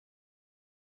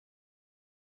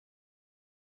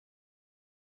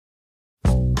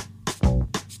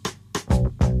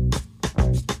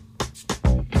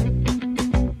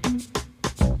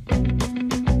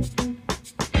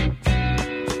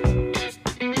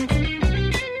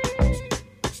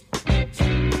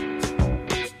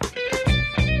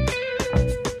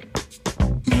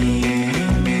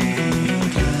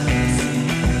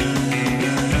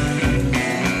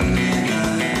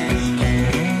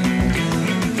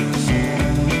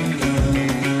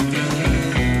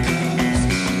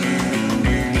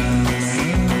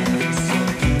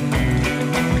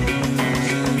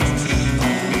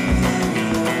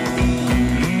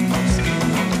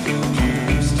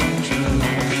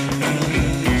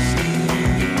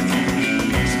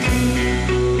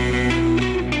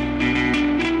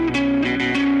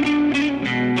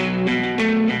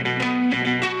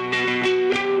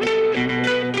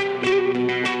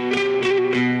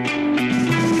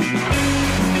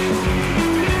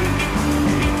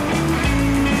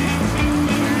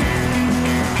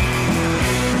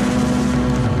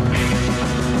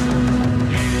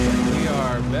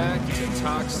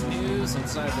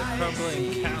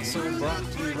special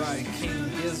brought to you by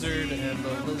King Gizzard and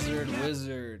the Lizard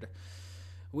Wizard.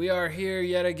 We are here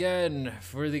yet again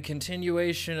for the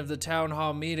continuation of the town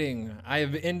hall meeting. I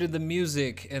have ended the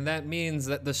music, and that means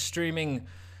that the streaming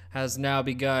has now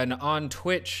begun on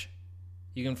Twitch.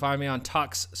 You can find me on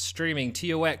Tox Streaming,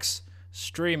 TOX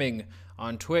Streaming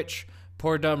on Twitch.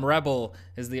 Poor Dumb Rebel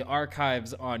is the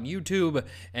archives on YouTube,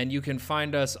 and you can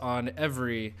find us on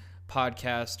every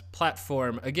podcast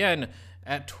platform. Again,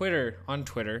 at Twitter, on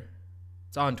Twitter.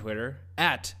 It's on Twitter,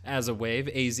 at Azawave,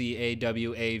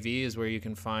 A-Z-A-W-A-V is where you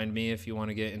can find me if you want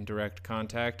to get in direct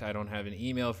contact. I don't have an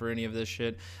email for any of this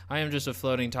shit. I am just a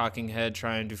floating talking head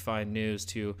trying to find news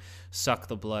to suck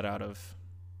the blood out of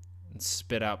and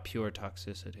spit out pure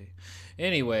toxicity.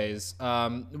 Anyways,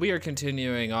 we are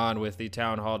continuing on with the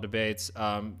town hall debates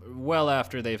well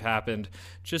after they've happened,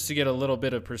 just to get a little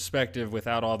bit of perspective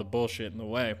without all the bullshit in the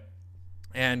way.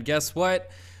 And guess what?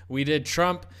 We did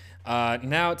Trump.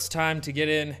 Now it's time to get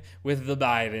in with the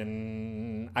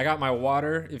Biden. I got my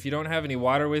water. If you don't have any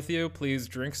water with you, please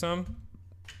drink some.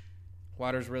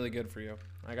 Water's really good for you.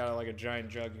 I got like a giant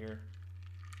jug here.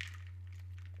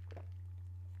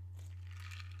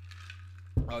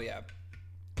 Oh yeah.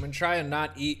 I'm gonna try and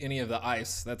not eat any of the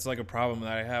ice. That's like a problem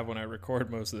that I have when I record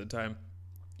most of the time.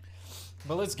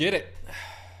 But let's get it.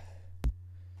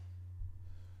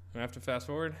 I have to fast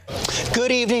forward.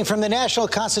 Good evening from the National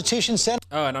Constitution Center.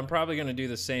 Oh, and I'm probably going to do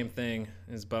the same thing,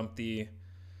 is bump the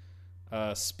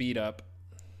speed up.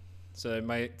 So it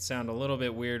might sound a little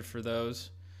bit weird for those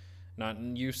not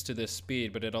used to this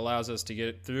speed, but it allows us to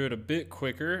get through it a bit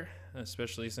quicker,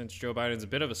 especially since Joe Biden's a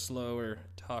bit of a slower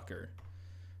talker.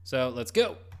 So let's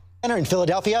go. In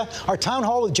Philadelphia, our town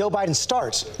hall with Joe Biden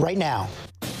starts right now.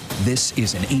 This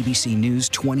is an ABC News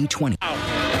 2020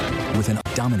 with an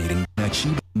dominating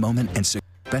achievement moment and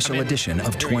special edition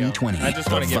of 2020 of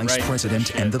Vice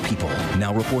President and the People.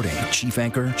 Now reporting, Chief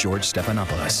Anchor George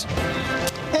Stephanopoulos.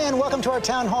 And welcome to our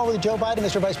town hall with Joe Biden.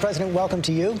 Mr. Vice President, welcome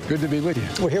to you. Good to be with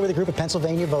you. We're here with a group of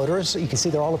Pennsylvania voters. You can see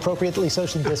they're all appropriately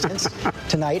socially distanced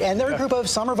tonight. And they're a group of,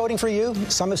 some are voting for you.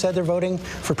 Some have said they're voting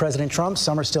for President Trump.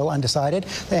 Some are still undecided.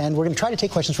 And we're going to try to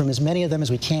take questions from as many of them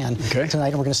as we can tonight.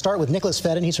 And we're going to start with Nicholas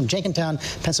Fedden. He's from Jenkintown,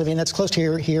 Pennsylvania. That's close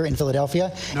to here in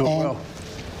Philadelphia.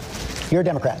 You're a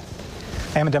Democrat.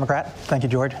 I am a Democrat. Thank you,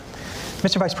 George.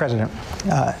 Mr. Vice President,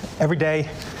 every day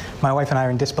my wife and I are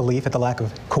in disbelief at the lack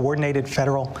of coordinated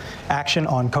federal action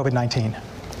on COVID-19.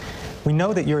 We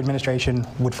know that your administration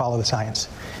would follow the science.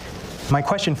 My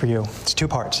question for you is two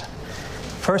parts.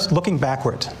 First, looking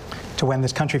backwards to when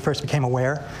this country first became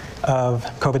aware of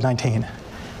COVID-19,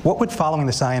 what would following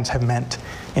the science have meant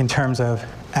in terms of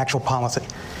actual policy?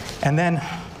 And then,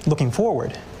 looking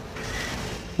forward,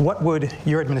 what would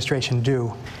your administration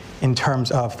do in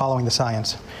terms of following the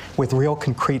science with real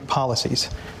concrete policies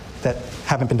that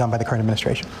haven't been done by the current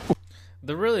administration?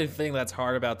 The really thing that's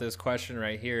hard about this question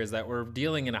right here is that we're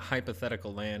dealing in a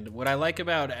hypothetical land. What I like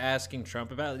about asking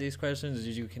Trump about these questions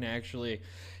is you can actually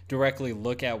directly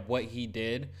look at what he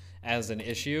did as an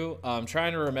issue.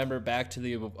 Trying to remember back to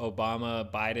the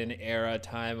Obama-Biden era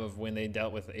time of when they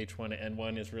dealt with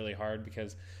H1N1 is really hard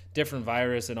because different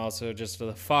virus and also just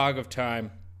the fog of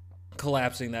time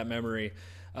collapsing that memory.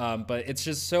 But it's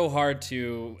just so hard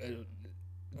to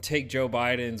take Joe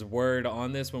Biden's word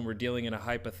on this when we're dealing in a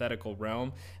hypothetical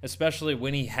realm, especially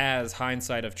when he has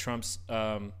hindsight of Trump's,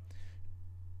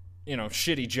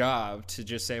 shitty job to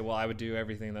just say, well, I would do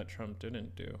everything that Trump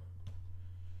didn't do.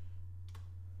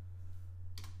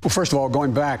 Well, first of all,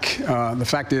 going back, the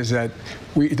fact is that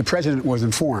the president was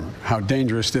informed how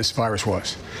dangerous this virus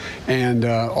was. And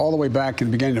all the way back in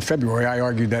the beginning of February, I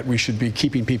argued that we should be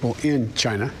keeping people in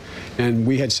China. And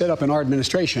we had set up in our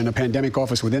administration a pandemic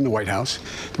office within the White House.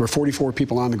 There were 44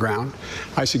 people on the ground.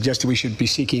 I suggested we should be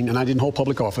seeking, and I didn't hold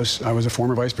public office. I was a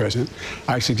former vice president.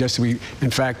 I suggested we,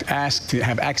 in fact, ask to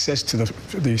have access to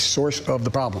the source of the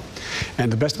problem.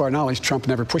 And to the best of our knowledge, Trump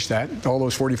never pushed that. All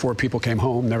those 44 people came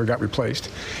home, never got replaced.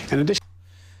 In addition,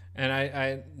 and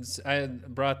I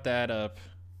brought that up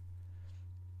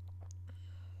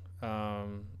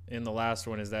in the last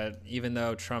one, is that even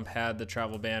though Trump had the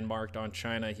travel ban marked on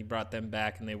China, he brought them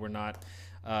back and they were not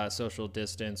social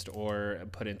distanced or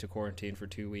put into quarantine for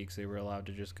 2 weeks. They were allowed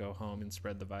to just go home and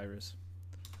spread the virus.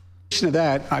 To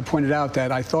that, I pointed out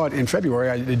that I thought in February,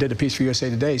 I did a piece for USA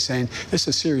Today saying this is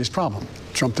a serious problem.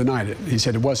 Trump denied it. He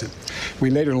said it wasn't. We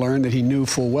later learned that he knew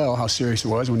full well how serious it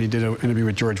was when he did an interview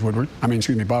with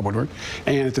Bob Woodward.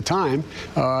 And at the time,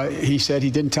 he said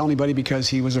he didn't tell anybody because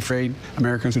he was afraid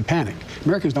Americans would panic.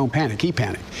 Americans don't panic. He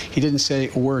panicked. He didn't say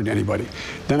a word to anybody.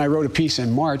 Then I wrote a piece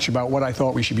in March about what I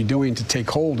thought we should be doing to take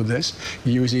hold of this,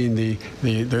 using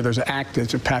there's an act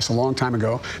that's passed a long time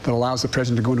ago that allows the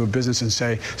president to go into a business and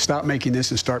say, stop making this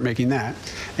and start making that.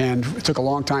 And it took a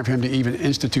long time for him to even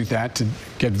institute that, to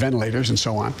get ventilators and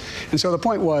so on. And so the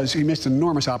point was he missed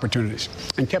enormous opportunities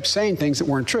and kept saying things that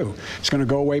weren't true. It's going to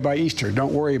go away by Easter.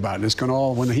 Don't worry about it. It's going to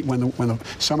all, when the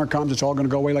summer comes, it's all going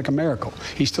to go away like a miracle.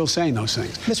 He's still saying those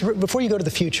things. Before you go to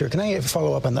the future, can I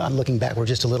follow up on looking backward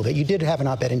just a little bit? You did have an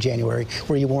op-ed in January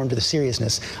where you warned to the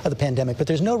seriousness of the pandemic, but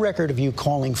there's no record of you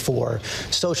calling for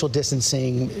social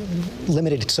distancing,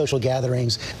 limited social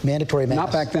gatherings, mandatory masks.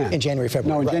 Not back then. In January,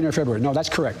 February. No, in January, February. No, that's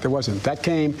correct. There wasn't. That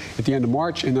came at the end of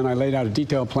March, and then I laid out a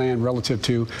detailed plan relative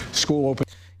to school open.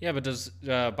 Yeah, but does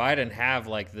Biden have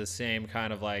like the same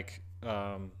kind of like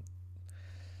what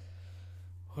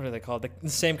are they called? The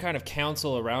same kind of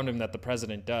counsel around him that the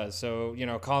president does. So, you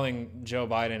know, calling Joe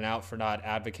Biden out for not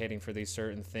advocating for these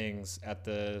certain things at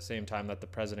the same time that the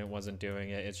president wasn't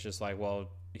doing it, it's just like, well,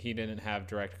 he didn't have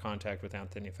direct contact with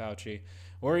Anthony Fauci,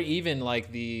 or even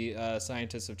like the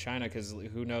scientists of China, because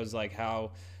who knows like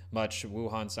how much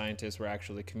Wuhan scientists were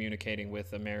actually communicating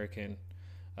with American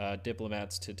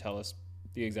diplomats to tell us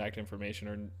the exact information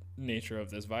or nature of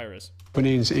this virus.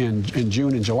 Openings in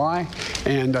June and July,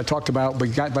 and I talked about,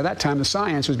 by that time the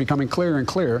science was becoming clearer and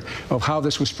clearer of how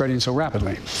this was spreading so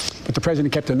rapidly. But the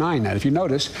president kept denying that. If you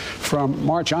notice, from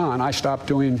March on, I stopped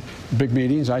doing big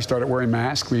meetings. I started wearing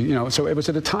masks. So it was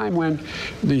at a time when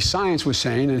the science was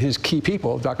saying, and his key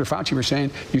people, Dr. Fauci, were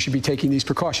saying, you should be taking these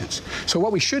precautions. So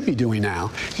what we should be doing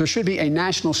now is there should be a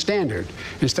national standard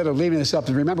instead of leaving this up.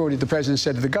 And remember what the president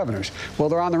said to the governors. Well,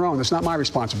 they're on their own. It's not my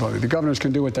responsibility. The governors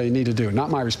can do what they need to do, not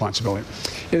my responsibility.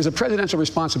 It is a presidential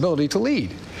responsibility to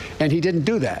lead. And he didn't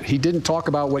do that. He didn't talk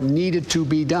about what needed to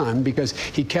be done because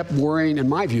he kept worrying, in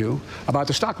my view, about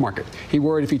the stock market. He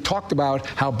worried if he talked about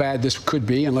how bad this could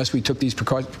be unless we took these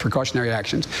precautionary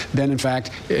actions, then in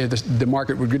fact the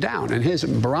market would go down. And his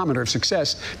barometer of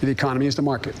success in the economy is the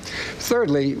market.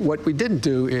 Thirdly, what we didn't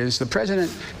do is the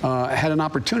president had an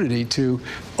opportunity to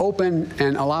open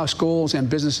and allow schools and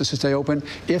businesses to stay open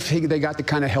if they got the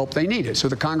kind of help they needed. So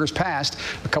the Congress passed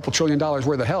a couple $1 trillion worth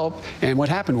of help, and what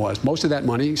happened was most of that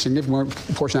money, significant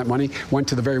portion of that money, went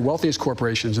to the very wealthiest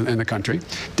corporations in the country,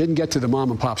 didn't get to the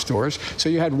mom and pop stores. So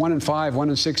you had 1 in 5, 1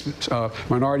 in 6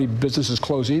 minority businesses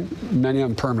closing, many of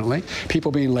them permanently,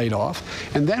 people being laid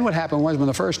off. And then what happened was when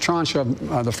the first tranche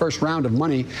of the first round of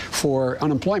money for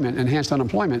unemployment, enhanced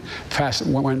unemployment,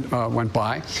 went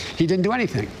by, he didn't do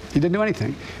anything. He didn't do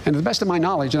anything. And to the best of my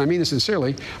knowledge, and I mean this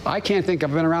sincerely, I can't think,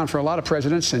 I've been around for a lot of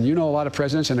presidents, and you know a lot of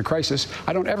presidents in a crisis.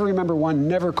 I don't ever remember one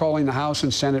never calling the House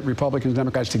and Senate, Republicans,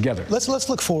 Democrats together. Let's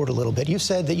look forward a little bit. You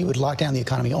said that you would lock down the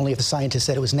economy only if the scientists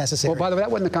said it was necessary. Well, by the way, that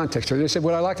wasn't the context here. They said,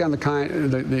 would I lock down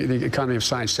the economy if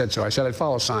science said so? I said I'd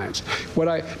follow science. But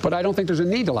I don't think there's a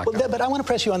need to lock down. But I want to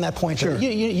press you on that point. Sure.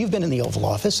 You've been in the Oval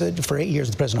Office for 8 years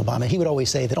with President Obama. He would always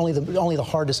say that only the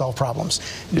hard to solve problems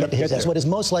get to his desk. What is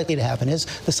most likely to happen is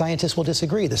the scientists will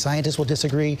disagree. The scientists will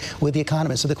disagree with the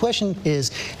economists. So the question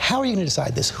is, how are you going to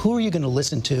decide this? Who are you going to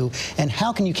listen to? And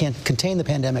how can you contain the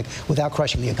pandemic without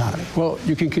crushing the economy? Well,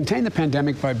 you can contain the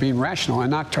pandemic by being rational and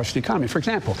not touch the economy. For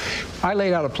example, I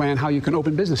laid out a plan how you can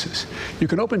open businesses. You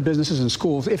can open businesses and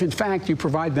schools if, in fact, you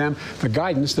provide them the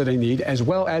guidance that they need as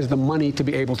well as the money to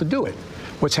be able to do it.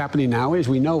 What's happening now is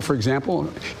we know, for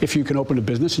example, if you can open a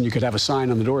business and you could have a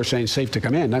sign on the door saying safe to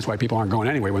come in, that's why people aren't going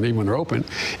anyway even when they're open,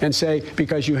 and say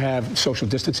because you have social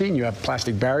distancing, you have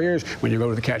plastic barriers, when you go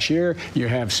to the cashier, you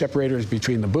have separators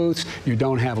between the booths, you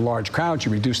don't have large crowds,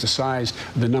 you reduce the size,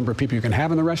 the number of people you can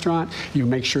have in the restaurant, you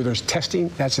make sure there's testing,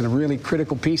 that's a really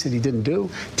critical piece that he didn't do,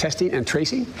 testing and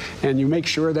tracing, and you make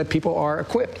sure that people are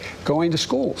equipped, going to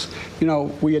schools. You know,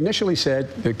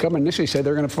 the government initially said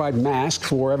they're going to provide masks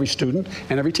for every student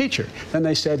and every teacher. Then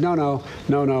they said, no.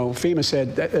 FEMA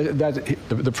said,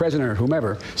 the president or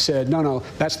whomever said, no,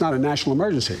 that's not a national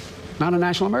emergency. Not a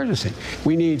national emergency.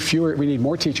 We need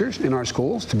more teachers in our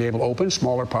schools to be able to open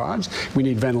smaller pods. We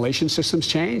need ventilation systems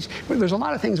changed. There's a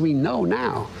lot of things we know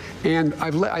now, and I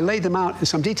laid them out in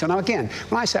some detail. Now, again,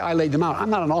 when I say I laid them out,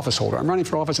 I'm not an office holder. I'm running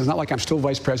for office. It's not like I'm still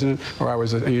vice president or I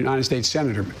was a United States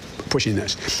senator pushing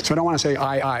this. So I don't want to say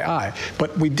I.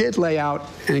 But we did lay out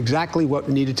exactly what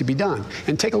needed to be done.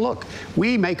 And take a look.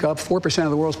 We make up 4%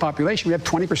 of the world's population. We have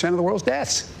 20% of the world's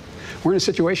deaths. We're in a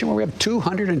situation where we have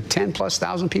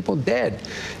 210,000+ people dead.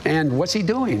 And what's he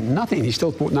doing? Nothing. He's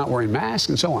still not wearing masks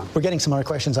and so on. We're getting some more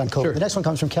questions on COVID. Sure. The next one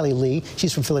comes from Kelly Lee.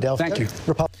 She's from Philadelphia. Thank you.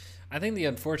 I think the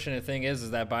unfortunate thing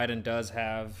is that Biden does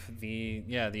have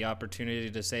the opportunity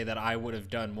to say that I would have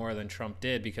done more than Trump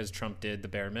did, because Trump did the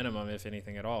bare minimum, if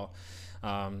anything at all.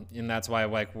 And that's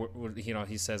why,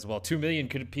 he says, well, 2 million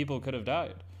people could have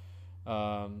died.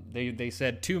 They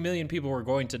said 2 million people were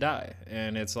going to die.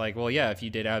 And it's like, well, yeah, if you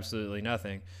did absolutely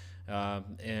nothing. That's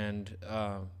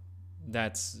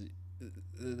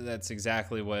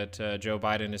exactly what Joe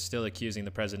Biden is still accusing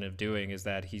the president of doing, is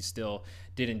that he still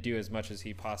didn't do as much as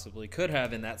he possibly could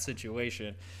have in that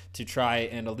situation to try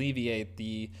and alleviate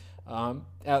the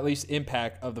at least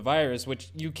impact of the virus, which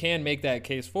you can make that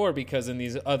case for, because in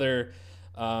these other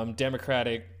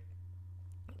democratic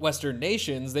Western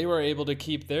nations, they were able to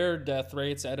keep their death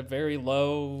rates at a very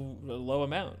low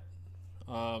amount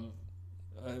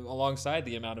alongside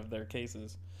the amount of their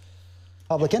cases.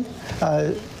 Republican,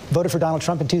 voted for Donald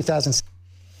Trump in 2006.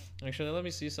 Actually, let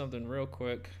me see something real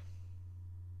quick.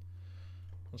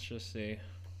 Let's just see.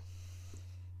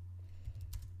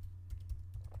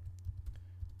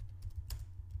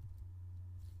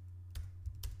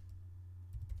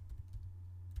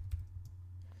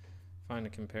 Find a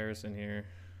comparison here.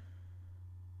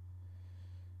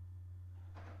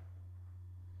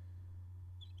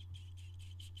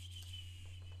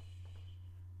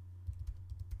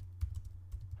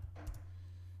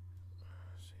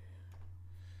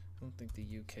 I don't think the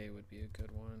UK would be a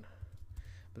good one.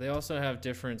 But they also have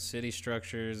different city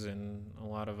structures and a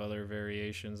lot of other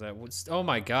variations that would... Oh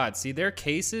my God. See, their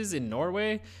cases in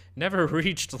Norway never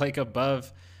reached like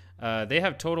above... they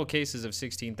have total cases of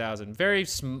 16,000. Very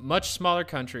much smaller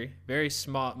country. Very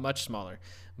small, much smaller.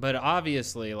 But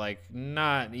obviously, like,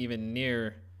 not even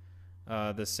near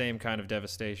the same kind of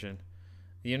devastation.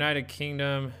 The United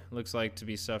Kingdom looks like to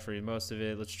be suffering most of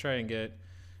it. Let's try and get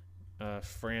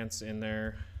France in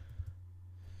there.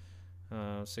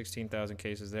 16,000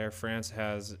 cases there. France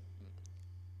has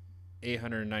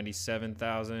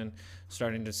 897,000.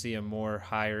 Starting to see a more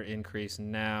higher increase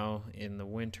now in the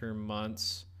winter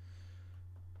months.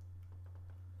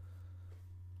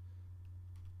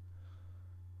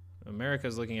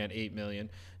 America's looking at 8 million.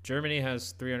 Germany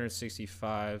has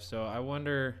 365. So I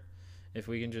wonder if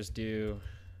we can just do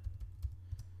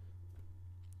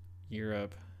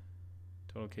Europe.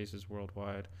 Total cases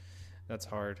worldwide. That's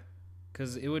hard.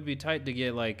 Because it would be tight to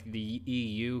get, like, the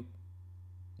EU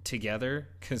together,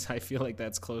 because I feel like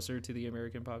that's closer to the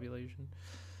American population.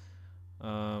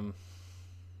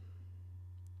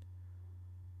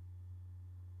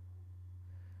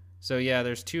 So, yeah,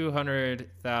 there's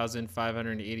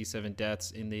 200,587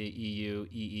 deaths in the EU,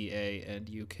 EEA, and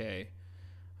UK.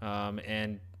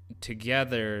 And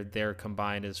together, their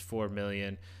combined is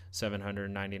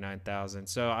 4,799,000.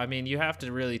 So, I mean, you have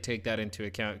to really take that into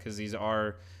account, because these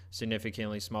are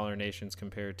significantly smaller nations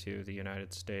compared to the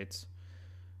United States.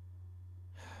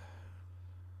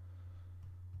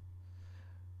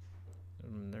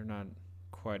 They're not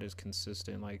quite as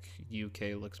consistent. Like,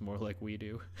 UK looks more like we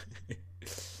do.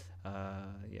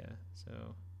 Yeah, so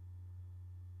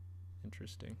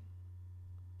interesting.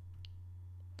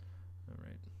 All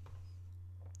right.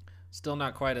 Still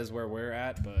not quite as where we're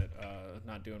at, but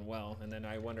not doing well. And then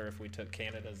I wonder if we took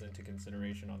Canada's into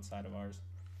consideration on side of ours.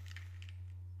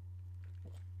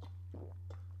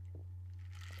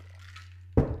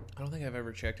 I don't think I've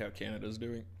ever checked how Canada's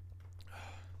doing.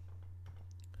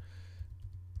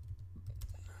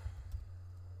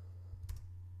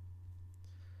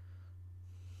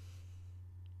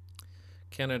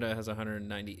 Canada has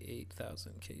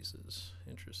 198,000 cases.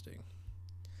 Interesting.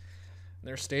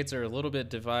 Their states are a little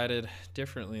bit divided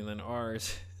differently than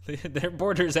ours. Their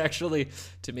borders actually,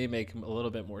 to me, make a little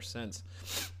bit more sense.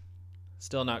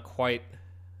 Still not quite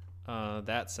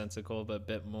that sensical, but a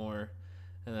bit more.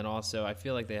 And then also, I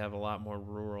feel like they have a lot more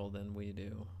rural than we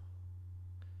do.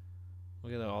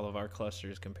 Look at all of our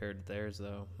clusters compared to theirs,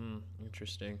 though.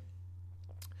 Interesting.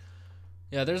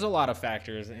 Yeah, there's a lot of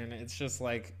factors, and it's just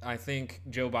like, I think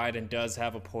Joe Biden does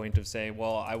have a point of saying,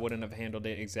 well, I wouldn't have handled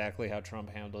it exactly how Trump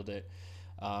handled it,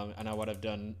 and I would have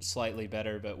done slightly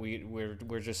better, but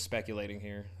we're just speculating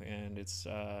here, and it's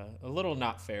a little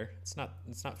not fair. It's not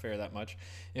fair that much.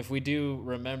 If we do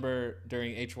remember,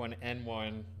 during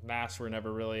H1N1, masks were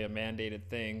never really a mandated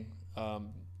thing,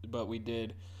 but we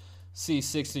did see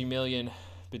 60 million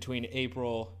between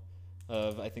April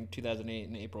of, I think, 2008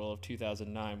 and April of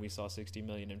 2009, we saw 60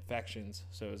 million infections.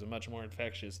 So it was a much more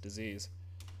infectious disease.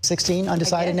 16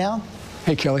 undecided now?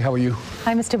 Hey, Kelly, how are you?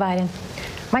 Hi, Mr. Biden.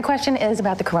 My question is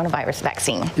about the coronavirus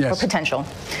vaccine, or potential.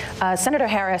 Senator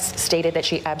Harris stated that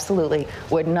she absolutely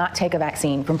would not take a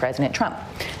vaccine from President Trump.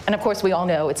 And of course, we all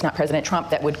know it's not President Trump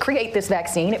that would create this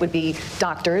vaccine. It would be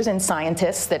doctors and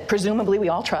scientists that presumably we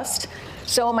all trust.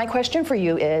 So my question for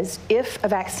you is, if a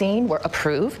vaccine were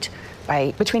approved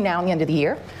between now and the end of the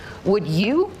year, would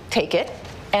you take it?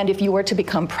 And if you were to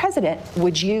become president,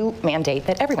 would you mandate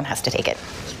that everyone has to take it?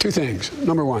 Two things.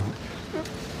 Number one,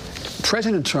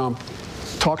 President Trump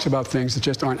talks about things that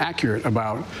just aren't accurate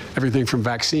about everything from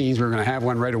vaccines. We're going to have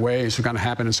one right away. It's going to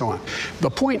happen and so on.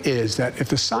 The point is that if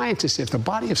the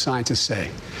body of scientists say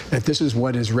that this is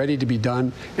what is ready to be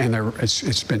done and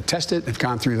it's been tested, it's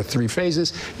gone through the 3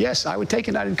 phases, yes, I would take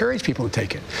it. I'd encourage people to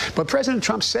take it. But President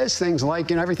Trump says things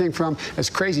like, everything from this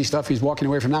crazy stuff he's walking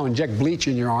away from now, inject bleach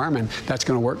in your arm and that's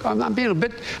going to work. I'm not being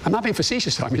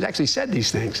facetious to him. He's actually said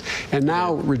these things. And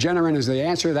now Regeneron is the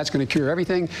answer. That's going to cure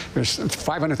everything. There's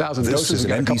 500,000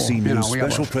 doses. NBC News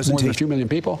special presentation. More than a few million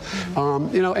people,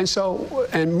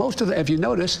 and most of the, if you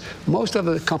notice, most of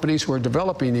the companies who are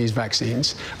developing these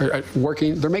vaccines are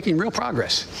working. They're making real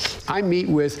progress. I meet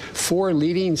with 4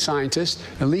 leading scientists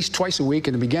at least twice a week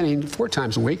in the beginning, 4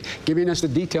 times a week, giving us the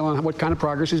detail on what kind of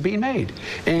progress is being made.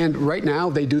 And right now,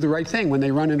 they do the right thing. When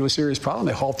they run into a serious problem,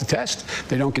 they halt the test.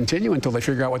 They don't continue until they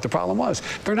figure out what the problem was.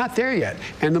 They're not there yet.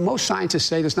 And the most scientists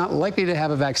say there's not likely to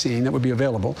have a vaccine that would be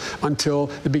available until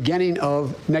the beginning of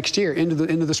next year, into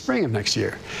the spring of next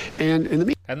year.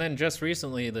 And then just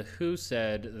recently, the WHO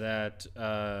said that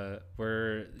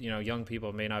young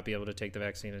people may not be able to take the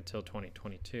vaccine until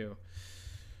 2022.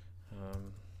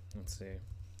 Let's see,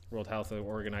 World Health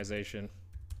Organization.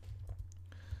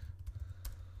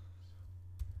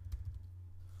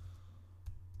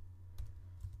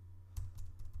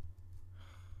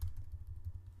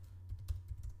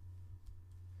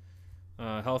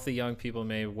 Healthy young people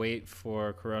may wait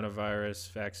for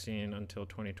coronavirus vaccine until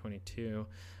 2022.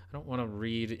 I don't want to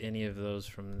read any of those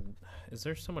from... Is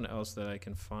there someone else that I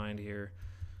can find here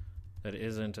that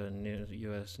isn't a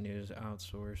U.S. News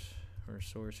outsource or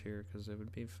source here? Because it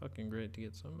would be fucking great to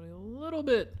get somebody a little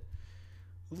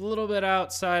bit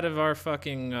outside of our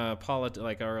fucking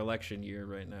our election year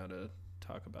right now to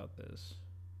talk about this.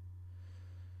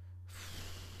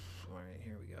 All right,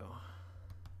 here we go.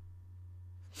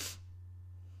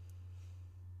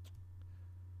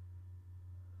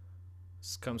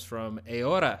 This comes from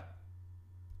Aora.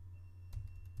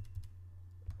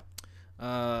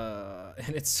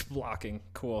 And it's blocking.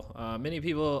 Cool. Many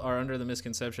people are under the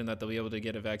misconception that they'll be able to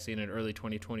get a vaccine in early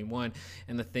 2021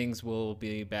 and the things will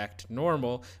be back to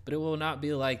normal, but it will not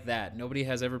be like that. Nobody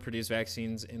has ever produced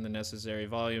vaccines in the necessary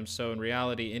volume, so in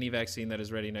reality, any vaccine that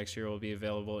is ready next year will be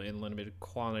available in limited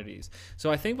quantities.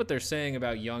 So I think what they're saying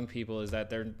about young people is that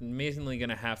they're mainly going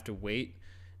to have to wait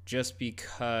just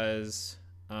because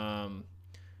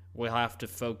we'll have to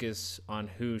focus on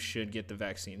who should get the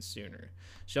vaccine sooner.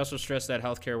 She also stressed that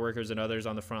healthcare workers and others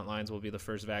on the front lines will be the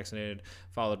first vaccinated,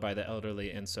 followed by the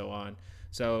elderly and so on.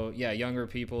 So yeah, younger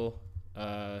people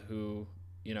who,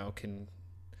 can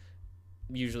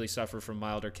usually suffer from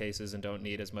milder cases and don't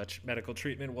need as much medical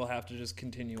treatment will have to just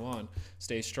continue on,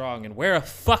 stay strong, and wear a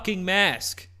fucking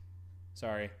mask.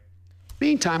 Sorry.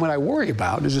 Meantime, what I worry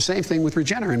about is the same thing with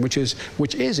Regeneron, which is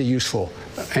a useful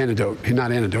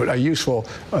a useful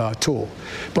tool.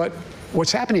 But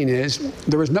what's happening is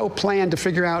there is no plan to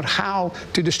figure out how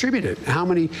to distribute it. How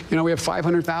many, we have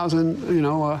 500,000,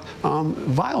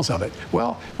 vials of it.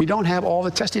 Well, we don't have all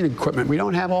the testing equipment. We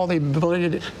don't have all the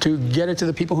ability to get it to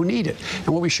the people who need it. And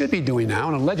what we should be doing now,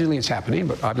 and allegedly it's happening,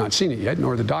 but I've not seen it yet,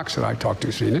 nor the docs that I've talked to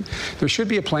have seen it, there should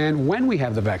be a plan when we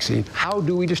have the vaccine. How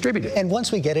do we distribute it? And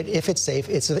once we get it, if it's safe,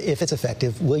 if it's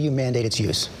effective, will you mandate its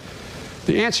use?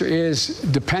 The answer is,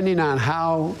 depending on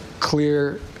how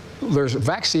clear. There's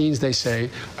vaccines, they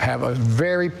say, have a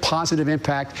very positive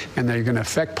impact, and they're going to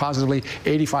affect positively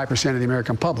 85% of the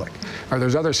American public. Or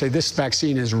there's others say this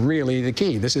vaccine is really the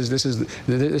key. This is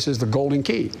the golden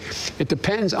key. It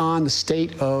depends on the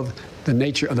state of the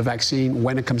nature of the vaccine,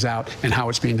 when it comes out, and how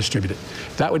it's being distributed.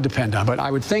 That would depend on. But I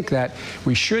would think that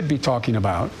we should be talking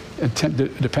about,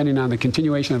 depending on the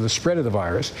continuation of the spread of the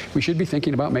virus, we should be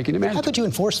thinking about making it mandatory. How could you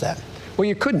enforce that? Well,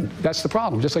 you couldn't. That's the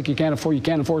problem. Just like you can't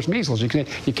enforce measles. You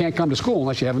can't come to school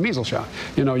unless you have a measles shot.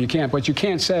 You know, you can't. But you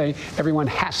can't say everyone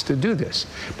has to do this.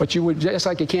 But you would, just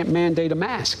like you can't mandate a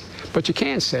mask. But you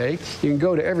can say, you can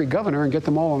go to every governor and get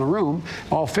them all in a room,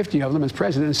 all 50 of them as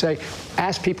president, and say,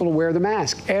 ask people to wear the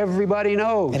mask. Everybody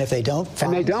knows. And if they don't, fine.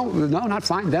 And they don't, no, not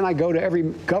fine. Then I go to every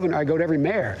governor, I go to every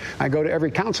mayor, I go to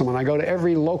every councilman, I go to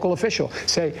every local official,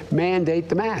 say, mandate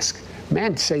the mask.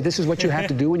 Say, this is what you have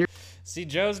to do when you're... See,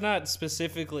 Joe's not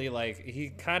specifically like, he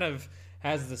kind of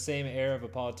has the same air of a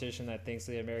politician that thinks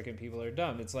the American people are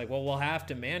dumb. It's like, well, we'll have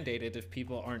to mandate it if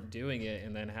people aren't doing it,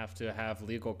 and then have to have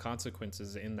legal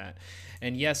consequences in that.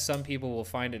 And yes, some people will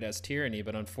find it as tyranny,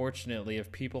 but unfortunately,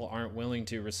 if people aren't willing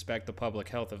to respect the public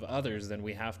health of others, then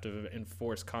we have to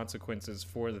enforce consequences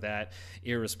for that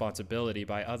irresponsibility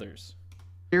by others.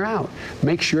 You're out.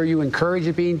 Make sure you encourage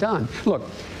it being done. Look,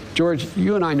 George,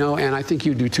 you and I know, and I think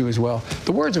you do too as well,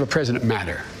 the words of a president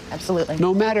matter. Absolutely.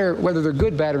 No matter whether they're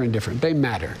good, bad, or indifferent, they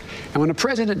matter. And when a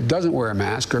president doesn't wear a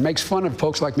mask or makes fun of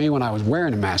folks like me when I was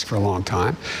wearing a mask for a long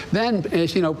time, then,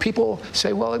 you know, people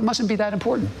say, well, it mustn't be that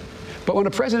important. But when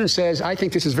a president says, I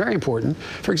think this is very important,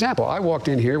 for example, I walked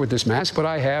in here with this mask, but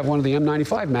I have one of the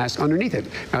N95 masks underneath it.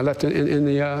 I left it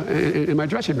in my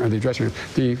dressing room, the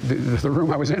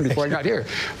room I was in before I got here.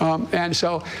 And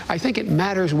so I think it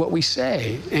matters what we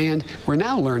say. And we're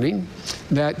now learning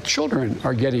that children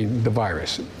are getting the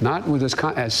virus, not with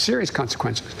as serious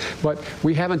consequences. But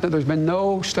there's been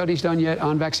no studies done yet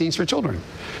on vaccines for children.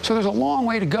 So there's a long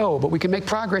way to go, but we can make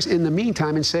progress in the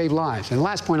meantime and save lives. And the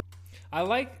last point. I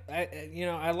like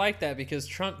that because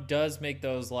Trump does make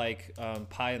those like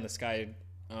pie in the sky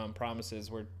promises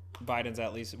where Biden's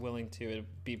at least willing to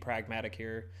be pragmatic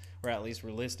here, or at least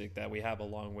realistic that we have a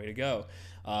long way to go.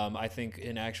 I think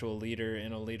an actual leader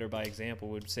and a leader by example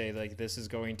would say like this is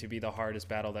going to be the hardest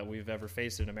battle that we've ever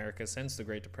faced in America since the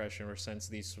Great Depression or since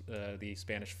the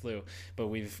Spanish flu. But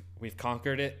we've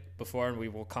conquered it before and we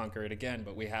will conquer it again.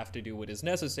 But we have to do what is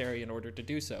necessary in order to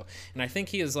do so. And I think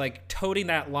he is like toting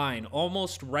that line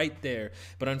almost right there.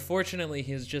 But unfortunately,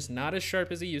 he is just not as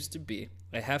sharp as he used to be.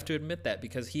 I have to admit that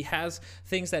because he has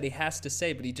things that he has to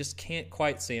say, but he just can't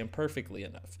quite say them perfectly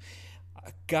enough.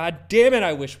 God damn it,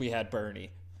 I wish we had Bernie.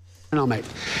 No, mate.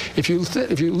 If you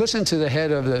listen to the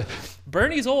head of the...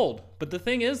 Bernie's old, but the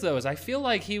thing is, though, is I feel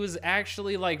like he was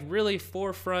actually like really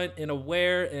forefront and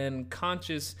aware and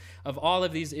conscious of all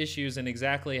of these issues and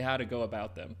exactly how to go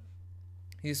about them.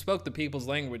 He spoke the people's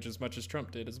language as much as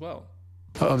Trump did as well.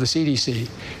 Of the CDC.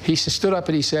 He stood up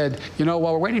and he said, you know,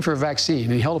 while we're waiting for a vaccine,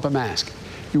 and he held up a mask.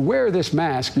 You wear this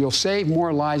mask, you'll save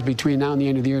more lives between now and the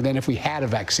end of the year than if we had a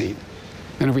vaccine.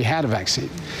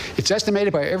 It's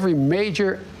estimated by every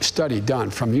major study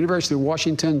done from the University of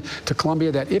Washington to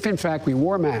Columbia that if, in fact, we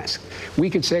wore masks, we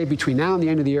could save between now and the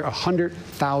end of the year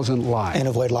 100,000 lives. And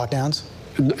avoid lockdowns?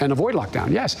 And avoid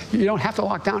lockdown, yes. You don't have to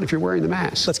lock down if you're wearing the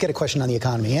mask. Let's get a question on the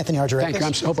economy. Anthony Argyrakis.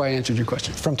 Thank you. I hope I answered your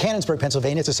question. From Canonsburg,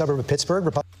 Pennsylvania. It's a suburb of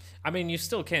Pittsburgh. I mean, you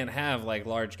still can't have like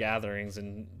large gatherings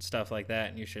and stuff like that,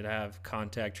 and you should have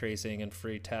contact tracing and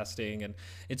free testing, and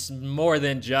it's more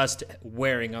than just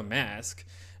wearing a mask.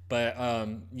 But,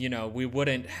 you know, we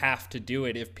wouldn't have to do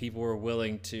it if people were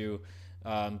willing to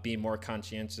be more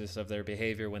conscientious of their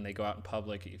behavior when they go out in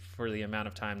public for the amount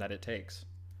of time that it takes.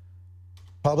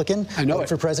 Republican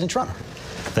for President Trump.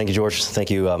 Thank you, George. Thank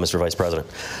you, Mr. Vice President.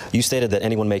 You stated that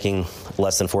anyone making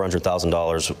less than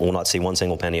 $400,000 will not see one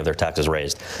single penny of their taxes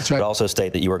raised. That's right. But also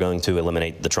state that you are going to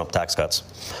eliminate the Trump tax cuts.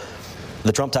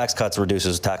 The Trump tax cuts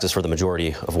reduces taxes for the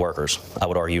majority of workers. I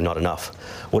would argue not enough.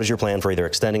 What is your plan for either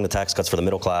extending the tax cuts for the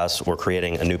middle class or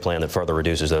creating a new plan that further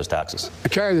reduces those taxes? I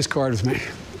carry this card with me.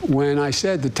 When I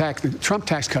said the Trump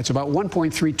tax cuts, about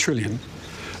 $1.3 trillion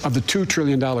of the $2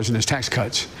 trillion in his tax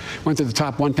cuts went to the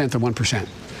top 1/10 of 1%.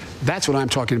 That's what I'm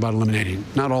talking about eliminating,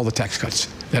 not all the tax cuts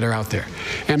that are out there.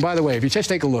 And by the way, if you just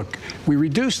take a look, we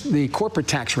reduced the corporate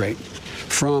tax rate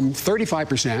from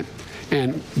 35%,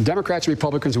 and Democrats and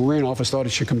Republicans who were in office thought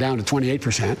it should come down to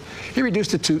 28%. He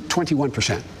reduced it to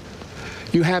 21%.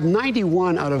 You have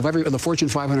 91 out of every of the Fortune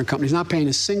 500 companies not paying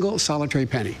a single solitary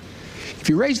penny. If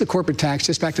you raise the corporate tax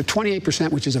just back to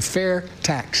 28%, which is a fair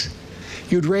tax,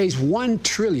 you'd raise $1.3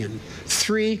 trillion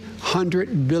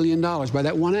by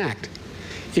that one act.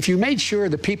 If you made sure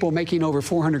the people making over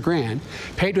 400 grand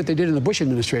paid what they did in the Bush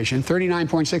administration,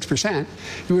 39.6%,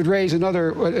 you would raise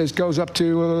another, it goes up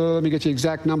to, let me get the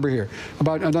exact number here,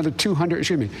 about another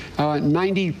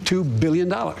 $92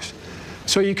 billion.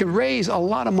 So you can raise a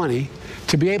lot of money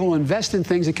to be able to invest in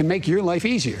things that can make your life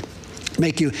easier,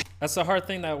 make you That's the hard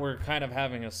thing that we're kind of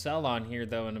having a sell on here,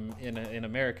 though, in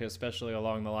America, especially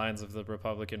along the lines of the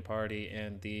Republican Party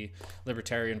and the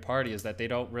Libertarian Party, is that they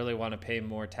don't really want to pay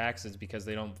more taxes because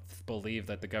they don't believe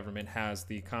that the government has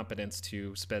the competence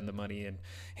to spend the money and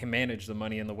manage the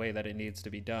money in the way that it needs to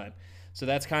be done. So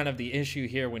that's kind of the issue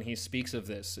here when he speaks of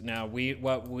this. Now,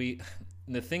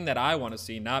 the thing that I want to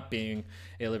see, not being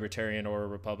a libertarian or a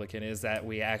Republican, is that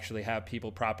we actually have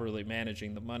people properly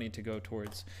managing the money to go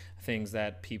towards things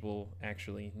that people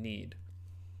actually need.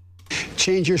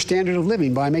 Change your standard of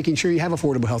living by making sure you have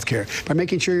affordable health care, by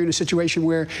making sure you're in a situation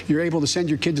where you're able to send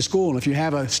your kid to school, and if you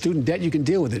have a student debt, you can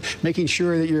deal with it, making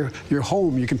sure that your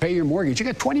home, you can pay your mortgage. You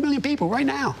got 20 million people right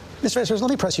now. Mr. Vice President, let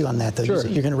me press you on that, though. Sure.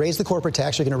 You're going to raise the corporate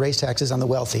tax. You're going to raise taxes on the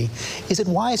wealthy. Is it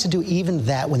wise to do even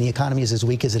that when the economy is as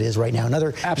weak as it is right now?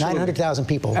 Another 900,000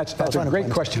 people. That's a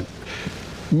great question.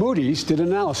 Moody's did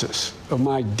analysis of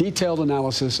my detailed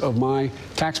analysis of my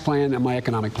tax plan and my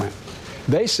economic plan.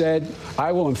 They said,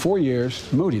 I will in 4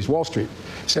 years, Moody's, Wall Street,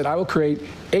 said I will create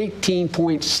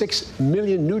 18.6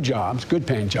 million new jobs, good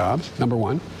paying jobs, number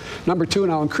one. Number two,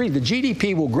 and I'll increase, the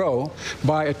GDP will grow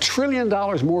by $1 trillion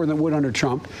more than it would under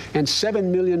Trump, and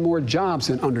 7 million more jobs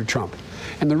than under Trump.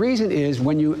 And the reason is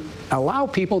when you allow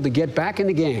people to get back in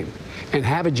the game and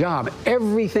have a job,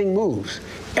 everything moves.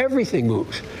 Everything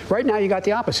moves. Right now, you got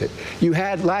the opposite. You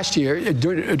had last year,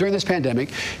 during this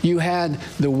pandemic, you had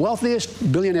the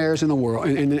wealthiest billionaires in the world,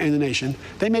 in the nation.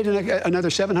 They made another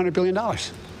 $700 billion.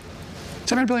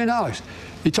 $700 billion.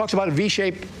 He talks about a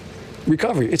V-shaped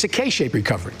recovery. It's a K-shaped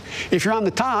recovery. If you're on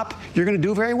the top, you're going to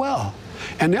do very well.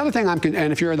 And the other thing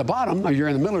and if you're in the bottom, or you're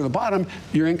in the middle of the bottom,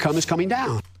 your income is coming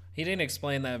down. He didn't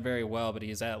explain that very well, but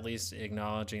he's at least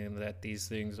acknowledging that these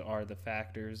things are the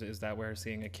factors, is that we're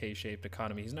seeing a K-shaped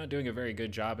economy. He's not doing a very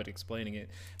good job at explaining it,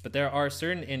 but there are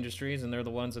certain industries, and they're the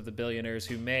ones of the billionaires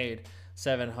who made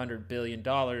 $700 billion,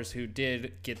 who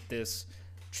did get this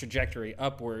trajectory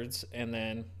upwards, and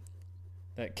then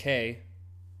that K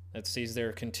that sees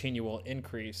their continual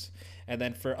increase. And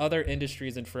then for other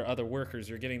industries and for other workers,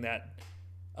 you're getting that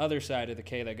other side of the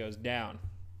K that goes down.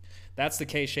 That's the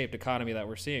K-shaped economy that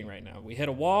we're seeing right now. We hit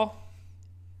a wall,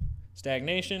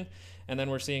 stagnation, and then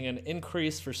we're seeing an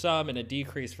increase for some and a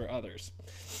decrease for others.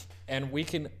 And we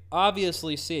can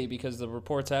obviously see, because the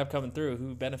reports have come through,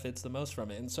 who benefits the most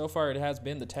from it. And so far it has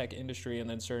been the tech industry and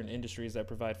then certain industries that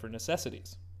provide for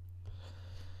necessities.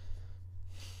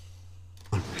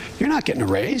 You're not getting a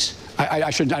raise.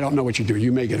 I don't know what you do.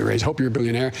 You may get a raise. Hope you're a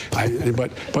billionaire.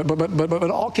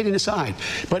 But all kidding aside,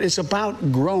 but it's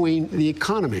about growing the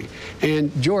economy.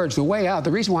 And George, the way out, the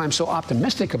reason why I'm so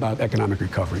optimistic about economic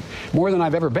recovery, more than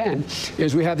I've ever been,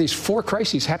 is we have these 4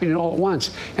 crises happening all at once,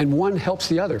 and one helps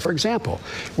the other. For example,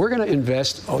 we're going to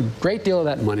invest a great deal of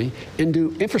that money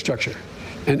into infrastructure.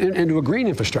 And into a green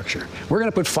infrastructure. We're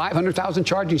going to put 500,000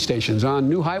 charging stations on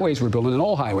new highways we're building and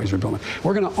old highways we're building.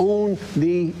 We're going to own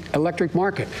the electric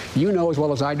market. You know as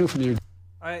well as I do from your...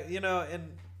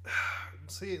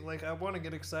 See, like, I want to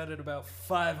get excited about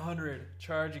 500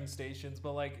 charging stations,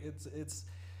 but like it's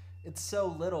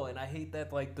so little, and I hate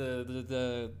that like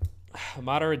the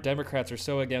moderate Democrats are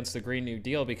so against the Green New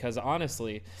Deal, because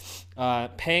honestly,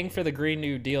 paying for the Green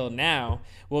New Deal now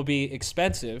will be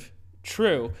expensive.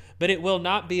 True, but it will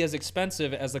not be as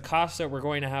expensive as the costs that we're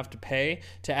going to have to pay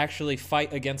to actually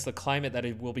fight against the climate that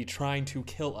it will be trying to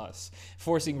kill us,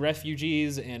 forcing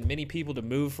refugees and many people to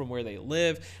move from where they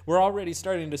live. We're already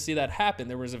starting to see that happen.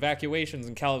 There was evacuations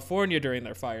in California during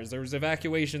their fires. There was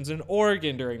evacuations in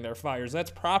Oregon during their fires.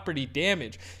 That's property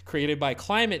damage created by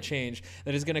climate change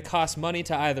that is going to cost money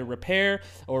to either repair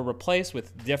or replace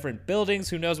with different buildings.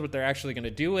 Who knows what they're actually going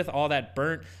to do with all that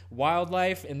burnt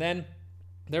wildlife. And then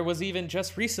there was even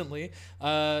just recently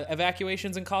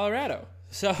evacuations in Colorado.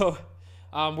 So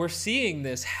we're seeing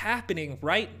this happening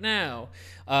right now.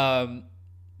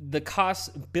 The costs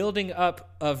building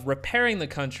up of repairing the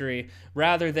country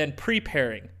rather than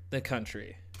preparing the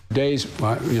country. Days,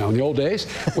 in the old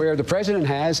days, where the president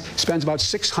spends about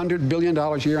 $600 billion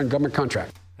a year on government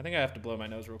contract. I think I have to blow my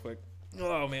nose real quick.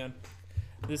 Oh man,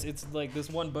 it's like this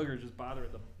one booger just bothering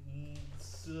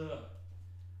the.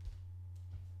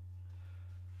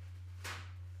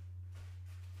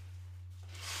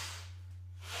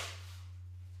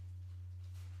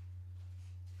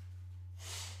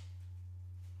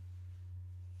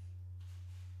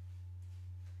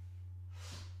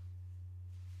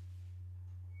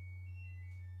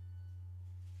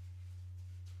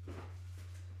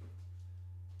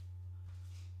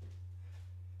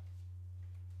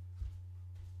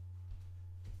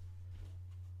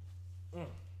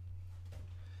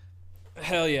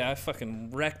 Hell yeah, I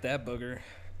fucking wrecked that booger.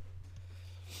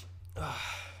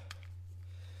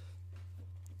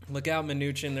 Look out,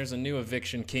 Mnuchin. There's a new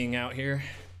eviction king out here.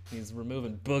 He's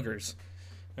removing boogers.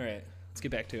 All right, let's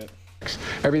get back to it.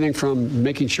 Everything from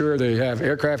making sure they have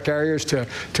aircraft carriers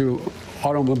to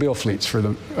automobile fleets for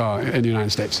in the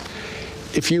United States.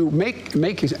 If you make and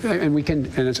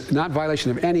it's not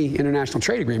violation of any international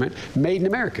trade agreement, made in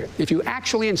America. If you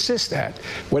actually insist that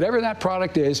whatever that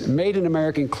product is, made in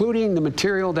America, including the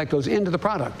material that goes into the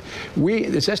product,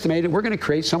 it's estimated we're going to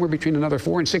create somewhere between another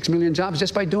 4 and 6 million jobs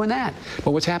just by doing that.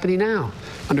 But what's happening now?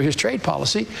 Under his trade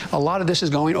policy, a lot of this is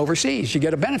going overseas. You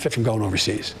get a benefit from going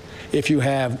overseas if you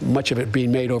have much of it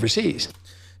being made overseas.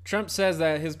 Trump says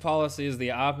that his policy is the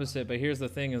opposite, but here's the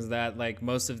thing is that like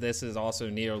most of this is also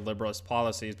neoliberalist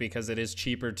policies because it is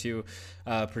cheaper to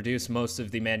produce most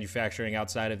of the manufacturing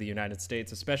outside of the United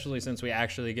States, especially since we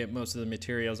actually get most of the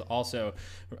materials also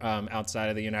outside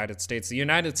of the United States. The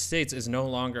United States is no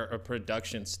longer a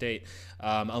production state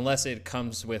unless it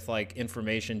comes with like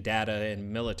information, data,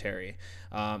 and military.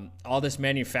 All this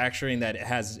manufacturing that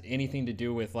has anything to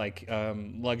do with like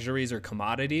luxuries or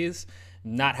commodities,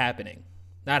 not happening.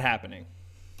 Not happening.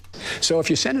 So if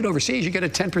you send it overseas, you get a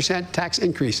 10% tax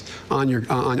increase on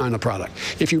the product.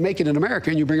 If you make it in America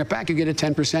and you bring it back, you get a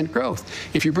 10% growth.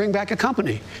 If you bring back a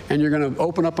company and you're going to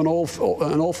open up an old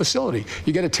facility,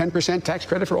 you get a 10% tax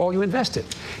credit for all you invested.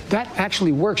 That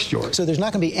actually works, George. So there's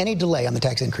not going to be any delay on the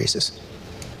tax increases?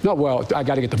 No, well, I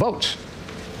got to get the votes.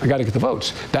 I got to get the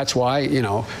votes. That's why, you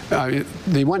know,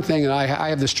 the one thing that I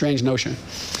have this strange notion.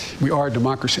 We are a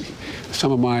democracy.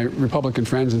 Some of my Republican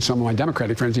friends and some of my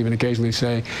Democratic friends even occasionally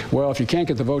say, well, if you can't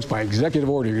get the votes by executive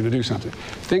order, you're going to do something.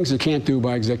 Things you can't do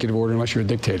by executive order unless you're a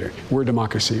dictator. We're a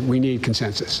democracy. We need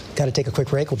consensus. Got to take a quick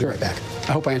break. We'll be right back.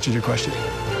 I hope I answered your question.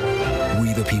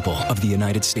 We the people of the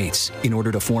United States, in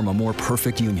order to form a more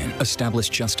perfect union, establish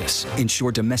justice,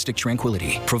 ensure domestic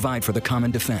tranquility, provide for the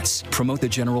common defense, promote the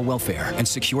general welfare, and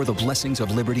secure the blessings of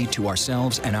liberty to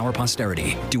ourselves and our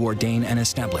posterity, do ordain and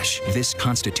establish this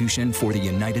Constitution for the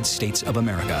United States of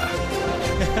America.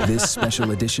 This special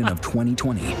edition of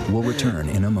 2020 will return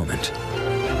in a moment.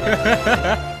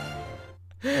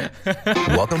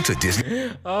 Welcome to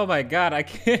Disney. Oh my God, I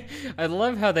can't. I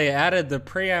love how they added the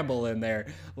preamble in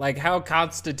there, like how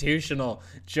constitutional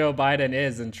Joe Biden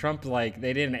is, and Trump, like,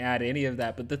 they didn't add any of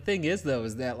that. But the thing is, though,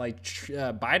 is that like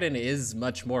Biden is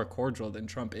much more cordial than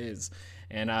Trump is.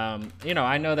 And, you know,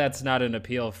 I know that's not an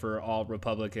appeal for all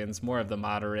Republicans, more of the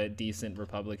moderate, decent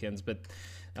Republicans, but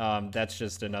that's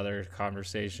just another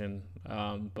conversation.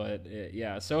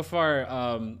 Yeah, so far,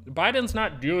 Biden's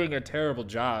not doing a terrible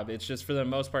job. It's just for the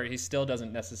most part, he still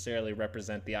doesn't necessarily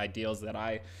represent the ideals that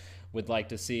I would like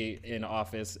to see in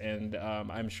office. And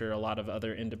I'm sure a lot of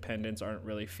other independents aren't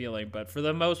really feeling. But for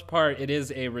the most part, it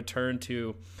is a return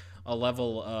to a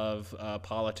level of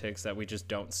politics that we just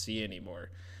don't see anymore.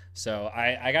 So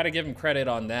I got to give him credit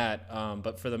on that.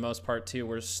 But for the most part, too,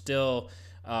 we're still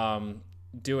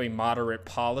doing moderate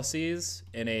policies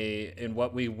in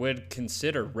what we would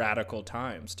consider radical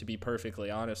times, to be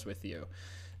perfectly honest with you.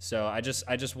 So I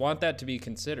just want that to be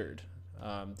considered.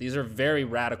 These are very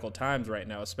radical times right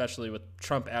now, especially with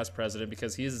Trump as president,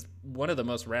 because he's one of the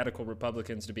most radical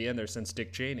Republicans to be in there since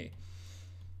Dick Cheney.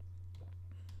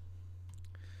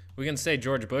 We can say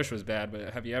George Bush was bad,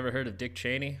 but have you ever heard of Dick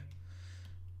Cheney?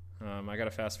 I got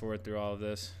to fast forward through all of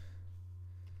this.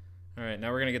 All right,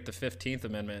 now we're going to get the 15th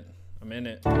Amendment. I'm in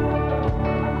it.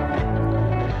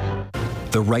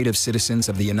 The right of citizens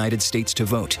of the United States to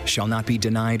vote shall not be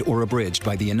denied or abridged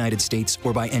by the United States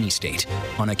or by any state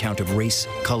on account of race,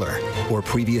 color, or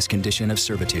previous condition of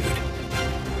servitude.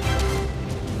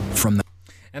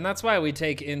 And that's why we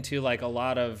take into like a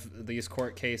lot of these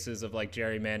court cases of like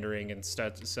gerrymandering and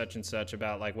such and such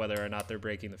about like whether or not they're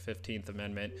breaking the 15th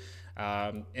Amendment.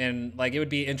 And like it would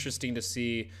be interesting to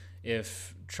see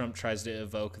if Trump tries to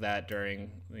evoke that during,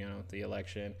 you know, the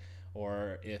election,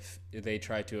 or if they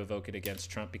try to evoke it against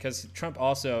Trump, because Trump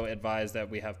also advised that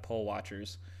we have poll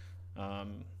watchers,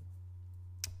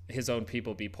 his own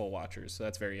people be poll watchers. So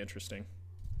that's very interesting.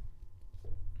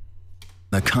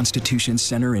 The Constitution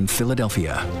Center in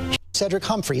Philadelphia. Cedric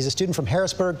Humphrey is a student from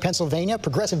Harrisburg, Pennsylvania,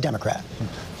 progressive Democrat.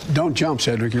 Don't jump,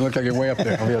 Cedric. You look like you're way up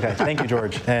there. I'll be okay. Thank you,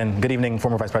 George. And good evening,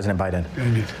 former Vice President Biden.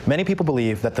 Many people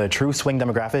believe that the true swing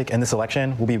demographic in this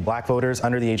election will be black voters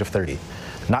under the age of 30.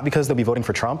 Not because they'll be voting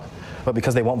for Trump, but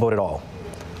because they won't vote at all.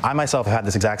 I myself have had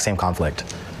this exact same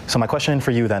conflict. So my question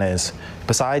for you then is,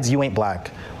 Besides, you ain't black.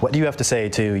 What do you have to say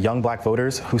to young black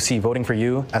voters who see voting for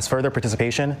you as further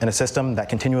participation in a system that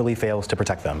continually fails to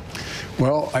protect them?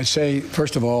 Well, I say,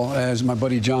 first of all, as my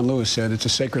buddy John Lewis said, it's a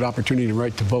sacred opportunity and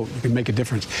right to vote. You can make a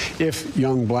difference. If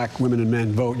young black women and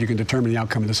men vote, you can determine the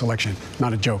outcome of this election.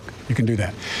 Not a joke. You can do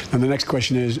that. And the next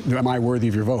question is, am I worthy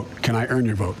of your vote? Can I earn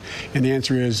your vote? And the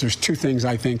answer is, there's two things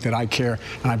I think that I care,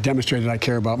 and I've demonstrated I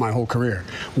care about my whole career.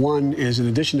 One is, in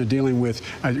addition to dealing with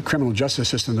a criminal justice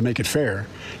system to make it fair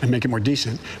and make it more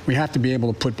decent, we have to be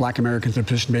able to put black Americans in a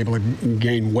position to be able to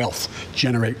gain wealth,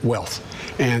 generate wealth.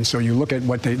 And so you look at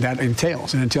what that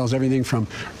entails. It entails everything from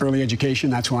early education.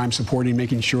 That's why I'm supporting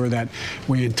making sure that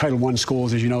we in Title I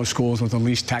schools, as you know, schools with the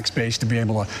least tax base to be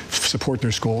able to support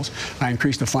their schools. I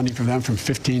increased the funding for them from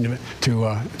 $15 to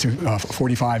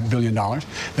 $45 billion.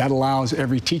 That allows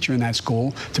every teacher in that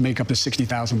school to make up to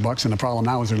 $60,000. And the problem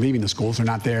now is they're leaving the schools. They're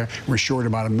not there. We're short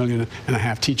about 1.5 million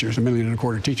teachers, 1.25 million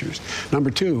teachers. Number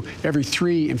two, every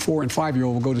 3-, 4-, and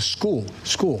 5-year-old will go to school,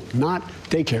 not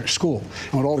daycare, school.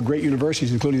 And what all the great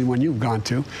universities, including the one you've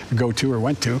go to or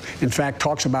went to, in fact,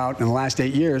 talks about in the last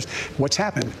 8 years, what's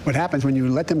happened. What happens when you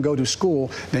let them go to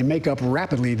school, they make up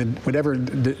rapidly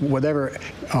whatever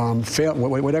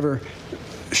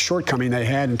shortcoming they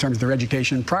had in terms of their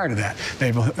education prior to that.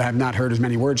 They have not heard as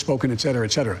many words spoken, et cetera,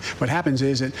 et cetera. What happens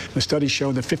is that the studies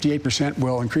show that 58%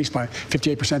 will increase by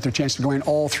 58% their chance of going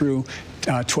all through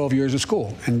 12 years of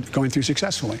school and going through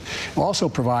successfully. We'll also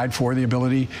provide for the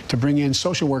ability to bring in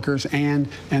social workers and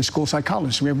school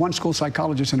psychologists. We have one school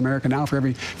psychologist in America now for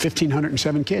every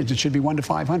 1,507 kids. It should be 1 to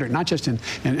 500, not just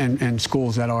in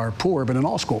schools that are poor, but in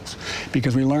all schools.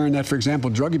 Because we learned that, for example,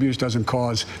 drug abuse doesn't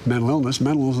cause mental illness.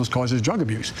 Mental illness causes drug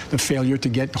abuse, the failure to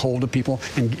get hold of people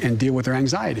and deal with their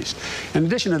anxieties. In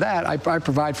addition to that, I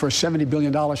provide for $70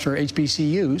 billion for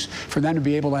HBCUs for them to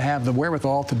be able to have the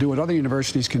wherewithal to do what other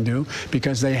universities can do,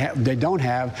 because they don't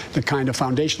have the kind of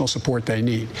foundational support they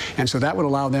need. And so that would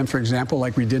allow them, for example,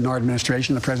 like we did in our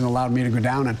administration, the president allowed me to go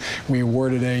down and we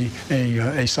awarded a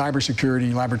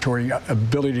cybersecurity laboratory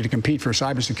ability to compete for a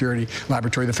cybersecurity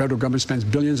laboratory. The federal government spends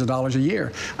billions of dollars a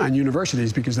year on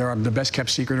universities because they're the best kept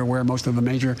secret of where most of the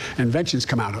major inventions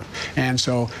come out of. And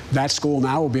so that school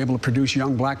now will be able to produce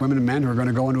young black women and men who are going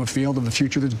to go into a field of the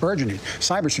future that's burgeoning,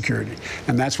 cybersecurity.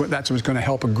 And that's what's going to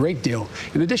help a great deal.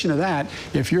 In addition to that,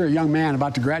 if you're a young man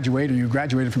about to graduate, or you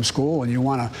graduated from school and you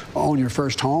want to own your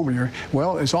first home, or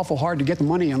well, it's awful hard to get the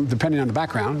money, depending on the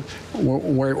background,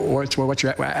 what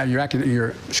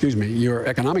your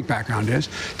economic background is,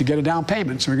 to get a down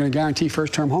payment. So we're going to guarantee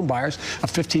first-term home buyers a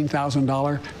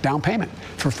 $15,000 down payment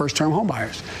for first-term home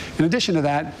buyers. In addition to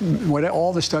that, what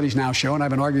all the studies now show, and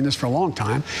I've been arguing this for a long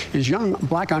time, is young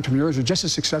black entrepreneurs are just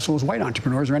as successful as white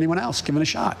entrepreneurs or anyone else given a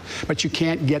shot. But you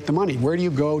can't get the money. Where do you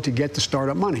go to get the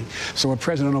startup money? So what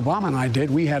President Obama and I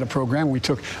did, we had a program where we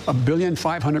took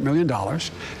 $1.5 billion,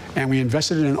 and we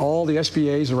invested it in all the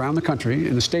SBAs around the country,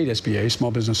 in the state SBAs,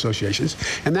 small business associations,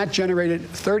 and that generated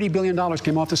 $30 billion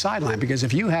came off the sideline. Because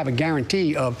if you have a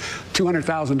guarantee of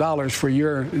 $200,000 for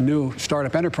your new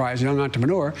startup enterprise, young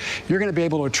entrepreneur, you're going to be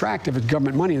able to attract, if it's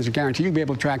government money as a guarantee, you'll be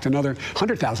able to attract another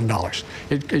 $100,000.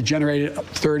 It generated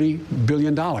 $30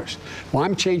 billion. Well,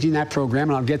 I'm changing that program,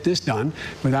 and I'll get this done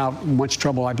without much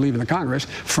trouble, I believe, in the Congress,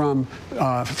 from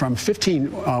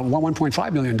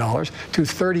 $1.5 billion to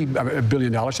 $30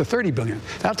 billion to $30 billion.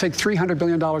 That'll take $300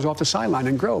 billion off the sideline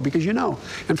and grow, because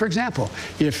and for example,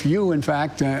 if you, in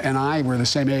fact, and I were the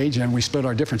same age and we split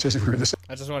our differences and we were the same.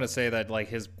 I just want to say that, like,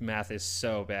 his math is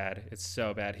so bad. It's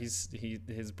so bad. His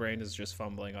brain is just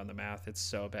fumbling on the math. It's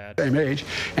so bad. Same age,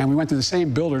 and we went to the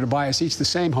same builder to buy us each the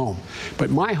same home.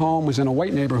 But my home was in a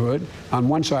white neighborhood on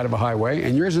one side of a highway,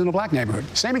 and yours is in a black neighborhood.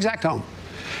 Same exact home.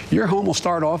 Your home will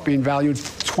start off being valued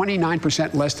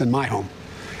 29% less than my home.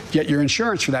 Yet your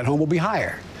insurance for that home will be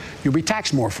higher. You'll be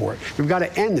taxed more for it. We've got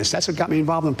to end this. That's what got me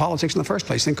involved in politics in the first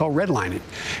place, a thing called redlining.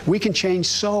 We can change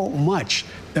so much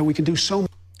that we can do so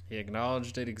much. He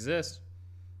acknowledged it exists.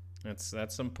 That's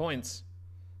some points.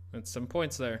 That's some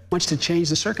points there. Much to change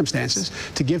the circumstances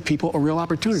to give people a real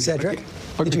opportunity. Cedric,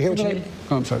 did you hear what you needed?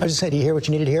 Oh, I'm sorry. I was just saying, do you hear what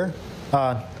you needed to hear?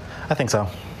 I think so.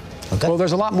 Okay. Well,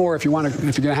 there's a lot more. If you're going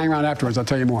to hang around afterwards, I'll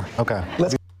tell you more. Okay.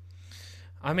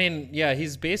 I mean, yeah,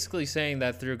 he's basically saying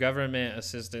that through government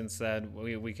assistance that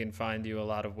we can find you a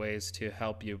lot of ways to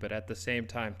help you. But at the same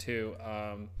time, too,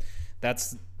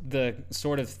 that's the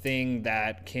sort of thing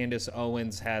that Candace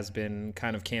Owens has been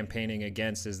kind of campaigning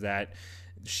against, is that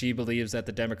she believes that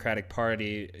the Democratic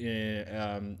Party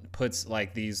puts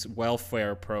like these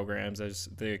welfare programs, as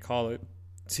they call it,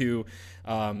 to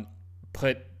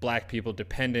put black people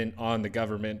dependent on the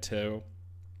government to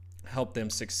help them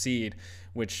succeed,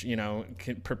 which, you know,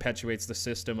 perpetuates the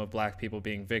system of black people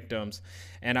being victims.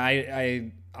 And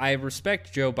I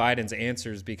respect Joe Biden's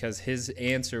answers, because his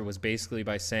answer was basically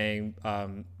by saying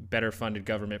better funded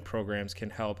government programs can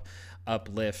help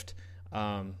uplift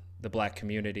the black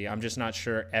community. I'm just not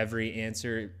sure every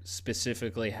answer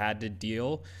specifically had to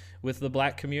deal with the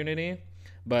black community,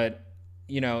 but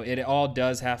you know, it all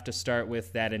does have to start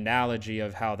with that analogy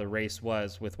of how the race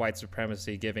was, with white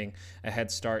supremacy giving a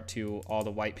head start to all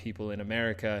the white people in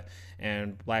America,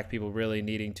 and black people really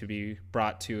needing to be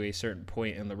brought to a certain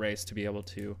point in the race to be able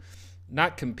to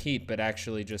not compete, but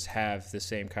actually just have the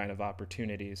same kind of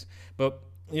opportunities. But,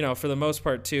 you know, for the most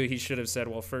part, too, he should have said,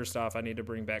 well, first off, I need to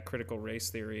bring back critical race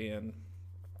theory and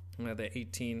the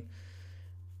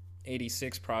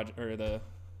 1886 project, or the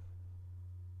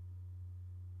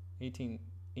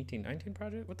 1819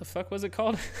 project? What the fuck was it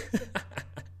called?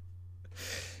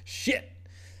 Shit.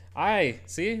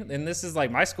 See, and this is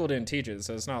like, my school didn't teach it,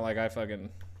 so it's not like I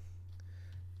fucking...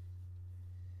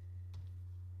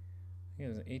 I think it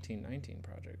was an 1819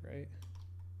 project, right?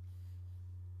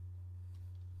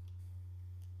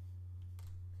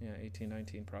 Yeah,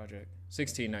 1819 project.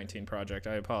 1619 project,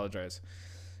 I apologize.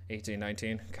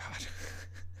 1819, God.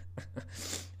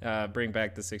 Bring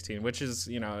back the 16, which is,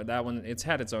 you know, that one, it's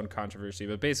had its own controversy,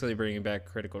 but basically bringing back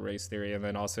critical race theory, and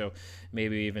then also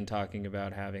maybe even talking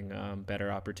about having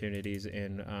better opportunities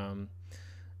in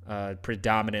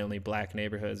predominantly black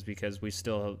neighborhoods, because we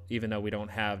still, even though we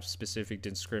don't have specific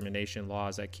discrimination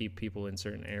laws that keep people in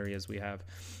certain areas, we have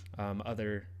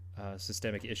other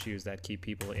systemic issues that keep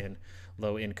people in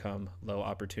low income, low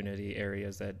opportunity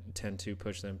areas that tend to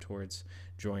push them towards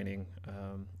joining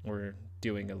or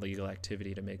doing illegal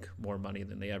activity to make more money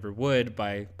than they ever would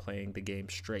by playing the game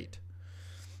straight.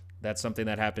 That's something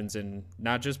that happens in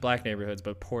not just black neighborhoods,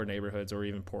 but poor neighborhoods or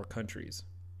even poor countries.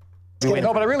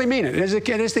 No, but I really mean it. It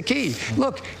is the key.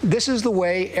 Look, this is the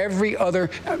way every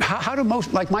other, how do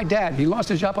most, like my dad, he lost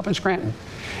his job up in Scranton.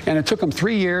 And it took him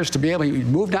 3 years to be able to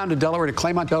move down to Delaware, to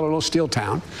Claymont, Delaware, a little steel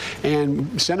town,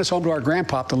 and send us home to our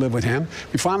grandpop to live with him.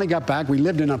 We finally got back. We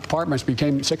lived in apartments,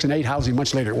 became 6 and 8 housing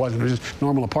much later. It wasn't. It was just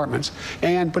normal apartments.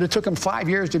 But it took him 5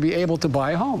 years to be able to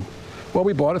buy a home. Well,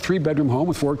 we bought a 3-bedroom home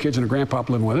with 4 kids and a grandpop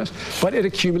living with us, but it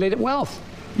accumulated wealth.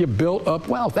 You build up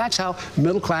wealth. That's how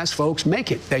middle-class folks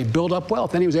make it. They build up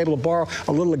wealth. Then he was able to borrow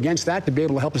a little against that to be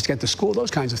able to help us get to school,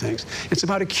 those kinds of things. It's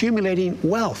about accumulating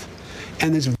wealth.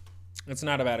 And it's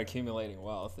not about accumulating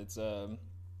wealth. It's, I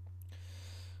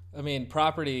mean,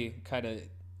 property kind of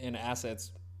and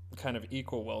assets kind of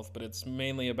equal wealth, but it's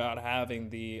mainly about having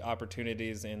the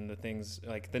opportunities and the things,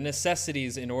 like the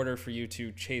necessities, in order for you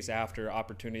to chase after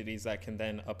opportunities that can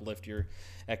then uplift your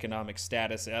economic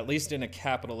status, at least in a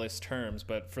capitalist terms.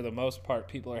 But for the most part,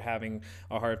 people are having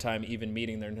a hard time even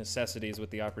meeting their necessities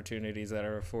with the opportunities that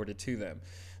are afforded to them.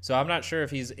 So I'm not sure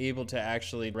if he's able to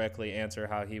actually directly answer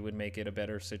how he would make it a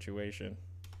better situation.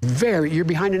 You're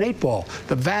behind an 8 ball.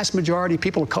 The vast majority of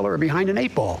people of color are behind an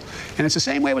 8 ball. And it's the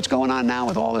same way what's going on now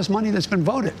with all this money that's been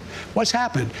voted. What's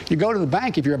happened? You go to the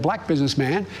bank if you're a black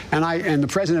businessman, and the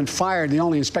president fired the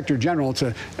only inspector general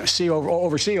to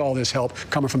oversee all this help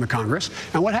coming from the Congress.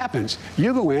 And what happens?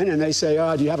 You go in and they say,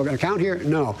 do you have an account here?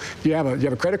 No. Do you have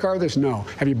a credit card with this? No.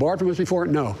 Have you borrowed from us before?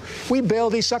 No. We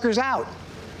bail these suckers out.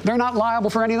 They're not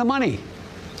liable for any of the money.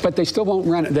 But they still won't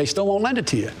rent it. They still won't lend it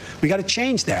to you. We got to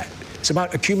change that. It's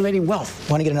about accumulating wealth.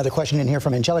 Want to get another question in here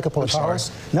from Angelica Politaros?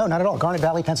 No, not at all. Garnet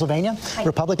Valley, Pennsylvania. Hi.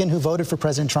 Republican who voted for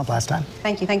President Trump last time.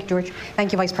 Thank you, George.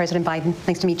 Thank you, Vice President Biden.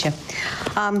 Nice to meet you.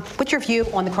 What's your view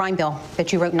on the crime bill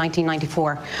that you wrote in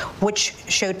 1994, which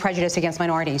showed prejudice against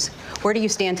minorities? Where do you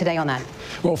stand today on that?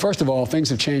 Well, first of all,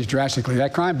 things have changed drastically.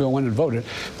 That crime bill, when it voted,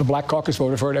 the Black Caucus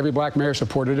voted for it. Every black mayor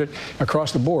supported it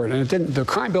across the board. And it didn't. The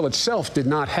crime bill itself did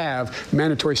not have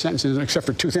mandatory sentences except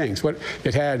for 2 things.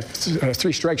 It had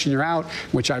 3 strikes and you're out,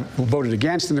 which I voted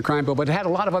against in the crime bill, but it had a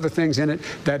lot of other things in it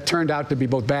that turned out to be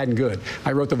both bad and good.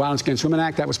 I wrote the Violence Against Women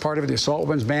Act. That was part of it, the assault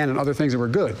weapons ban and other things that were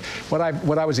good. What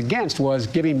I was against was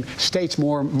giving states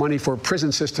more money for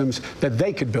prison systems that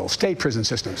they could build, state prison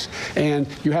systems. And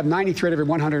you have 93 out of every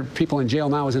 100 people in jail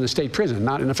now is in a state prison,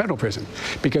 not in a federal prison,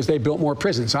 because they built more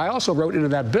prisons. I also wrote into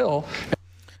that bill.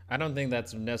 I don't think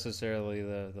that's necessarily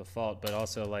the fault, but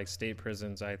also like state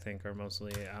prisons, I think, are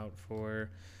mostly out for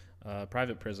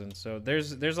private prisons. So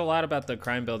there's a lot about the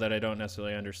crime bill that I don't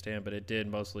necessarily understand, but it did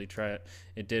mostly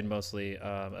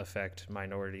affect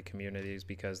minority communities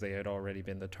because they had already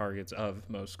been the targets of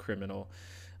most criminal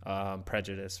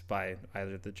prejudice by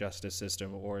either the justice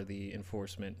system or the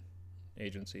enforcement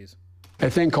agencies. a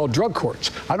thing called drug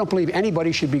courts. I don't believe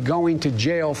anybody should be going to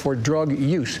jail for drug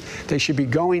use. They should be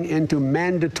going into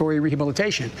mandatory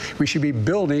rehabilitation. We should be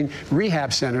building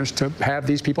rehab centers to have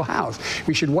these people housed.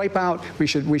 We should wipe out, we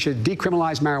should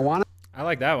decriminalize marijuana. I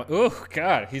like that one. Oh,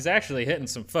 God, he's actually hitting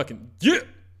some fucking, yeah.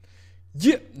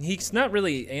 He's not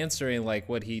really answering like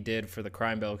what he did for the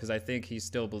crime bill, because I think he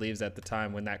still believes at the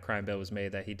time when that crime bill was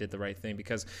made that he did the right thing,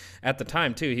 because at the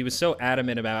time too he was so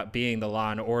adamant about being the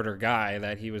law and order guy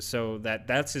that he was so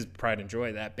that's his pride and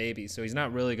joy, that baby. So he's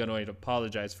not really going to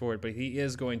apologize for it, but he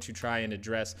is going to try and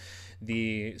address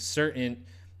the certain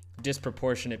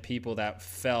disproportionate people that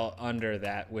fell under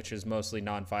that, which is mostly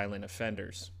nonviolent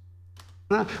offenders.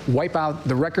 Wipe out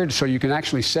the record so you can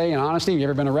actually say in honesty, you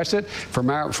ever been arrested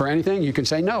for anything? You can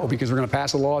say no, because we're going to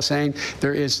pass a law saying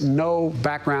there is no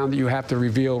background that you have to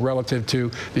reveal relative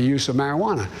to the use of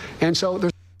marijuana. And so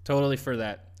there's totally for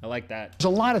that. I like that.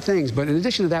 There's a lot of things, but in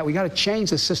addition to that, we got to change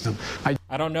the system.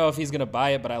 I don't know if he's going to buy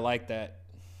it, but I like that.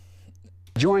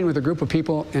 Join with a group of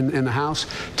people in the House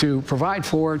to provide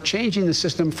for changing the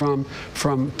system from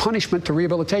punishment to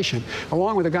rehabilitation,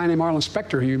 along with a guy named Arlen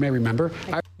Specter, who you may remember.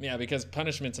 Yeah, because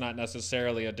punishment's not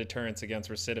necessarily a deterrence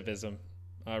against recidivism.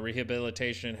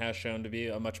 Rehabilitation has shown to be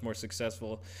a much more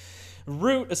successful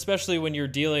route, especially when you're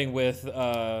dealing with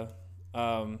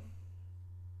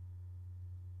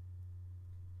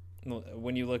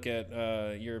when you look at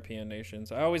European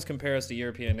nations. I always compare us to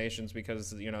European nations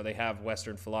because, you know, they have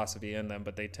Western philosophy in them,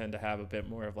 but they tend to have a bit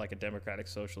more of like a democratic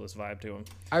socialist vibe to them.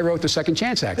 I wrote the Second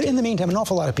Chance Act. But in the meantime, an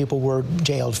awful lot of people were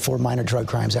jailed for minor drug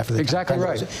crimes after the Exactly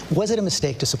right. Was it a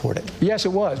mistake to support it? Yes,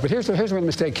 it was. But here's where the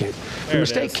mistake came. The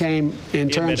mistake came in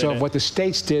terms of what the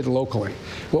states did locally.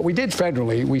 What we did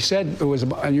federally, we said it was,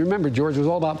 and you remember, George, it was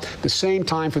all about the same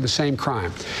time for the same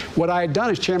crime. What I had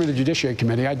done as chairman of the Judiciary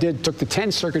Committee, I took the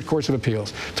 10th Circuit Courts of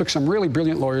Appeals, took some really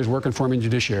brilliant lawyers working for me in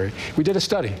judiciary. We did a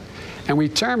study, and we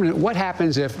determined what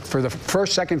happens if, for the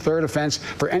first, second, third offense,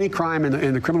 for any crime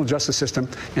in the criminal justice system,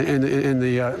 at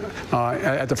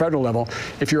the federal level,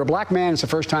 if you're a black man, it's the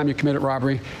first time you committed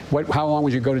robbery, how long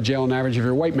would you go to jail on average? If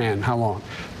you're a white man, how long?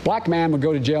 Black man would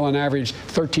go to jail on average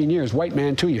 13 years, white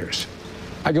man 2 years.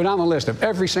 I go down the list of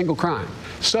every single crime.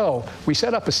 So we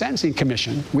set up a sentencing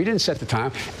commission. We didn't set the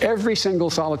time. Every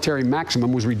single solitary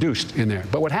maximum was reduced in there.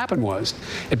 But what happened was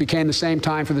it became the same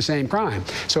time for the same crime.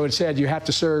 So it said you have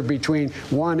to serve between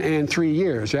 1 and 3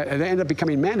 years. It ended up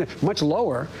becoming much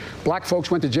lower. Black folks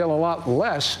went to jail a lot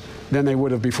less than they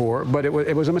would have before, but it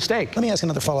was a mistake. Let me ask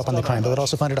another follow-up on the crime bill. It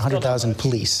also funded 100,000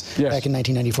 police back in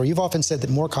 1994. You've often said that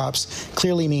more cops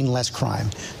clearly mean less crime.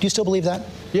 Do you still believe that?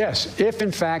 Yes, if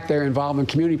in fact they're involved in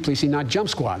community policing, not jump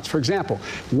squads. For example,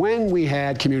 when we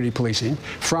had community policing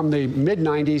from the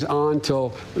mid-90s on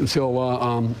till let's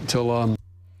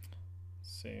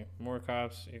see, more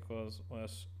cops equals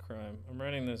less crime. I'm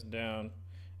writing this down.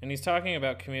 And he's talking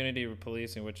about community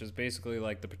policing, which is basically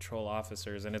like the patrol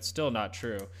officers, and it's still not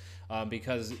true,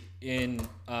 because in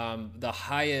the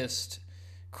highest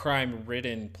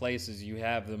crime-ridden places, you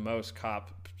have the most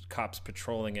cops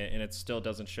patrolling it, and it still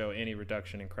doesn't show any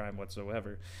reduction in crime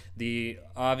whatsoever. The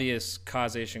obvious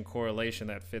causation correlation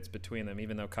that fits between them,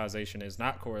 even though causation is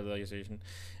not correlation,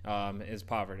 is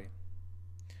poverty.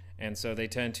 And so they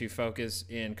tend to focus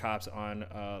in cops on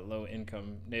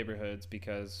low-income neighborhoods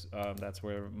because that's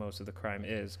where most of the crime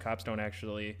is. Cops don't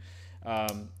actually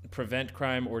prevent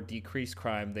crime or decrease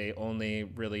crime. They only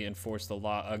really enforce the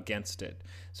law against it.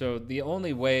 So the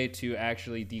only way to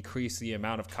actually decrease the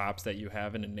amount of cops that you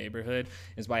have in a neighborhood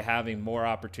is by having more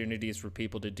opportunities for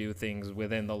people to do things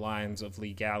within the lines of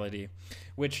legality,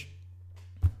 which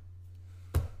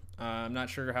I'm not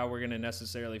sure how we're going to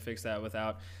necessarily fix that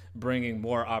without bringing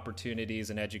more opportunities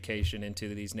and education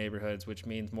into these neighborhoods, which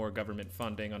means more government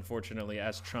funding. Unfortunately,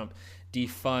 as Trump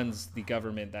defunds the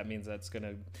government, that means that's going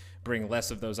to bring less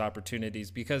of those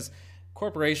opportunities because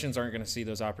corporations aren't going to see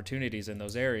those opportunities in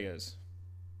those areas.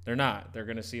 They're not. They're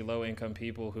going to see low-income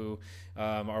people who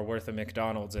are worth a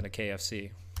McDonald's and a KFC.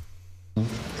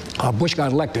 Bush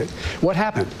got elected. What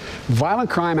happened? Violent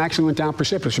crime actually went down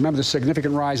precipitously. Remember the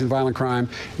significant rise in violent crime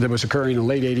that was occurring in the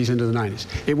late 80s into the 90s.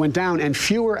 It went down, and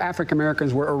fewer African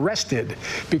Americans were arrested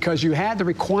because you had the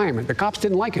requirement. The cops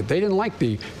didn't like it. They didn't like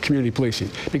the community policing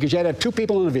because you had to have two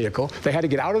people in a vehicle. They had to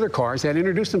get out of their cars. They had to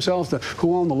introduce themselves to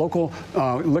who owned the local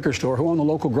liquor store, who owned the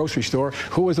local grocery store,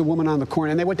 who was the woman on the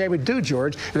corner. And what they would do,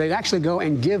 George, they'd actually go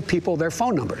and give people their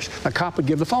phone numbers. A cop would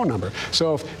give the phone number.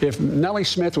 So if Nellie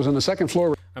Smith was on the second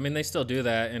floor, I mean, they still do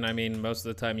that, and I mean, most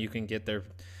of the time you can get their.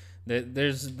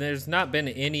 There's not been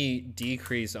any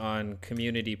decrease on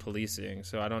community policing,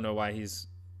 so I don't know why he's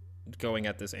going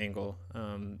at this angle.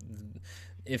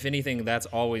 if anything, that's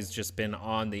always just been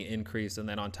on the increase. And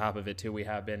then on top of it, too, we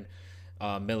have been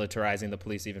militarizing the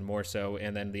police even more so.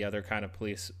 And then the other kind of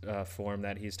police form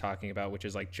that he's talking about, which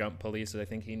is like jump police, I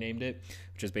think he named it,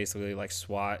 which is basically like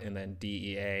SWAT and then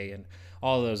DEA and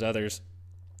all those others.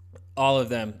 All of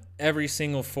them, every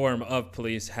single form of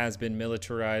police has been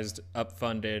militarized,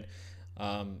 upfunded,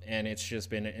 and it's just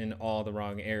been in all the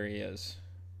wrong areas.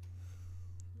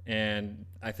 And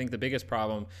I think the biggest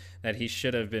problem that he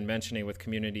should have been mentioning with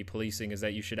community policing is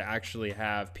that you should actually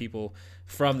have people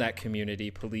from that community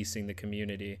policing the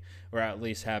community, or at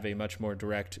least have a much more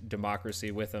direct democracy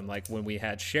with them. Like when we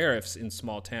had sheriffs in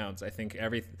small towns, I think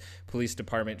every police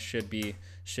department should be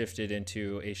shifted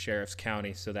into a sheriff's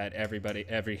county so that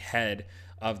every head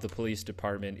of the police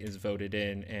department is voted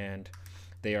in and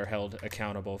they are held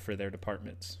accountable for their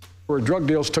departments. Where drug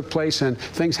deals took place and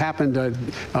things happened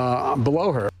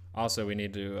below her. Also, we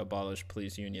need to abolish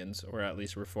police unions, or at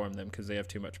least reform them, because they have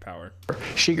too much power.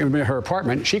 She could be her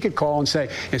apartment. She could call and say,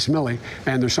 it's Millie,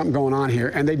 and there's something going on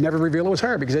here, and they'd never reveal it was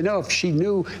her, because they know if she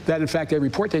knew that, in fact,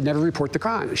 they'd never report the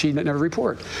crime. She'd never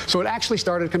report. So it actually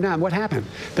started to come down. What happened?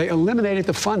 They eliminated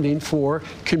the funding for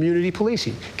community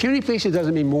policing. Community policing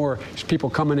doesn't mean more people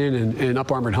coming in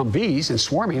up-armored Humvees and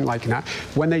swarming like that.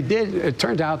 When they did, it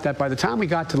turned out that by the time we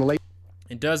got to the late...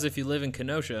 It does if you live in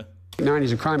Kenosha.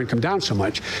 90s, of crime had come down so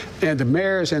much, and the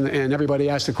mayors and everybody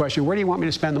asked the question, where do you want me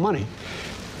to spend the money?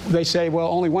 They say, well,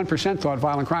 only 1% thought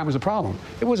violent crime was a problem.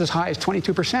 It was as high as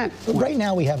 22%. Right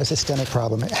now we have a systemic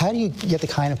problem. How do you get the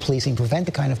kind of policing, prevent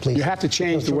the kind of policing? You have to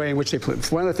change the way in which they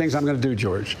police. One of the things I'm going to do,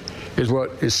 George, is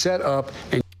what is set up.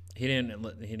 And he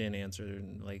didn't answer,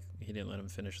 like, he didn't let him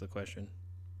finish the question.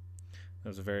 That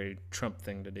was a very Trump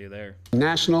thing to do there.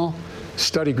 National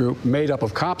study group made up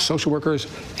of cops, social workers,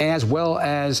 as well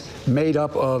as made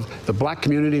up of the black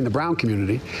community and the brown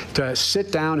community to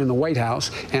sit down in the White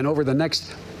House and over the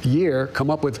next year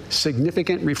come up with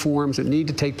significant reforms that need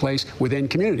to take place within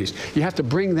communities. You have to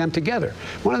bring them together.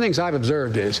 One of the things I've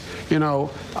observed is, you know,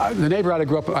 the neighborhood I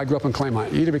grew up in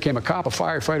Claymont, you either became a cop, a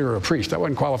firefighter, or a priest. I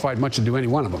wasn't qualified much to do any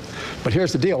one of them. But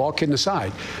here's the deal, all kidding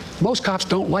aside, most cops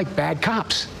don't like bad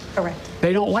cops. Correct.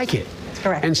 They don't like it. That's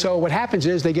correct. And so what happens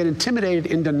is they get intimidated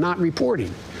into not reporting.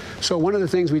 So one of the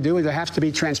things we do is there has to be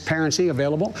transparency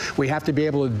available. We have to be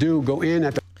able to go in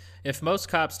at the... If most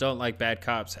cops don't like bad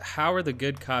cops, how are the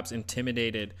good cops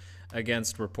intimidated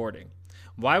against reporting?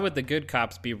 Why would the good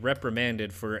cops be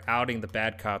reprimanded for outing the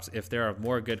bad cops if there are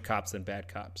more good cops than bad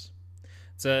cops?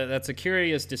 So that's a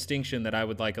curious distinction that I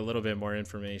would like a little bit more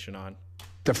information on.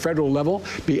 The federal level,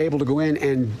 be able to go in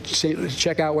and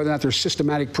check out whether or not there's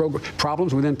systematic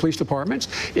problems within police departments.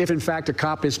 If, in fact, a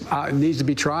cop needs to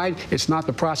be tried, it's not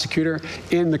the prosecutor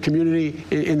in the community,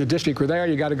 in the district where they're there.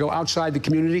 You got to go outside the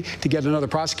community to get another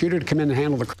prosecutor to come in and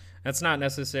handle the... That's not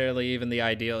necessarily even the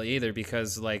ideal either,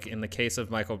 because, like, in the case of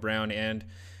Michael Brown, and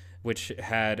which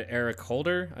had Eric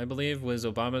Holder, I believe, was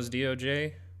Obama's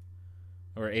DOJ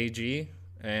or AG,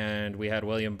 and we had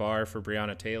William Barr for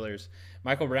Breonna Taylor's.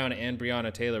 Michael Brown and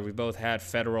Breonna Taylor, we both had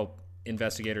federal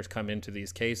investigators come into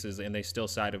these cases, and they still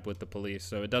sided with the police.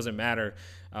 So it doesn't matter.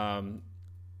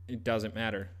 It doesn't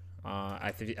matter.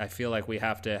 I feel like we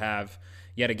have to have,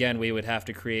 yet again, we would have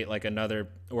to create like another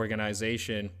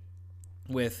organization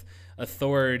with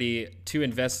authority to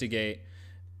investigate,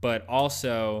 but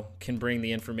also can bring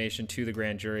the information to the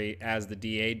grand jury as the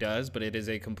DA does. But it is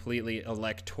a completely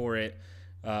electorate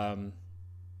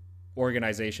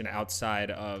organization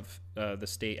outside of the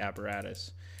state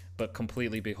apparatus, but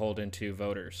completely beholden to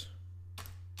voters.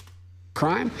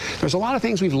 Crime. There's a lot of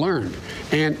things we've learned,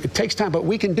 and it takes time, but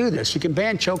we can do this. You can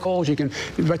ban chokeholds, you can,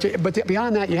 but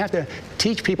beyond that, you have to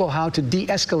teach people how to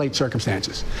de-escalate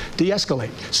circumstances. De-escalate.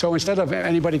 So instead of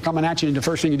anybody coming at you and the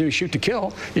first thing you do is shoot to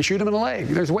kill, you shoot them in the leg.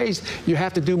 There's ways you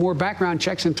have to do more background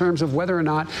checks in terms of whether or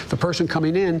not the person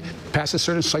coming in passes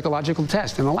certain psychological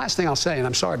tests. And the last thing I'll say, and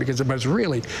I'm sorry because it's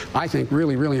really, I think,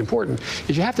 really, really important,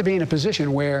 is you have to be in a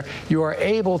position where you are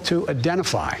able to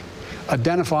identify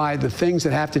the things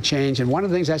that have to change. And one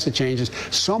of the things that has to change is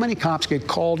so many cops get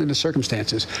called into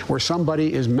circumstances where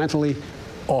somebody is mentally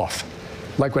off,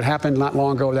 like what happened not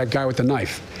long ago with that guy with the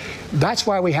knife. That's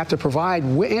why we have to provide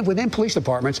within police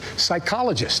departments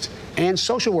psychologists and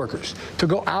social workers to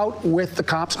go out with the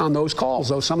cops on those calls,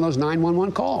 some of those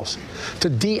 911 calls, to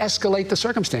de-escalate the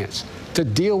circumstance, to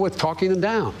deal with talking them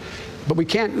down. But we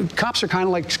can't, cops are kind of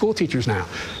like school teachers now.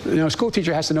 You know, a school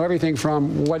teacher has to know everything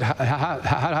from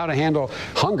how to handle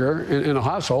hunger in a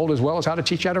household as well as how to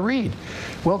teach you how to read.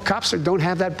 Well, cops don't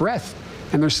have that breadth.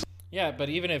 And there's... Yeah, but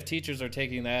even if teachers are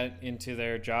taking that into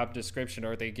their job description,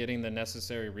 are they getting the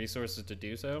necessary resources to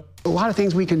do so? A lot of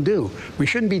things we can do. We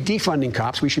shouldn't be defunding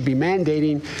cops. We should be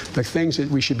mandating the things that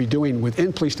we should be doing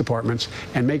within police departments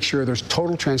and make sure there's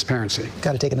total transparency.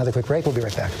 Got to take another quick break. We'll be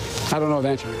right back. I don't know the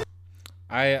answer.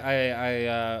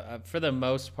 I for the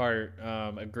most part,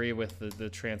 agree with the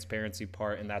transparency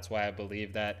part, and that's why I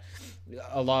believe that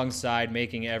alongside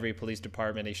making every police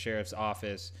department a sheriff's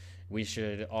office, we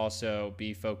should also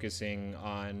be focusing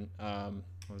on,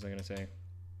 what was I going to say?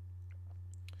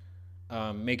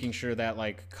 Making sure that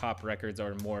like cop records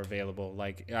are more available.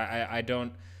 Like I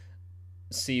don't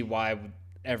see why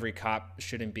every cop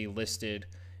shouldn't be listed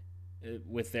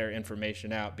with their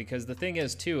information out, because the thing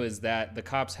is too is that the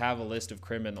cops have a list of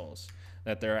criminals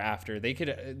that they're after. They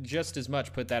could just as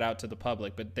much put that out to the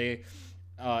public, but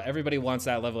everybody wants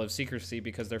that level of secrecy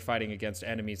because they're fighting against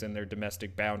enemies in their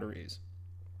domestic boundaries.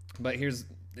 But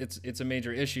it's a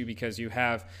major issue because you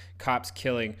have cops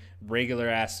killing regular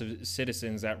ass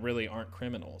citizens that really aren't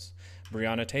criminals.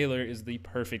 Breonna Taylor is the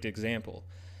perfect example.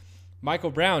 Michael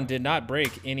Brown did not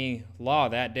break any law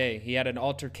that day. He had an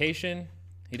altercation.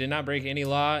 He did not break any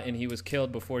law, and he was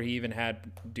killed before he even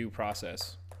had due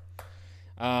process.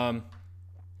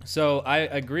 So I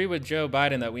agree with Joe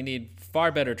Biden that we need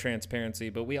far better transparency,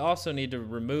 but we also need to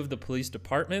remove the police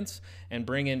departments and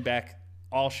bring in back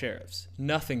all sheriffs,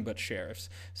 nothing but sheriffs,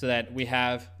 so that we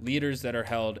have leaders that are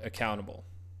held accountable.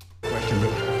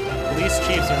 Police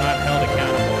chiefs are not held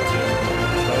accountable to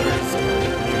voters or the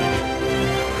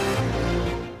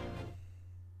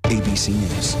community. ABC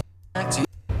News.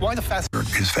 Why the fast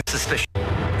is suspicious?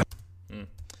 I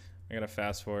gotta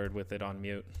fast forward with it on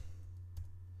mute.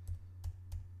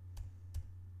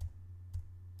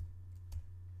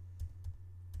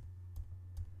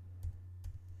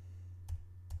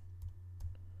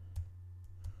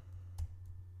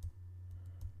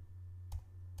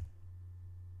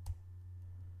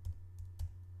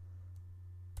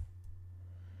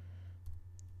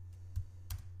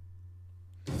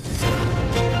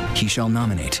 He shall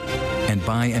nominate, and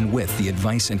by and with the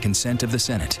advice and consent of the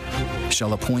Senate,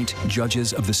 shall appoint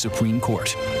judges of the Supreme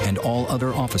Court and all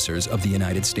other officers of the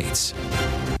United States.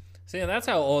 See, and that's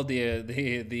how old the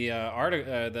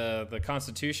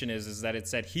Constitution is that it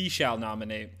said he shall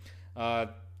nominate.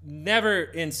 Never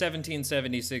in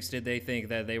 1776 did they think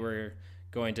that they were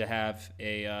going to have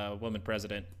a woman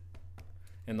president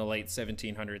in the late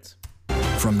 1700s.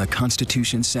 From the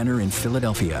Constitution Center in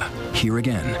Philadelphia, here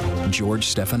again, George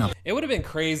Stephanopoulos. It would have been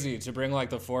crazy to bring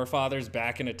like the forefathers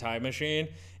back in a time machine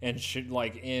and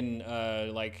in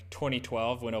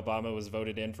 2012 when Obama was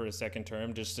voted in for a second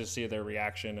term, just to see their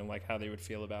reaction and like how they would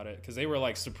feel about it, because they were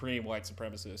like supreme white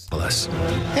supremacists.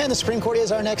 And the Supreme Court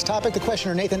is our next topic. The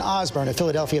questioner, Nathan Osborne of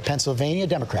Philadelphia, Pennsylvania,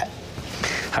 Democrat.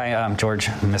 Hi, I'm George,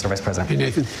 Mr. Vice President. Hey,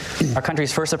 Nathan. Our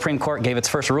country's first Supreme Court gave its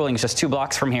first rulings just 2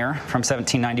 blocks from here, from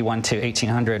 1791 to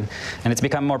 1800, and it's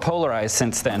become more polarized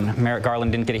since then. Merrick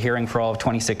Garland didn't get a hearing for all of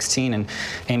 2016, and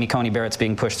Amy Coney Barrett's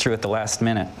being pushed through at the last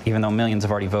minute, even though millions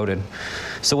have already voted.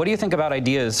 So what do you think about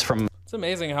ideas from... It's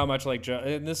amazing how much like Joe,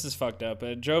 and this is fucked up,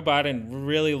 but Joe Biden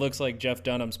really looks like Jeff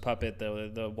Dunham's puppet,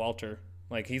 the Walter.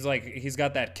 He's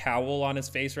got that cowl on his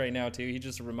face right now too. He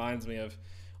just reminds me of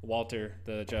Walter,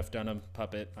 the Jeff Dunham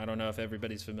puppet. I don't know if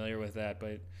everybody's familiar with that,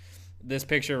 but this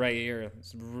picture right here,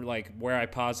 like where I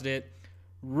paused it,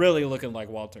 really looking like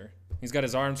Walter. He's got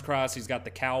his arms crossed. He's got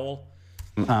the cowl.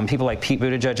 People like Pete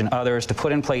Buttigieg and others to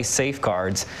put in place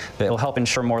safeguards that will help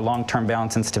ensure more long-term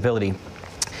balance and stability.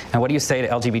 And what do you say to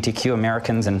LGBTQ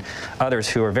Americans and others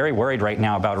who are very worried right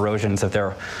now about erosions of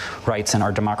their rights and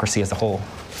our democracy as a whole?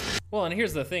 Well, and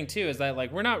here's the thing too, is that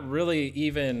like we're not really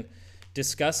even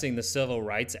discussing the Civil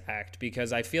Rights Act,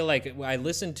 because I feel like I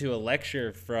listened to a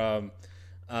lecture from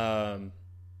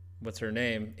what's her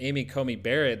name, Amy Coney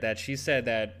Barrett, that she said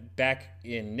that back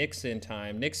in Nixon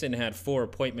time, Nixon had 4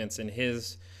 appointments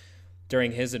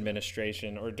during his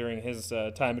administration or during his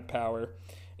time in power,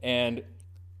 and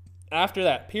after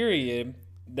that period,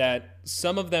 that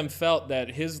some of them felt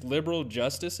that his liberal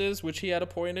justices, which he had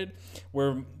appointed,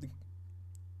 were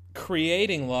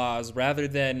creating laws rather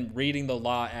than reading the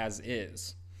law as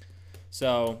is.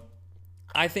 So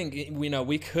I think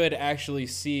we could actually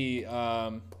see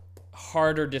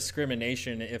harder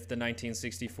discrimination if the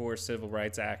 1964 Civil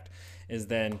Rights Act is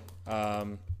then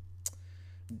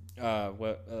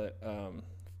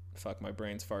fuck, my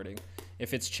brain's farting.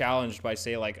 If it's challenged by,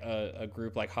 say, like a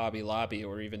group like Hobby Lobby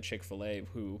or even Chick-fil-A,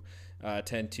 who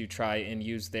tend to try and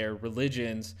use their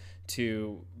religions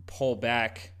to pull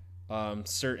back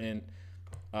certain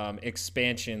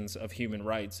expansions of human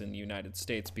rights in the United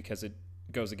States because it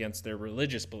goes against their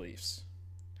religious beliefs.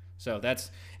 So that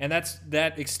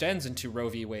extends into Roe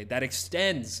v. Wade. That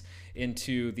extends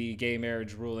into the gay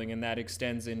marriage ruling, and that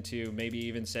extends into maybe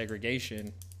even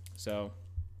segregation. So,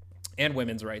 and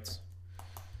women's rights.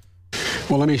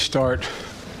 Well, let me start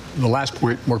the last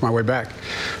point, work my way back.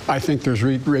 I think there's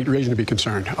reason to be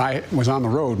concerned. I was on the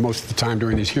road most of the time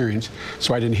during these hearings,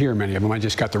 so I didn't hear many of them. I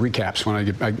just got the recaps when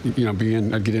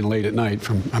I'd get in late at night.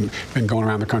 I've been going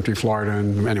around the country, Florida,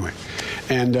 and anyway.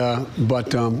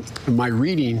 But my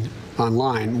reading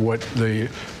online, what the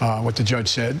judge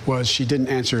said was she didn't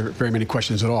answer very many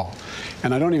questions at all.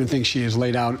 And I don't even think she has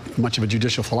laid out much of a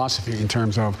judicial philosophy in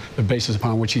terms of the basis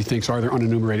upon which she thinks are there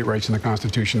unenumerated rights in the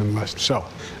Constitution and the list. So,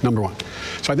 number one.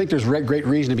 So I think there's great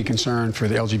reason to be concerned for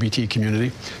the LGBT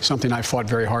community, something I fought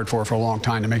very hard for a long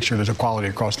time to make sure there's equality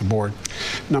across the board.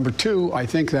 Number two, I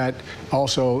think that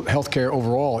also healthcare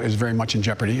overall is very much in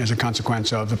jeopardy as a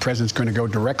consequence of the president's going to go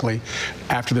directly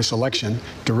after this election,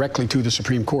 directly to the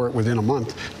Supreme Court within a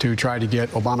month to try to get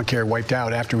Obamacare wiped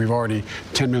out after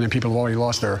 10 million people have already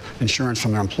lost their insurance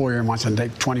from their employer, and wants to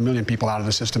take 20 million people out of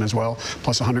the system as well,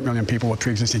 plus 100 million people with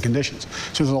pre-existing conditions.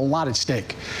 So there's a lot at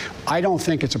stake. I don't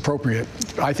think it's appropriate.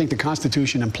 I think the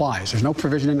Constitution implies, there's no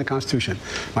provision in the Constitution.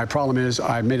 My problem is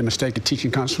I made a mistake at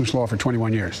teaching constitutional law for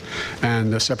 21 years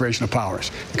and the separation of powers.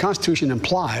 The Constitution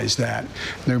implies that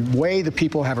the way the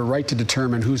people have a right to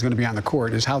determine who's going to be on the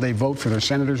court is how they vote for their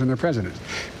senators and their presidents.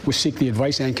 We seek the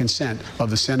advice and consent of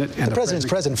the Senate and the president's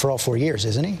president for all 4 years,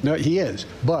 isn't he? No, he is.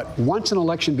 But once an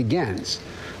election begins,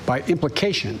 by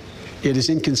implication, it is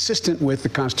inconsistent with the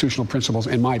constitutional principles,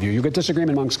 in my view. You get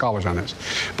disagreement among scholars on this.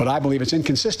 But I believe it's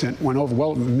inconsistent when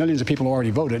millions of people already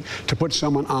voted to put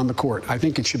someone on the court. I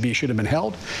think it should have been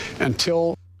held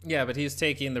until... Yeah, but he's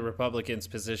taking the Republicans'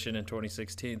 position in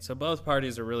 2016. So both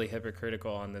parties are really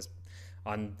hypocritical on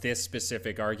this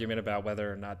specific argument about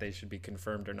whether or not they should be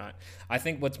confirmed or not. I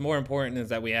think what's more important is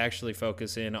that we actually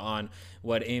focus in on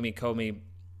what Amy Coney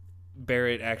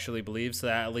Barrett actually believes, so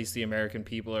that at least the American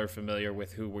people are familiar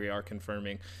with who we are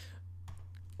confirming.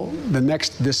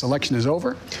 This election is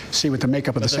over, see what the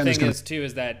makeup of the Senate is going to be. The thing is, too,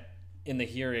 is that in the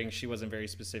hearing, she wasn't very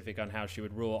specific on how she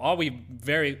would rule.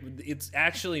 It's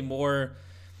actually more...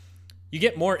 You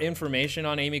get more information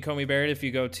on Amy Coney Barrett if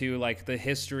you go to like the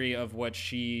history of what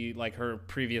she, like her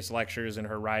previous lectures and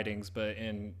her writings,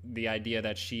 and the idea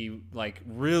that she like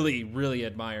really, really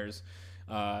admires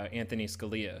Anthony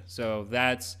Scalia. So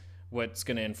that's what's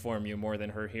going to inform you more than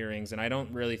her hearings. And I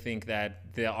don't really think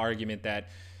that the argument that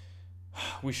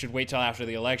we should wait till after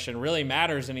the election really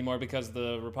matters anymore, because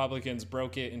the Republicans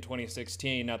broke it in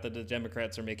 2016. Not that the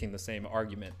Democrats are making the same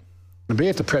argument.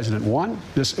 If the president wins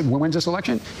this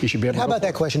election, he should be able to. How about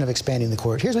that question of expanding the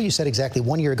court? Here's what you said exactly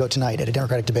 1 year ago tonight at a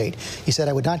Democratic debate. You said,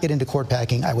 I would not get into court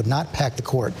packing. I would not pack the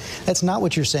court. That's not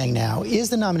what you're saying now. Is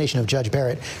the nomination of Judge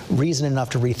Barrett reason enough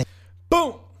to rethink?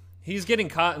 Boom! He's getting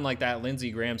caught in like that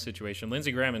Lindsey Graham situation.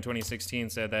 Lindsey Graham in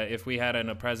 2016 said that if we had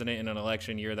a president in an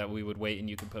election year that we would wait, and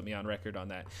you can put me on record on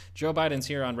that. Joe Biden's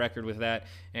here on record with that,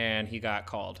 and he got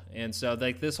called. And so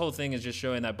like this whole thing is just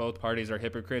showing that both parties are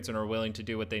hypocrites and are willing to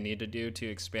do what they need to do to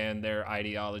expand their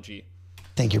ideology.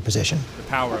 Think your position. The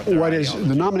power of their ideology. Is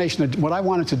the nomination, what I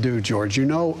wanted to do, George,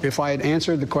 if I had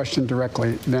answered the question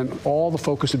directly, then all the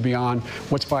focus would be on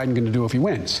what's Biden going to do if he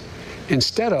wins,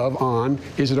 instead of on,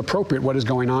 is it appropriate what is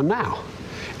going on now?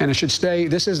 And it should stay,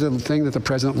 this is the thing that the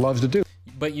president loves to do.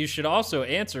 But you should also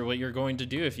answer what you're going to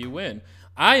do if you win.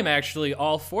 I am actually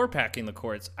all for packing the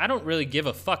courts. I don't really give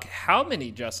a fuck how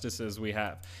many justices we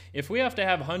have. If we have to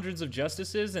have hundreds of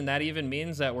justices, and that even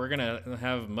means that we're going to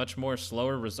have much more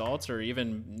slower results, or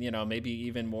even, maybe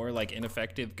even more like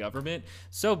ineffective government,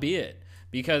 so be it.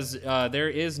 Because there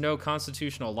is no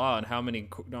constitutional law on how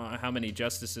many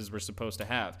justices we're supposed to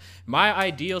have. My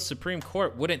ideal Supreme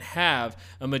Court wouldn't have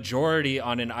a majority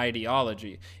on an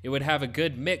ideology. It would have a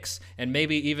good mix and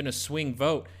maybe even a swing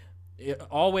vote.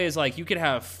 Always, like, you could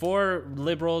have 4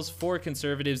 liberals, 4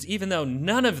 conservatives, even though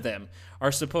none of them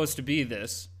are supposed to be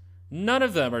this. None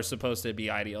of them are supposed to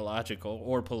be ideological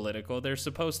or political. They're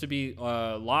supposed to be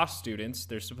law students.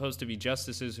 They're supposed to be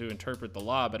justices who interpret the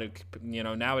law. But,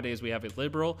 nowadays we have a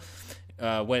liberal,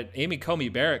 what Amy Coney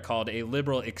Barrett called a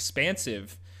liberal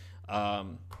expansive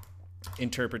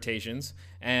interpretations,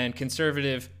 and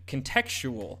conservative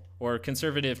contextual or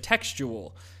conservative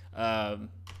textual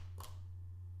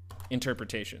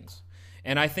interpretations.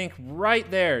 And I think right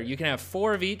there you can have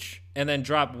 4 of each and then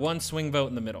drop 1 swing vote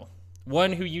in the middle.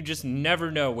 One who you just never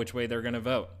know which way they're going to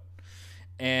vote.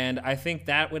 And I think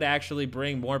that would actually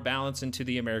bring more balance into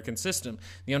the American system.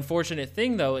 The unfortunate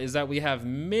thing, though, is that we have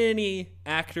many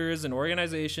actors and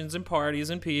organizations and parties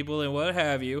and people and what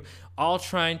have you all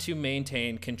trying to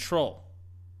maintain control.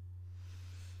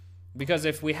 Because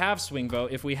if we have swing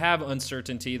vote, if we have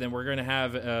uncertainty, then we're going to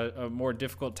have a more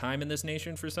difficult time in this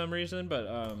nation for some reason.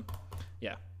 But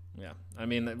yeah. I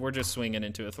mean, we're just swinging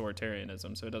into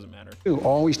authoritarianism, so it doesn't matter. We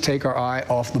always take our eye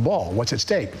off the ball. What's at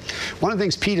stake? One of the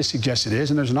things Pete has suggested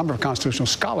is, and there's a number of constitutional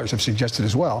scholars have suggested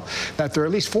as well, that there are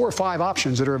at least 4 or 5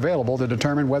 options that are available to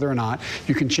determine whether or not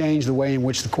you can change the way in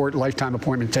which the court lifetime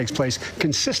appointment takes place,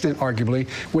 consistent, arguably,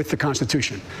 with the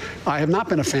Constitution. I have not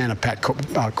been a fan of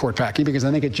court packing because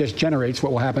I think it just generates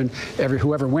what will happen.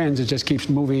 Whoever wins, it just keeps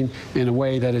moving in a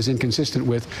way that is inconsistent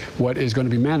with what is going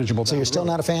to be manageable. So you're still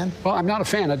not a fan? Well, I'm not a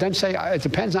fan. I didn't say it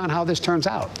depends on how this turns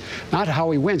out. Not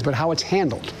how he wins, but how it's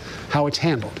handled.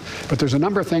 But there's a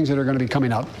number of things that are going to be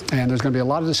coming up, and there's going to be a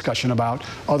lot of discussion about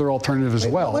other alternatives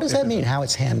as well. What does that mean, how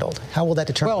it's handled? How will that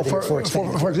determine? Well,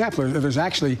 for example, there's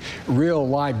actually real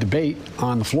live debate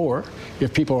on the floor.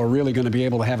 If people are really going to be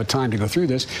able to have a time to go through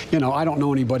this, I don't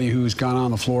know anybody who's gone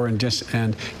on the floor and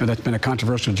that's been a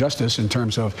controversial justice in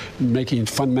terms of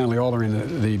fundamentally altering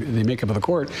the makeup of the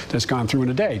court that's gone through in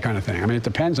a day, kind of thing. I mean, it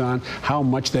depends on how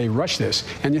much they rush this.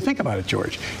 And you think about it,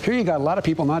 George. Here you got a lot of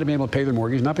people not being able to pay their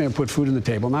mortgage, not being able to put food on the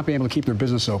table, not being able to keep their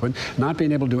business open, not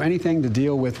being able to do anything to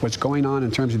deal with what's going on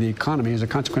in terms of the economy as a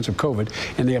consequence of COVID,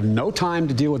 and they have no time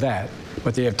to deal with that,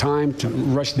 but they have time to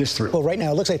rush this through. Well, right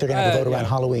now it looks like they're going to have a vote around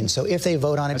Halloween. So if they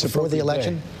vote on it before the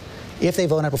election,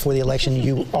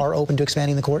 you are open to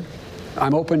expanding the court?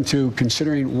 I'm open to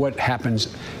considering what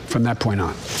happens from that point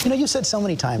on. You said so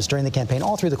many times during the campaign,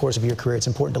 all through the course of your career, it's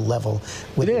important to level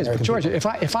with the American people. But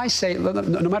George, if I say,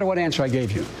 no matter what answer I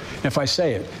gave you, if I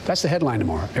say it, that's the headline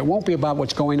tomorrow. It won't be about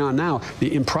what's going on now,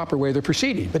 the improper way they're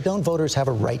proceeding. But don't voters have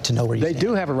a right to know where you stand? They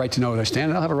do have a right to know where they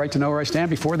stand. They'll have a right to know where I stand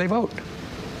before they vote.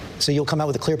 So you'll come out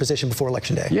with a clear position before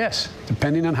Election Day? Yes,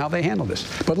 depending on how they handle this.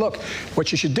 But look,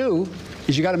 what you should do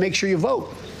is you got to make sure you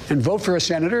vote. And vote for a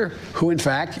senator who, in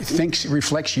fact,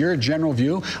 reflects your general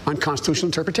view on constitutional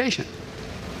interpretation.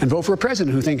 And vote for a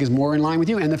president who is more in line with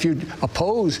you. And if you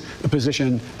oppose the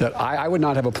position that I would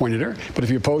not have appointed her, but if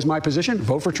you oppose my position,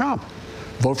 vote for Trump.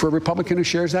 Vote for a Republican who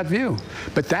shares that view.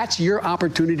 But that's your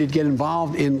opportunity to get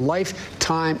involved in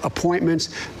lifetime appointments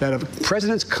that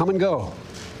presidents come and go.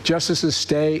 Justices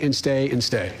stay and stay and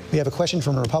stay. We have a question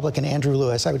from a Republican, Andrew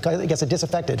Lewis. I guess a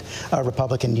disaffected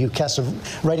Republican. You cast a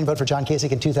write-in vote for John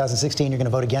Kasich in 2016. You're going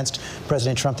to vote against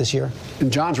President Trump this year?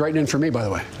 And John's writing in for me, by the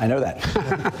way. I know that.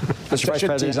 Mr. Vice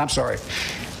President. I'm sorry.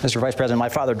 Mr. Vice President, my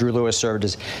father, Drew Lewis, served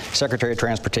as Secretary of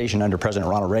Transportation under President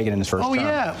Ronald Reagan in his first term. Oh,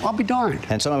 yeah. I'll be darned.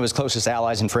 And some of his closest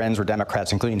allies and friends were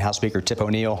Democrats, including House Speaker Tip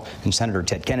O'Neill and Senator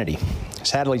Ted Kennedy.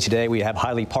 Sadly, today, we have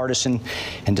highly partisan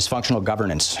and dysfunctional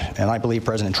governance, and I believe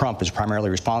President Trump is primarily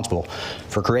responsible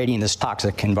for creating this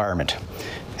toxic environment.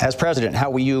 As president, how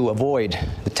will you avoid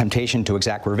the temptation to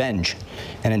exact revenge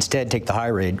and instead take the high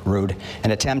road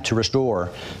and attempt to restore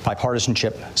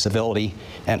bipartisanship, civility,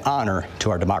 and honor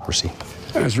to our democracy?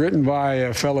 As written by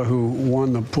a fellow who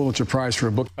won the Pulitzer Prize for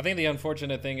a book. I think the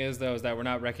unfortunate thing is, though, is that we're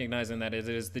not recognizing that it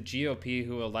is the GOP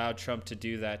who allowed Trump to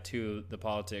do that to the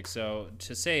politics. So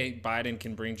to say Biden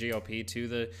can bring GOP to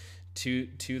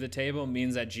the table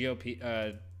means that Joe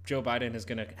Biden is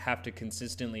going to have to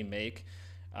consistently make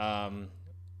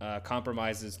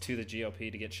compromises to the GOP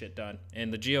to get shit done.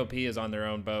 And the GOP is on their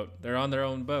own boat. They're on their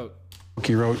own boat.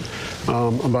 He wrote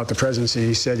about the presidency.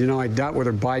 He said, I doubt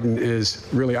whether Biden is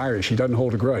really Irish. He doesn't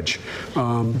hold a grudge.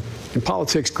 In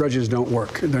politics, grudges don't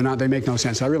work. They make no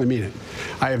sense. I really mean it.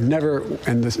 I have never,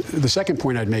 and the second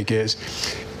point I'd make is,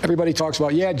 everybody talks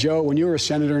about, yeah, Joe, when you were a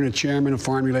senator and a chairman of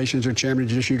foreign relations or chairman of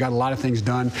judiciary, you got a lot of things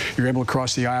done. You're able to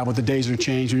cross the aisle, but the days are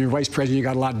changed. When you're vice president, you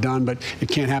got a lot done, but it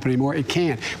can't happen anymore. It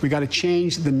can't. We got to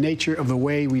change the nature of the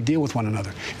way we deal with one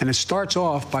another. And it starts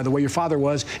off by the way your father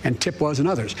was and Tip was and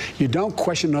others. You don't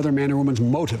question another man or woman's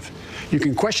motive. You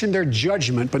can question their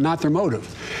judgment, but not their motive.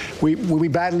 We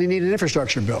badly need an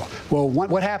infrastructure bill. Well,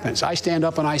 what happens? I stand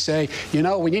up and I say,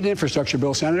 we need an infrastructure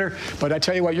bill, Senator, but I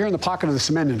tell you what, you're in the pocket of the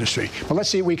cement industry. Well, let's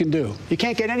see what we can do. You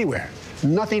can't get anywhere.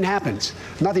 Nothing happens.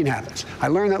 Nothing happens. I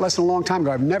learned that lesson a long time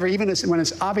ago. I've never, even when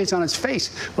it's obvious on its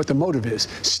face what the motive is,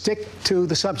 stick to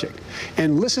the subject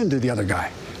and listen to the other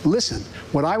guy. Listen.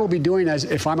 What I will be doing as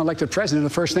if I'm elected president,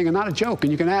 the first thing, and not a joke,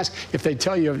 and you can ask if they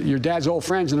tell you your dad's old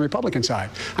friends on the Republican side.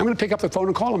 I'm going to pick up the phone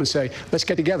and call them and say, let's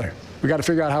get together. We got to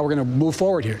figure out how we're going to move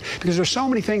forward here. Because there's so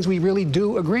many things we really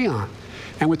do agree on.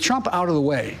 And with Trump out of the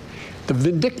way, the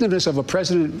vindictiveness of a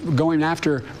president going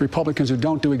after Republicans who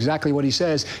don't do exactly what he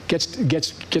says gets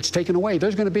taken away.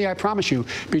 There's going to be, I promise you,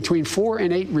 between 4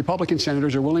 and 8 Republican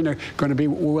senators are going to be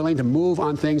willing to move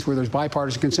on things where there's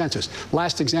bipartisan consensus.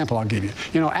 Last example I'll give you.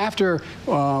 After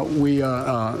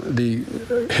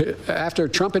after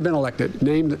Trump had been elected,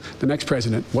 named the next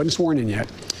president, wasn't sworn in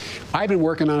yet, I've been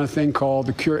working on a thing called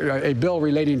a bill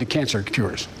relating to cancer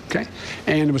cures, okay?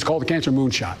 And it was called the Cancer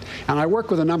Moonshot. And I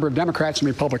worked with a number of Democrats and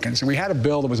Republicans, and we had a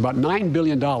bill that was about $9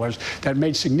 billion that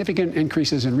made significant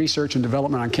increases in research and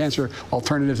development on cancer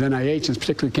alternatives, NIH, and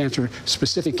particularly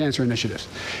specific cancer initiatives.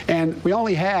 And we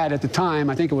only had, at the time,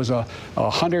 I think it was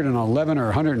 111 or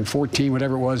 114,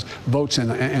 whatever it was, votes in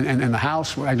the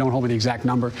House. I don't hold me the exact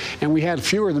number. And we had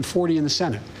fewer than 40 in the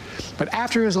Senate. But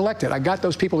after he was elected, I got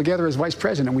those people together as vice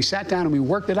president. We sat down and we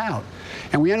worked it out.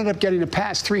 And we ended up getting to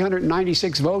pass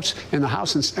 396 votes in the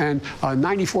House and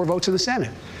 94 votes in the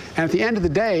Senate. And at the end of the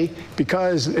day,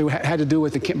 because it had to do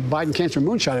with the Biden Cancer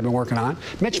Moonshot I've been working on,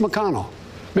 Mitch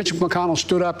McConnell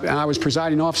stood up, and I was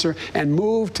presiding officer, and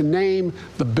moved to name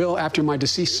the bill after my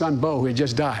deceased son, Bo, who had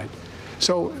just died.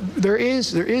 So there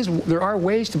are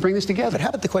ways to bring this together. But how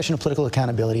about the question of political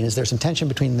accountability? And is there some tension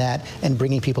between that and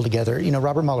bringing people together? You know,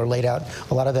 Robert Mueller laid out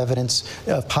a lot of evidence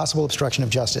of possible obstruction of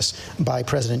justice by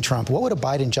President Trump. What would a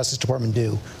Biden Justice Department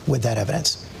do with that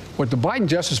evidence? What the Biden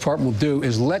Justice Department will do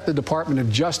is let the Department of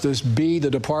Justice be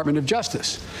the Department of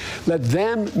Justice. Let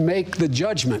them make the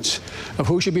judgments of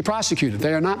who should be prosecuted.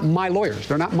 They are not my lawyers.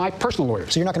 They're not my personal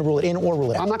lawyers. So you're not going to rule it in or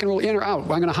rule it out? I'm not going to rule it in or out. I'm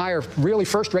going to hire really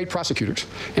first-rate prosecutors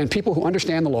and people who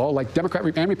understand the law, like Democrat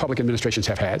and Republican administrations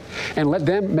have had, and let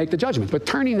them make the judgment. But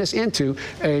turning this into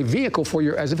a vehicle for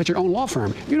as if it's your own law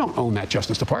firm, you don't own that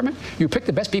Justice Department. You pick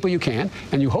the best people you can,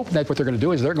 and you hope that what they're going to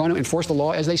do is they're going to enforce the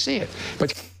law as they see it.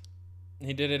 But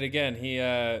he did it again. He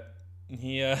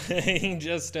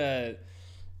just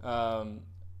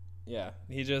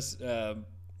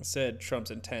said Trump's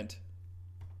intent.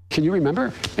 Can you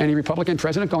remember any Republican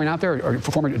president going out there, or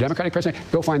former Democratic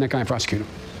president, go find that guy and prosecute him?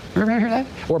 Ever hear that?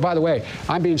 Or, by the way,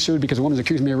 I'm being sued because a woman's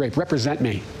accusing me of rape. Represent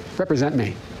me. Represent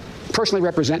me. Personally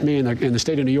represent me in the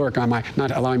state of New York on my not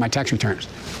allowing my tax returns.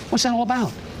 What's that all about?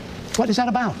 What is that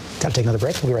about? Got to take another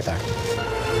break. We'll be right back.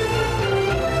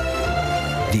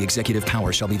 The executive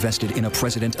power shall be vested in a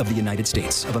president of the United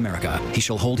States of America. He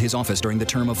shall hold his office during the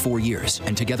term of 4 years,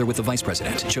 and together with the vice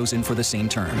president, chosen for the same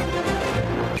term.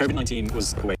 COVID-19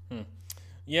 was a way.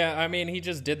 Yeah, I mean, he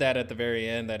just did that at the very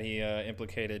end, that he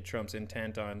implicated Trump's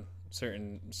intent on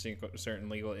certain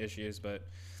legal issues, but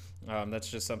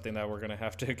that's just something that we're going to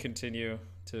have to continue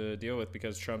to deal with,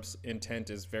 because Trump's intent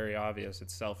is very obvious.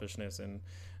 It's selfishness and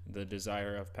the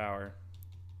desire of power.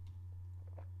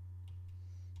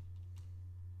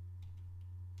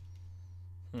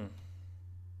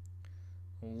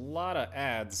 A lot of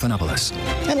ads. Phenopolis.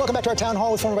 And welcome back to our town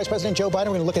hall with former Vice President Joe Biden.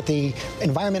 We're going to look at the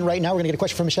environment right now. We're going to get a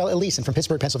question from Michelle Elison from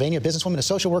Pittsburgh, Pennsylvania, a businesswoman, a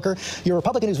social worker. You're a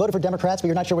Republican who's voted for Democrats, but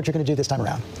you're not sure what you're going to do this time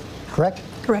around. Correct?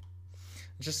 Correct.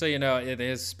 Just so you know, it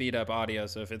is speed up audio,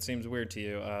 so if it seems weird to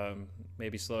you,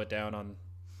 maybe slow it down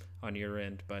on your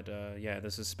end. But yeah,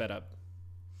 this is sped up.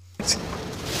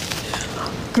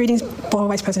 Greetings, former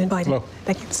Vice President Biden. Hello.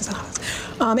 Thank you, Mr. Salas.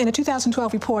 In a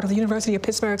 2012 report of the University of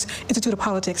Pittsburgh's Institute of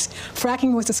Politics,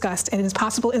 fracking was discussed and its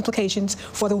possible implications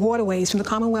for the waterways from the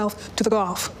Commonwealth to the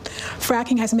Gulf.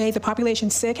 Fracking has made the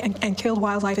population sick and killed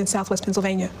wildlife in southwest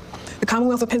Pennsylvania. The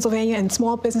Commonwealth of Pennsylvania and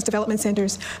small business development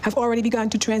centers have already begun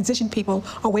to transition people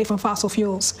away from fossil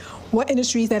fuels. What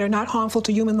industries that are not harmful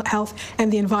to human health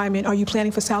and the environment are you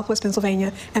planning for southwest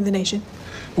Pennsylvania and the nation?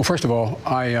 Well, first of all,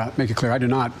 I make it clear I do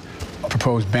not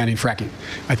propose banning fracking.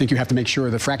 I think you have to make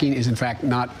sure that fracking is in fact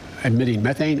not emitting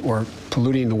methane or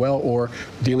polluting the well or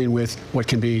dealing with what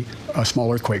can be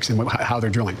small earthquakes and how they're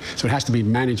drilling. So it has to be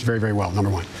managed very, very well, number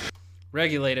one.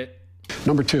 Regulate it.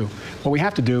 Number two, what we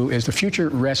have to do is the future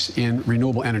rests in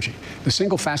renewable energy, the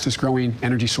single fastest growing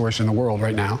energy source in the world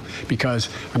right now, because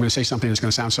I'm going to say something that's going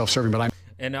to sound self-serving, but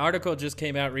An article just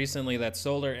came out recently that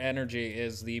solar energy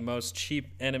is the most cheap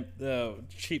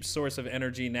source of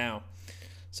energy now.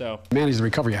 So manage the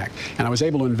Recovery Act, and I was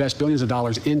able to invest billions of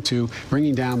dollars into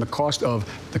bringing down the cost per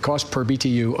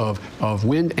BTU of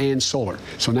wind and solar.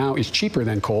 So now it's cheaper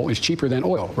than coal, it's cheaper than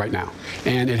oil right now,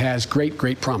 and it has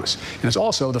great promise. And it's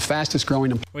also the fastest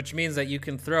growing. Which means that you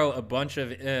can throw a bunch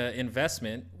of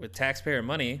investment with taxpayer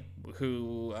money,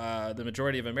 who the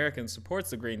majority of Americans supports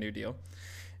the Green New Deal.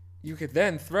 You could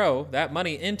then throw that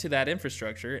money into that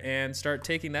infrastructure and start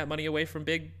taking that money away from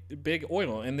big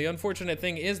oil. And the unfortunate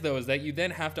thing is that you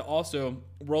then have to also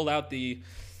roll out the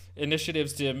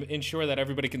initiatives to ensure that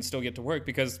everybody can still get to work,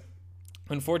 because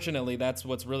unfortunately that's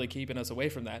what's really keeping us away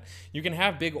from that. You can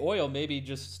have big oil maybe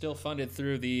just still funded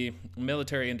through the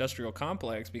military industrial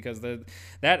complex, because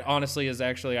that honestly is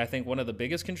actually, I think, one of the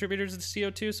biggest contributors to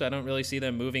CO2. So I don't really see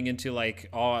them moving into like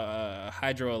all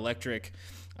hydroelectric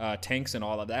tanks and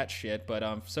all of that shit. But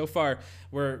so far,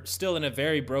 we're still in a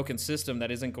very broken system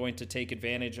that isn't going to take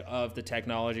advantage of the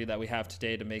technology that we have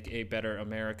today to make a better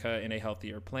America and a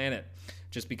healthier planet.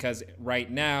 Just because right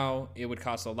now it would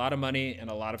cost a lot of money and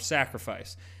a lot of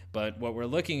sacrifice. But what we're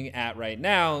looking at right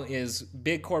now is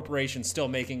big corporations still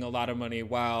making a lot of money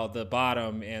while the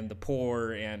bottom and the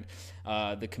poor and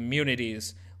the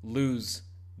communities lose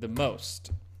the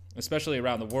most, especially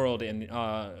around the world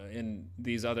in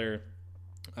these other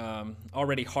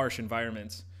already harsh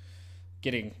environments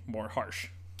getting more harsh.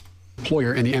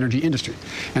 Employer in the energy industry.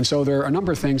 And so there are a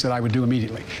number of things that I would do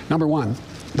immediately. Number one,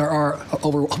 there are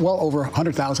well over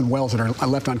 100,000 wells that are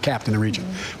left uncapped in the region.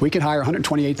 We can hire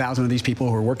 128,000 of these people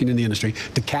who are working in the industry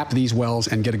to cap these wells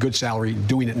and get a good salary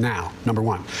doing it now, number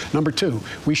one. Number two,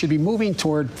 we should be moving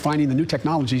toward finding the new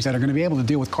technologies that are going to be able to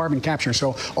deal with carbon capture.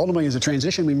 So ultimately, as a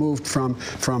transition, we moved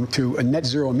to a net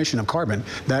zero emission of carbon,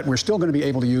 that we're still going to be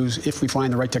able to use, if we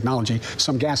find the right technology,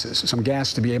 some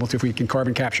gas to be able to, if we can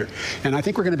carbon capture. And I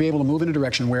think we're going to be able to move in a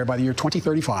direction where by the year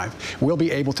 2035, we'll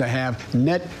be able to have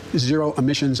net zero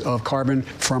emissions of carbon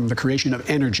from the creation of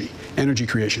energy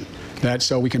creation.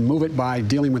 So we can move it by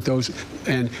dealing with those.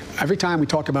 And every time we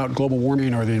talk about global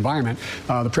warming or the environment,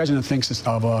 the president thinks it's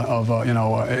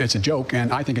a joke,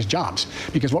 and I think it's jobs.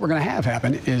 Because what we're going to have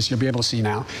happen is, you'll be able to see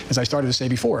now, as I started to say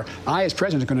before, I as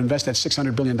president are going to invest that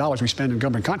 $600 billion we spend in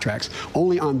government contracts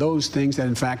only on those things that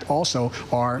in fact also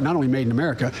are not only made in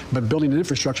America, but building an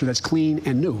infrastructure that's clean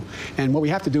and new. And what we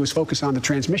have to do is focus on the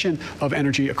transmission of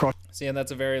energy across. See, and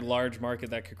that's a very large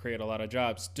market that could create a lot of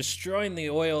jobs. Destroying the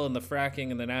oil and the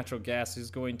fracking and the natural gas is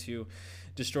going to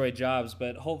destroy jobs,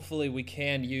 but hopefully we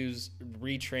can use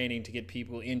retraining to get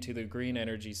people into the green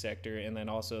energy sector, and then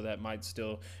also that might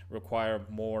still require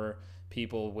more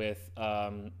people with,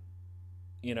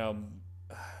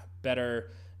 better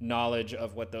knowledge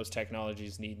of what those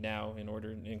technologies need now in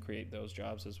order to create those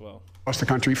jobs as well. Across the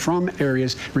country from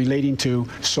areas relating to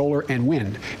solar and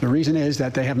wind. The reason is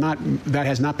that that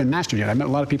has not been mastered yet. I met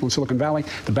a lot of people in Silicon Valley.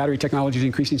 The battery technology is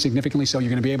increasing significantly, so you're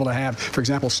going to be able to have, for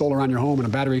example, solar on your home and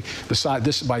a battery beside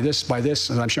this by this,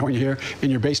 as I'm showing you here,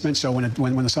 in your basement. So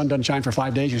when the sun doesn't shine for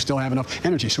 5 days, you still have enough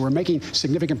energy. So we're making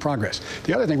significant progress.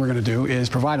 The other thing we're going to do is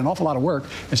provide an awful lot of work.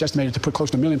 It's estimated to put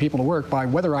close to 1 million people to work by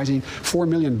weatherizing 4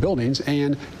 million buildings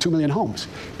and 2 million homes,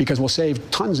 because we'll save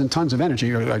tons and tons of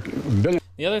energy, or like billions.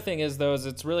 The other thing is, though, is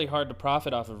it's really hard to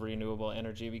profit off of renewable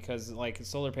energy, because like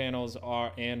solar panels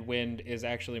and wind is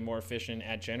actually more efficient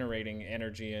at generating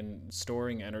energy and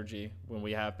storing energy when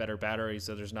we have better batteries.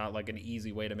 So there's not like an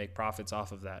easy way to make profits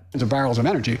off of that. Of barrels of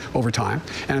energy over time,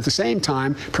 and at the same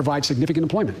time provide significant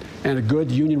employment and a good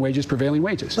union wages, prevailing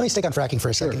wages. Let me stick on fracking for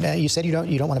a second. You said you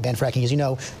don't want to ban fracking, as you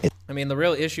know. I mean, the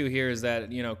real issue here is that,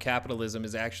 capitalism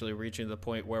is actually reaching the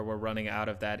point where we're running out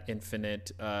of that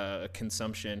infinite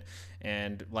consumption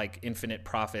and like infinite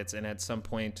profits. And at some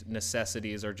point,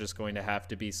 necessities are just going to have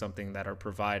to be something that are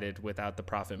provided without the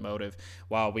profit motive,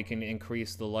 while we can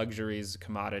increase the luxuries,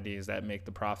 commodities that make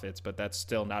the profits. But that's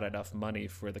still not enough money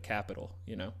for the capital,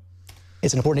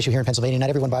 It's an important issue here in Pennsylvania. Not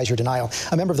everyone buys your denial.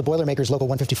 A member of the Boilermakers Local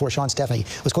 154, Sean Stephanie,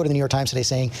 was quoted in the New York Times today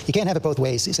saying, you can't have it both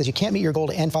ways. He says you can't meet your goal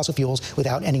to end fossil fuels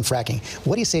without ending fracking.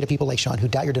 What do you say to people like Sean who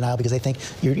doubt your denial because they think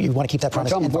you want to keep that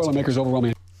promise? Tell them Boilermakers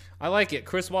overwhelming. I like it.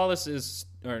 Chris Wallace is,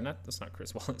 or not, that's not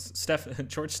Chris Wallace,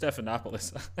 George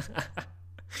Stephanopoulos.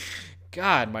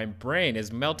 God, my brain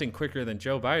is melting quicker than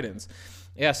Joe Biden's.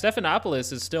 Yeah,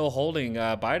 Stephanopoulos is still holding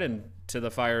Biden to the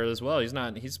fire as well.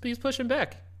 He's pushing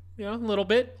back. A little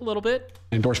bit.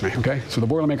 Endorse me, okay? So the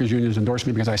Boilermakers Unions endorsed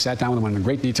me because I sat down with them in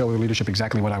great detail with leadership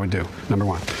exactly what I would do, number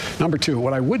one. Number two,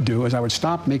 what I would do is I would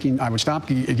stop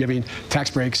giving tax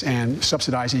breaks and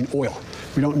subsidizing oil.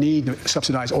 We don't need to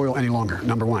subsidize oil any longer,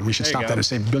 number one. We should stop that and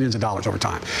save billions of dollars over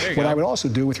time. What I would also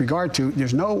do with regard to,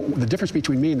 the difference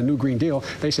between me and the new Green Deal,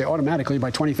 they say automatically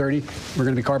by 2030, we're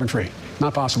going to be carbon free.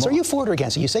 Not possible. So are you for it or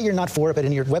against it? You say you're not for it, but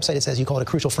in your website it says you call it a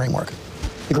crucial framework.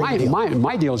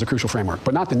 My deal is a crucial framework,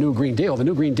 but not the new Green Deal. The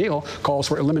new Green Deal calls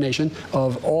for elimination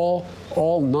of all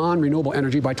non-renewable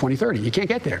energy by 2030. You can't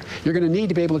get there. You're going to need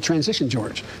to be able to transition,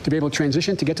 George, to be able to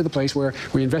transition to get to the place where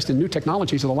we invest in new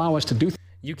technologies that allow us to do.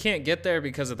 You can't get there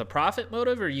because of the profit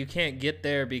motive, or you can't get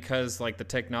there because like the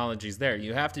technology's there.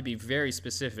 You have to be very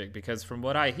specific, because from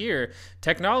what I hear,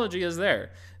 technology is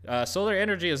there. Solar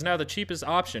energy is now the cheapest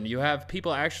option. You have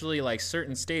people actually, like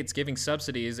certain states, giving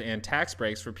subsidies and tax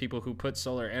breaks for people who put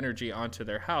solar energy onto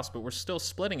their house, but we're still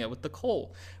splitting it with the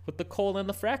coal and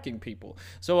the fracking people.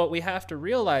 So what we have to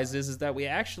realize is that we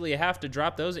actually have to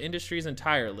drop those industries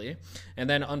entirely, and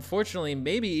then unfortunately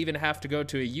maybe even have to go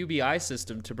to a UBI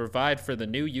system to provide for the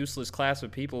new useless class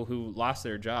of people who lost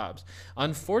their jobs.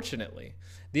 Unfortunately,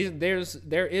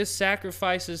 there is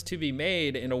sacrifices to be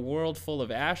made in a world full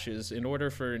of ashes in order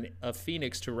for a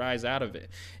phoenix to rise out of it.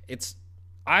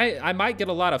 I might get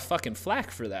a lot of fucking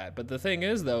flack for that, but the thing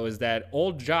is, though, is that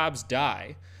old jobs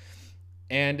die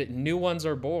and new ones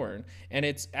are born, and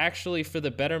it's actually for the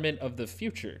betterment of the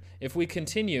future. If we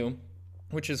continue,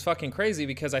 which is fucking crazy,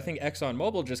 because I think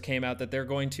ExxonMobil just came out that they're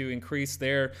going to increase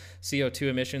their CO2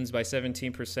 emissions by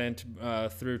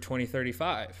 17% through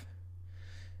 2035.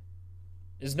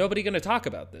 Is nobody going to talk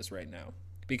about this right now?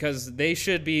 Because they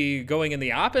should be going in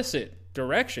the opposite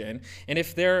direction, and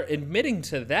if they're admitting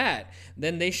to that,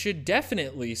 then they should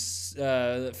definitely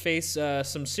face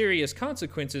some serious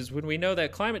consequences when we know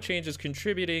that climate change is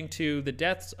contributing to the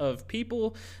deaths of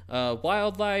people,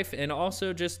 wildlife, and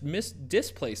also just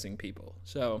displacing people.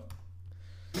 So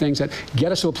things that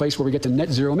get us to a place where we get to net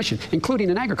zero emission, including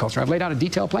in agriculture. I've laid out a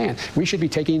detailed plan. We should be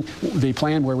taking the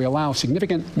plan where we allow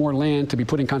significant more land to be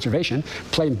put in conservation,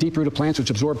 plant deep-rooted plants which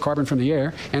absorb carbon from the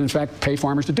air, and in fact pay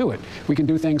farmers to do it. We can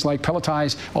do things like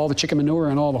pelletize all the chicken manure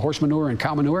and all the horse manure and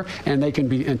cow manure, and they can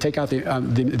be and take out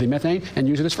the methane and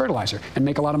use it as fertilizer and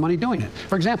make a lot of money doing it.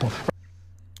 For example,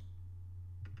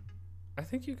 I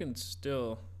think you can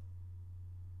still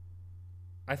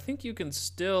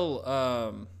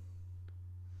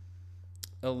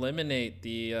eliminate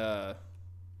the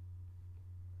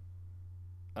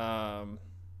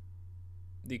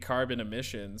carbon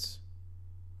emissions,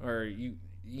 or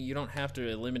you don't have to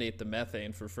eliminate the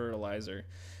methane for fertilizer.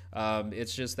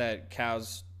 It's just that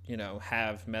cows,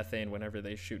 have methane whenever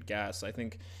they shoot gas. I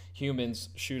think humans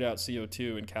shoot out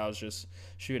CO2 and cows just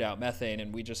shoot out methane,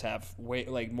 and we just have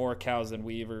more cows than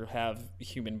we ever have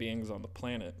human beings on the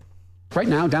planet. Right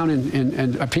now, down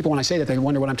in people, when I say that, they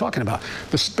wonder what I'm talking about.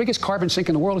 The biggest carbon sink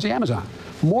in the world is the Amazon.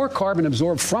 More carbon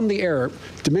absorbed from the air,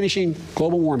 diminishing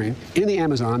global warming, in the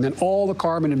Amazon than all the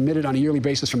carbon emitted on a yearly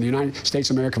basis from the United States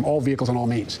of America, from all vehicles and all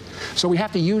means. So we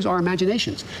have to use our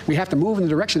imaginations. We have to move in the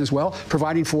direction as well,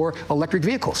 providing for electric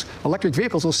vehicles. Electric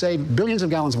vehicles will save billions of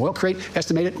gallons of oil, create,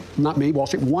 estimated, not me, Wall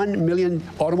Street, 1 million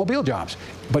automobile jobs.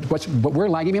 But we're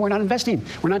lagging, we're not investing.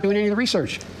 We're not doing any of the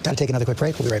research. Got to take another quick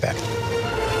break. We'll be right back.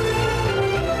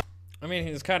 I mean,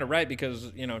 he's kind of right,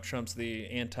 because, Trump's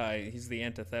he's the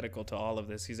antithetical to all of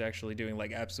this. He's actually doing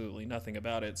absolutely nothing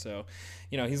about it. So,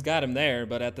 he's got him there,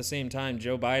 but at the same time,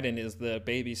 Joe Biden is the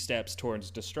baby steps towards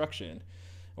destruction,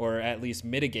 or at least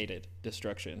mitigated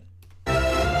destruction.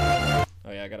 Oh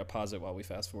yeah, I gotta pause it while we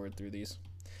fast forward through these.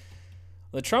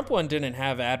 The Trump one didn't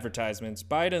have advertisements.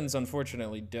 Biden's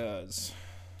unfortunately does.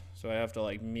 So I have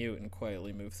to mute and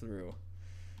quietly move through.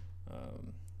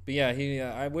 But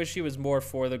yeah, I wish he was more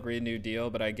for the Green New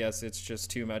Deal, but I guess it's just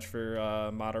too much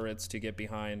for moderates to get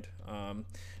behind.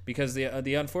 Because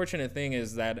the unfortunate thing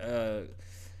is that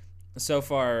so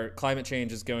far climate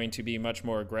change is going to be much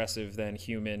more aggressive than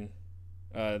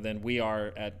we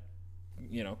are at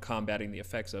combating the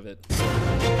effects of it.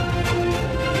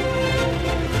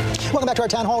 Welcome back to our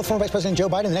town hall with former Vice President Joe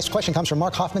Biden. The next question comes from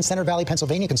Mark Hoffman, Center Valley,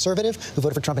 Pennsylvania, conservative, who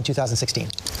voted for Trump in 2016.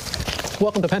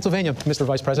 Welcome to Pennsylvania, Mr.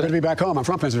 Vice President. Good to be back home. I'm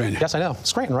from Pennsylvania. Yes, I know.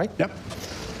 Scranton, right? Yep.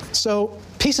 So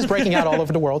peace is breaking out all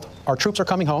over the world. Our troops are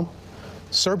coming home.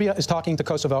 Serbia is talking to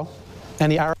Kosovo,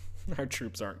 and the Arabs. Our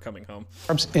troops aren't coming home.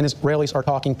 Arabs and Israelis are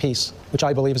talking peace, which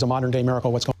I believe is a modern-day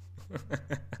miracle. What's going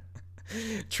on?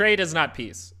 Trade is not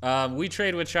peace. We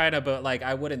trade with China, but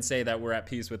I wouldn't say that we're at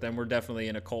peace with them. We're definitely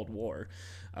in a Cold War.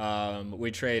 We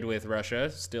trade with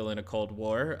Russia, still in a Cold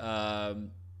War.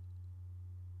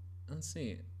 Let's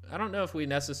see. I don't know if we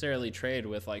necessarily trade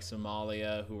with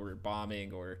Somalia, who we're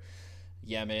bombing, or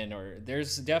Yemen, or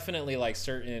there's definitely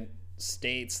certain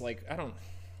states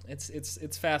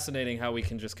it's fascinating how we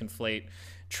can just conflate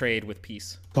trade with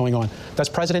peace. Going on. Does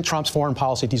President Trump's foreign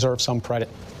policy deserve some credit?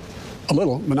 A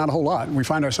little, but not a whole lot. We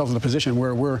find ourselves in a position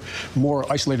where we're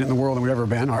more isolated in the world than we've ever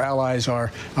been. Our allies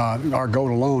are go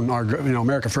it alone.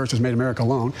 America first has made America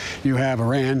alone. You have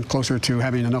Iran closer to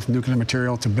having enough nuclear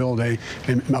material to build a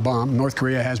bomb. North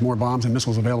Korea has more bombs and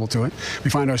missiles available to it. We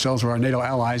find ourselves where our NATO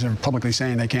allies are publicly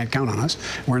saying they can't count on us.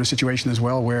 We're in a situation as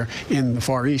well where in the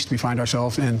Far East we find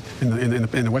ourselves in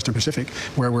the Western Pacific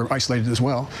where we're isolated as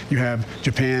well. You have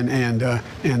Japan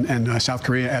and South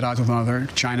Korea at odds with one another.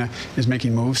 China is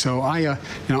making moves. So I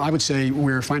would say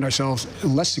we find ourselves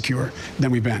less secure than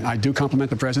we've been. I do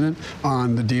compliment the president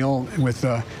on the deal with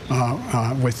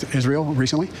Israel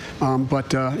recently, but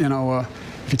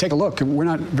if you take a look, we're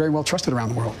not very well trusted around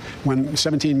the world. When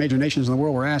 17 major nations in the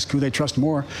world were asked who they trust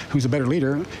more, who's a better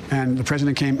leader, and the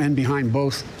president came in behind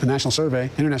both the international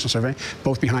survey,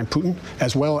 both behind Putin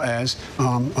as well as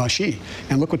Xi.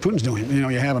 And look what Putin's doing. You know,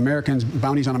 you have Americans,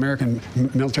 bounties on American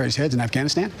military's heads in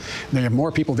Afghanistan. They have more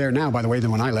people there now, by the way,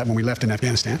 than when we left in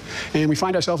Afghanistan. And we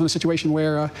find ourselves in a situation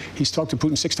where he's talked to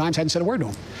Putin 6 times, hadn't said a word to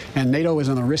him. And NATO is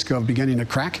on the risk of beginning to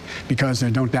crack because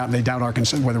they doubt our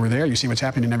concern whether we're there. You see what's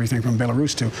happening in everything from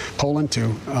Belarus to Poland to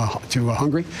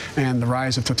Hungary, and the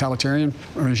rise of totalitarian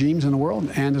regimes in the world,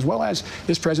 and as well as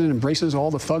this president embraces all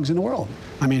the thugs in the world.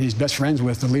 I mean, he's best friends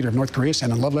with the leader of North Korea,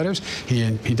 sending love letters.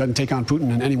 He doesn't take on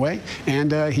Putin in any way,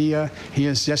 and he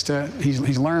is just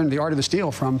he's learned the art of the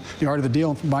steal from the art of the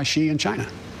deal by Xi in China.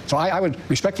 So I would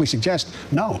respectfully suggest,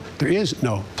 no, there is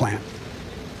no plan,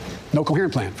 no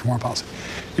coherent plan for foreign policy.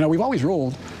 You know, we've always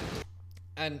ruled.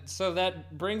 And so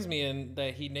that brings me in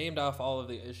that he named off all of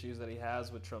the issues that he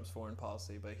has with Trump's foreign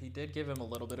policy, but he did give him a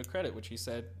little bit of credit, which he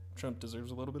said Trump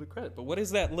deserves a little bit of credit. But what is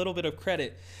that little bit of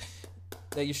credit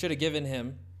that you should have given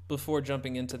him before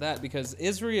jumping into that? Because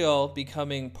Israel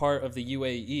becoming part of the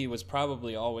UAE was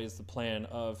probably always the plan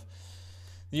of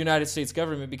the United States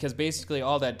government, because basically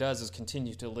all that does is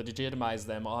continue to legitimize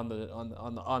them on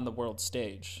the world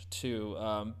stage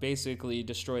to basically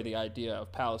destroy the idea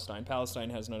of Palestine. Palestine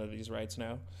has none of these rights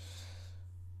now.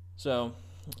 So,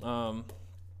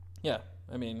 yeah,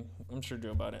 I mean, I'm sure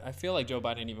Joe Biden. I feel like Joe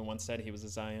Biden even once said he was a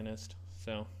Zionist.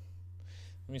 So,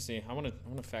 let me see. I want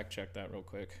to fact check that real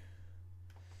quick.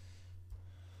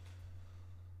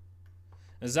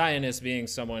 A Zionist being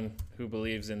someone who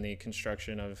believes in the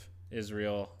construction of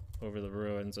Israel over the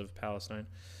ruins of Palestine.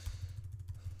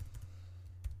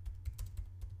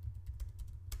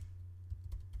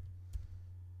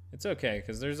 It's okay,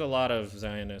 because there's a lot of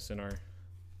Zionists in our...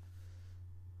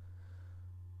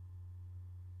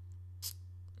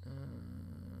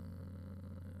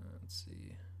 let's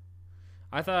see.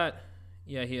 I thought,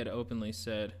 yeah, he had openly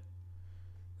said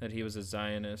that he was a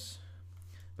Zionist.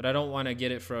 But I don't want to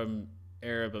get it from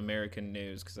Arab American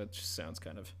News, because that just sounds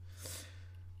kind of...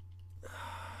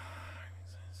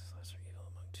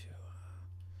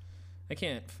 I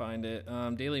can't find it.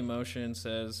 Daily Motion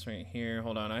says right here.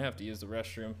 Hold on, I have to use the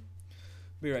restroom.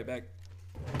 Be right back.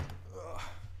 Ugh.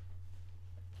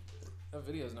 That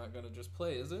video's not gonna just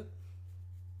play, is it?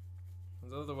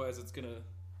 Because otherwise, it's gonna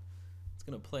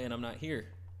play and I'm not here.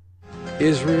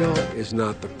 Israel is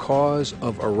not the cause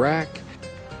of Iraq.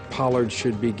 Pollard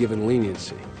should be given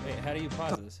leniency. Wait, how do you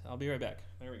pause this? I'll be right back.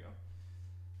 There we go.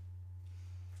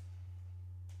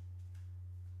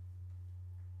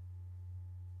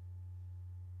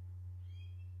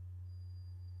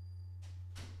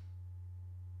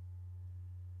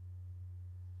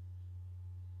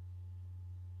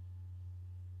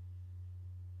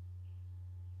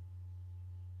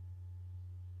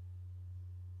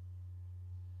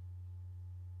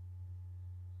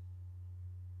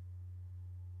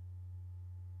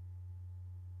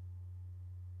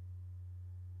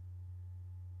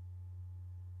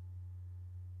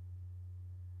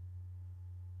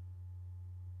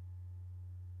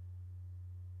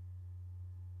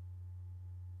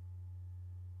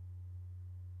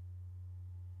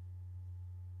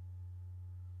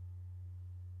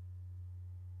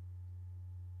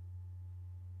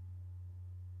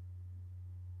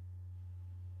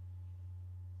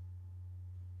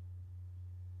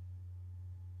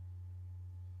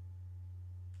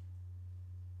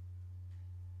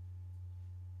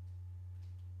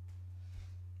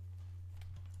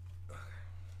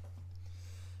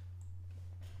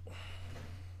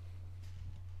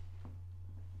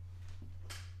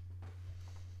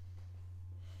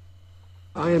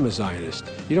 I am a Zionist.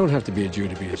 You don't have to be a Jew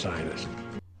to be a Zionist.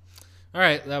 All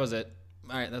right, that was it.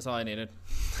 All right, that's all I needed.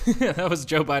 That was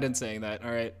Joe Biden saying that.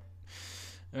 All right,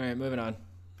 moving on.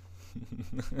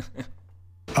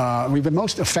 We've been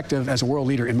most effective as a world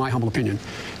leader, in my humble opinion,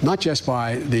 not just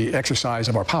by the exercise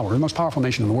of our power, we're the most powerful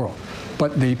nation in the world,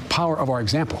 but the power of our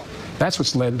example. That's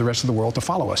what's led the rest of the world to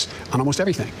follow us on almost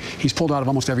everything. He's pulled out of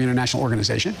almost every international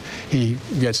organization. He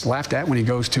gets laughed at when he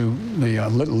goes to the,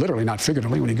 literally, not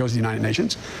figuratively, when he goes to the United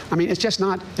Nations. I mean, it's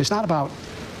not about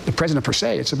the president per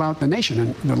se, it's about the nation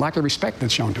and the lack of respect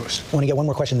that's shown to us. I want to get one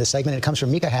more question in this segment. It comes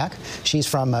from Mika Hack. She's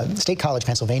from State College,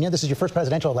 Pennsylvania. This is your first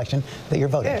presidential election that you're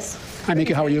voting. Yes. Hi,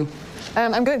 Mika, how are you?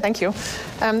 I'm good, thank you.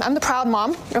 I'm the proud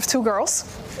mom of 2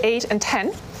 girls, 8 and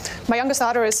 10. My youngest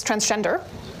daughter is transgender.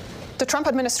 The Trump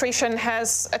administration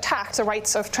has attacked the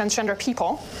rights of transgender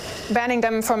people, banning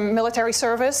them from military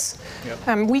service,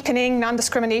 weakening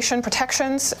non-discrimination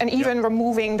protections, and even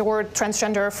removing the word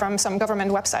transgender from some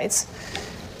government websites.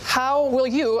 How will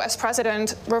you, as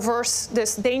president, reverse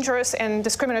this dangerous and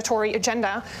discriminatory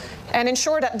agenda and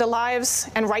ensure that the lives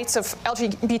and rights of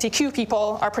LGBTQ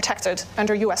people are protected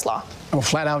under U.S. law? I will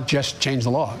flat out just change the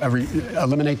law.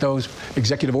 Eliminate those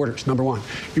executive orders, number one.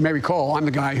 You may recall, I'm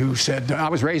the guy who said, I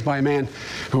was raised by a man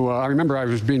who, I remember I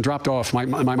was being dropped off.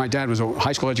 My dad was a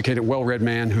high school educated, well-read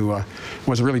man who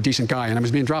was a really decent guy. And I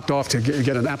was being dropped off to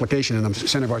get an application in the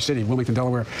center of our city, Wilmington,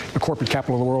 Delaware, the corporate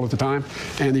capital of the world at the time.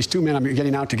 And these two men, I'm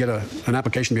getting out to get an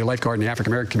application to be a lifeguard in the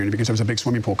African-American community because there was a big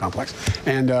swimming pool complex.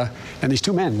 And these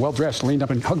two men, well-dressed, leaned up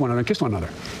and hugged one another and kissed one another.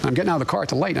 And I'm getting out of the car at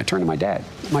the light, and I turned to my dad.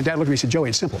 My dad looked at me and said, Joey,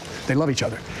 it's simple. They love each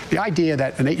other. The idea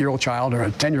that an 8-year-old child or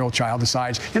a 10-year-old child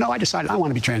decides, I decided I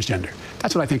want to be transgender.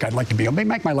 That's what I think I'd like to be. It'll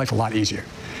make my life a lot easier.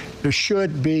 There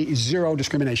should be zero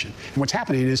discrimination. And what's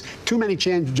happening is too many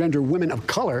transgender women of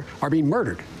color are being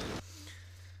murdered.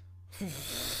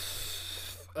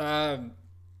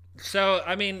 So,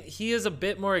 I mean, he is a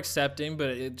bit more accepting, but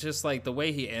it just like the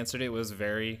way he answered it was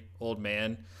very old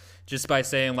man. Just by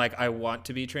saying, like, I want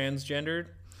to be transgendered,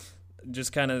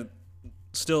 just kind of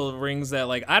still rings that,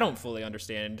 like, I don't fully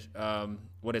understand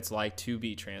what it's like to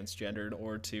be transgendered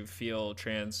or to feel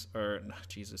gender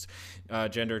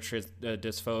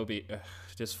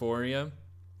dysphoria.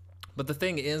 But the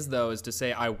thing is, though, is to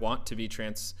say I want to be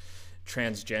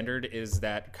transgendered is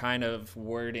that kind of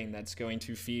wording that's going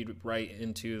to feed right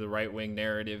into the right-wing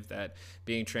narrative that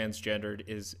being transgendered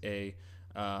is a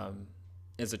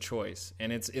choice.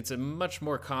 And it's a much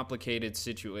more complicated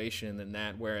situation than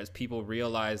that, whereas people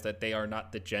realize that they are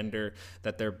not the gender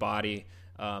that their body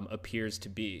appears to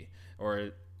be. Or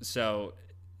so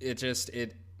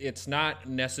it's not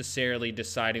necessarily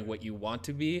deciding what you want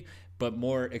to be, but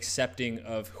more accepting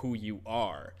of who you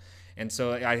are. And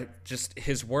so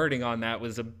his wording on that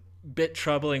was a bit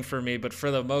troubling for me, but for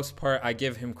the most part, I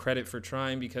give him credit for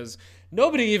trying, because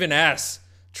nobody even asks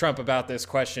Trump about this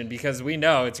question, because we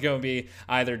know it's going to be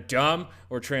either dumb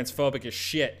or transphobic as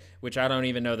shit, which I don't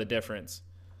even know the difference.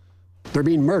 They're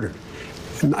being murdered.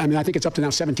 I mean, I think it's up to now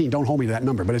 17. Don't hold me to that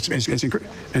number, but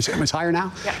it's higher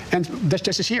now. Yeah. And that's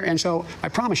just this year. And so I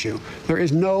promise you, there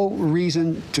is no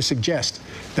reason to suggest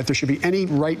that there should be any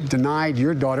right denied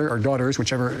your daughter or daughters,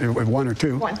 whichever, one or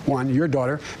two, your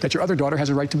daughter, that your other daughter has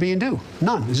a right to be and do.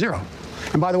 None, zero.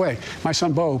 And by the way, my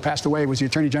son Beau passed away, was the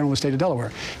Attorney General of the state of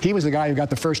Delaware. He was the guy who got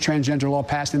the first transgender law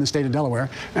passed in the state of Delaware,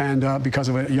 and because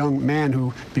of a young man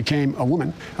who became a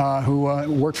woman who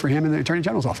worked for him in the Attorney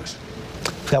General's office.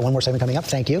 Got one more segment coming up.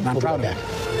 Thank you. I'm proud of it.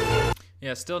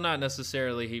 Yeah, still not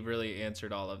necessarily he really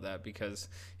answered all of that, because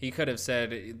he could have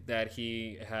said that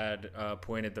he had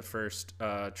appointed the first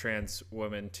trans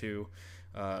woman to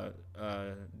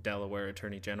Delaware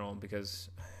Attorney General, because,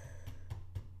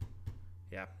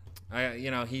 yeah.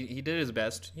 He did his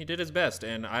best. He did his best,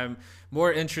 and I'm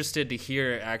more interested to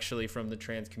hear actually from the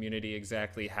trans community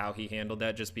exactly how he handled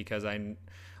that. Just because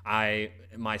I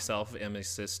myself am a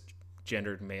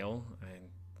cisgendered male,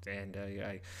 and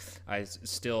I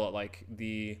still like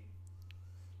the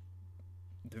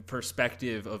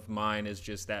perspective of mine is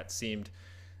just that seemed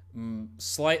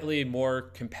slightly more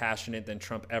compassionate than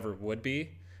Trump ever would be.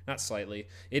 Not slightly.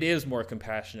 It is more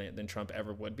compassionate than Trump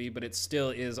ever would be, but it still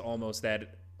is almost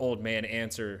that old man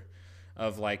answer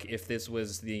of like if this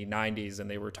was the 90s and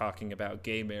they were talking about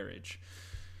gay marriage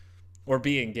or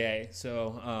being gay.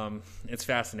 So it's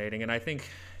fascinating. And I think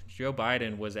Joe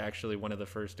Biden was actually one of the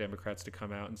first Democrats to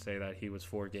come out and say that he was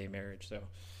for gay marriage. So,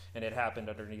 and it happened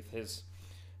underneath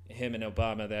him and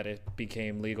Obama that it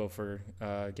became legal for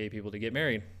gay people to get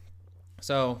married.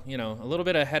 So, a little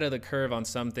bit ahead of the curve on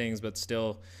some things, but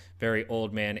still very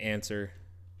old man answer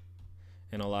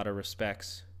in a lot of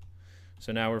respects.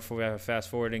 So now we're fast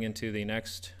forwarding into the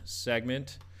next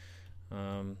segment.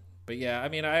 But yeah, I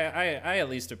mean, I at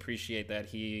least appreciate that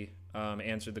he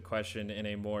answered the question in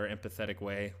a more empathetic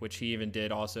way, which he even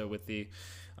did also with the,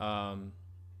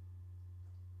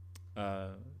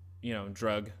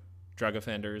 drug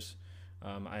offenders.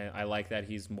 I like that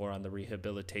he's more on the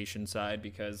rehabilitation side,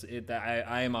 because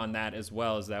I am on that as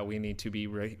well, as that we need to be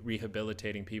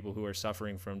rehabilitating people who are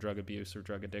suffering from drug abuse or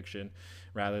drug addiction,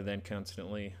 rather than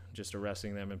constantly just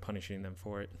arresting them and punishing them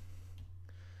for it.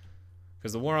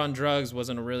 Because the war on drugs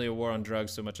wasn't really a war on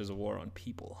drugs so much as a war on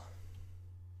people.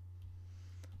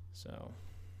 So...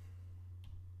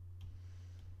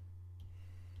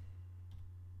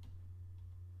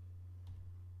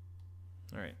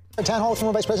 all right. Town hall with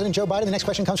former Vice President Joe Biden. The next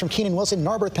question comes from Keenan Wilson,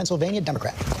 Narberth, Pennsylvania,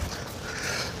 Democrat.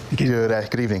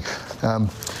 Good evening.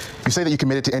 You say that you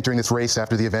committed to entering this race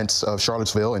after the events of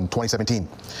Charlottesville in 2017.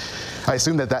 I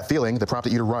assume that feeling that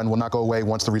prompted you to run will not go away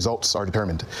once the results are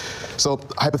determined. So,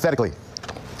 hypothetically,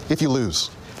 if you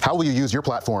lose, How will you use your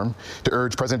platform to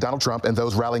urge President Donald Trump and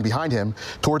those rallying behind him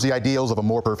towards the ideals of a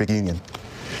more perfect union?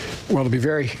 Well, to be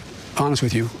very honest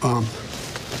with you,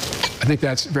 I think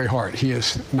that's very hard. He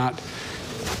is not,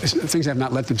 things have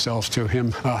not lent themselves to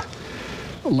him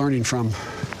learning from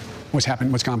what's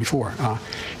happened, what's gone before.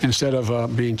 Instead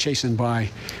of being chastened by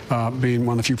being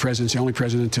one of the few presidents, the only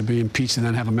president to be impeached and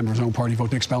then have a member of his own party vote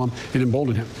to expel him, it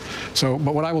emboldened him. So,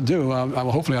 but what I will do,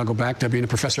 hopefully I'll go back to being a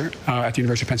professor at the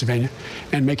University of Pennsylvania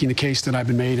and making the case that I've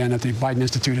been made and at the Biden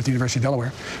Institute at the University of Delaware,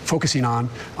 focusing on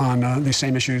the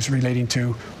same issues relating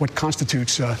to what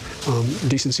constitutes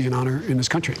decency and honor in this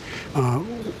country.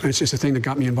 It's just a thing that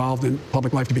got me involved in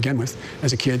public life to begin with.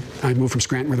 As a kid, I moved from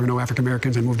Scranton where there were no African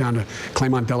Americans. I moved down to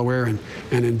Claymont, Delaware, and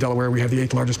in Delaware we have the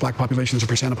 8th largest black population as a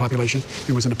percent of population.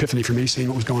 It was an epiphany for me seeing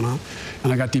what was going on,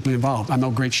 and I got deeply involved. I'm no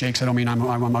great shakes. I don't mean I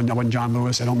wasn't John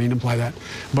Lewis. I don't mean to imply that,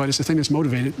 but it's the thing that's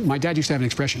motivated. My dad used to have an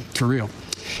expression, for real.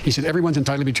 He said, everyone's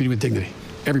entitled to be treated with dignity.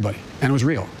 Everybody. And it was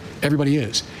real. Everybody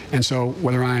is. And so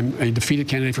whether I'm a defeated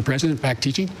candidate for president back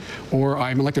teaching or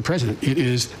I'm elected president, it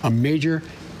is a major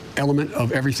element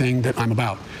of everything that I'm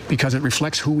about, because it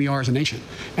reflects who we are as a nation.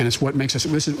 And it's what makes us,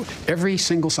 this is every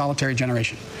single solitary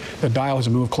generation. The dial has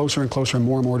moved closer and closer and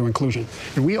more to inclusion.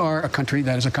 And we are a country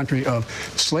that is a country of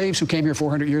slaves who came here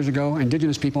 400 years ago,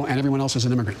 indigenous people, and everyone else is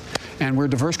an immigrant. And we're a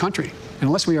diverse country. And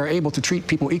unless we are able to treat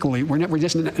people equally, we're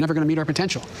just never going to meet our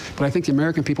potential. But I think the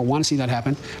American people want to see that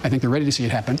happen. I think they're ready to see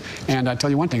it happen. And I tell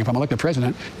you one thing, if I'm elected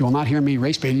president, you will not hear me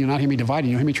race baiting, you'll not hear me dividing,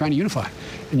 you'll hear me trying to unify.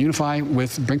 And unify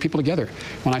with, bring people together.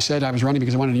 When I said I was running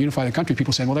because I wanted to unify the country,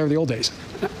 people said, well, they were the old days.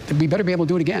 We better be able to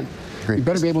do it again. Great. We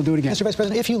better be able to do it again. Mr. Vice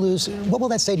President, if you lose, what will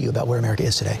that say to you about where America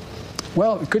is today?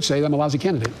 Well, it could say that I'm a lousy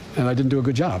candidate and I didn't do a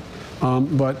good job.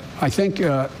 But I think,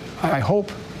 I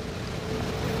hope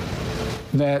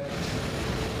that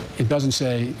it doesn't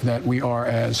say that we are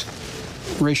as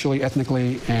racially,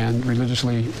 ethnically, and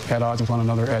religiously at odds with one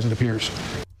another as it appears.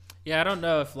 Yeah, I don't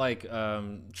know if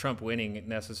Trump winning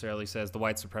necessarily says the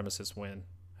white supremacists win.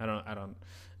 I don't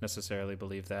necessarily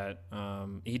believe that.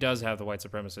 He does have the white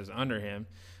supremacists under him,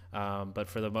 but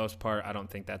for the most part, I don't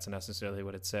think that's necessarily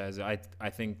what it says. I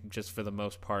think just for the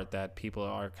most part that people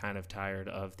are kind of tired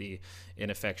of the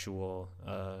ineffectual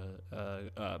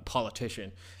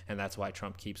politician, and that's why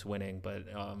Trump keeps winning. But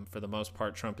for the most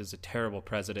part, Trump is a terrible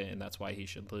president, and that's why he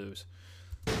should lose.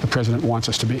 The president wants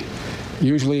us to be.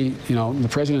 Usually, the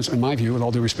president's, in my view, with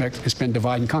all due respect, has been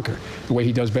divide and conquer. The way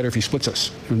he does better if he splits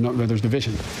us. There's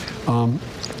division.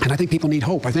 And I think people need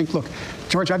hope. I think, look,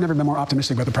 George, I've never been more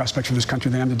optimistic about the prospects for this country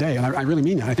than I am today. And I really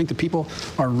mean that. I think the people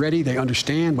are ready. They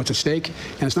understand what's at stake.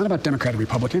 And it's not about Democrat or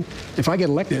Republican. If I get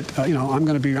elected,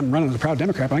 I'm running as a proud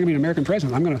Democrat, but I'm going to be an American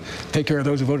president. I'm going to take care of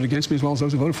those who voted against me as well as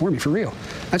those who voted for me, for real.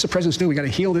 That's what presidents do. We got to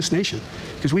heal this nation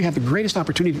because we have the greatest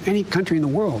opportunity of any country in the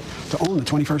world to own the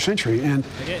 21st century. And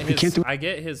I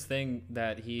get his thing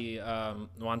that he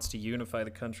wants to unify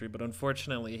the country, but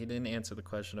unfortunately he didn't answer the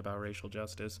question about racial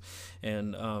justice.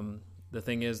 And the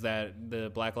thing is that the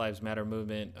Black Lives Matter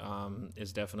movement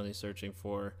is definitely searching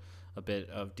for a bit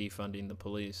of defunding the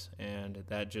police, and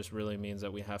that just really means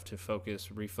that we have to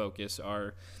refocus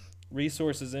our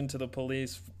resources into the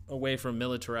police, away from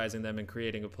militarizing them and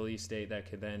creating a police state that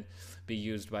could then be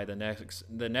used by the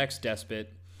next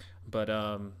despot. But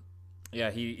yeah,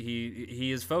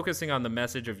 he is focusing on the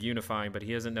message of unifying, but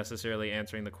he isn't necessarily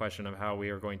answering the question of how we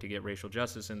are going to get racial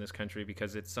justice in this country,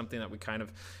 because it's something that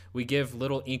we give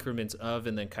little increments of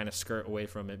and then kind of skirt away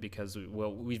from it because,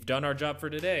 well, we've done our job for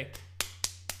today.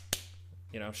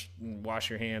 Wash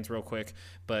your hands real quick.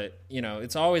 But,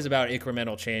 it's always about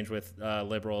incremental change with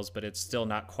liberals, but it's still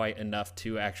not quite enough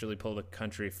to actually pull the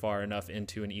country far enough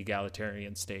into an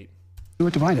egalitarian state.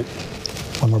 We're divided.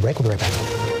 One more break, we'll be right back.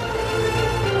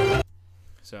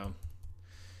 So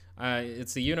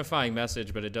it's a unifying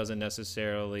message, but it doesn't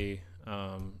necessarily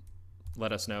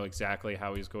let us know exactly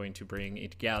how he's going to bring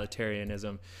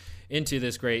egalitarianism into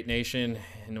this great nation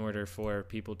in order for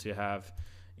people to have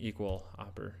equal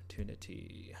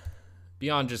opportunity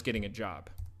beyond just getting a job.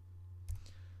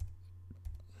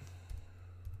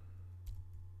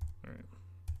 All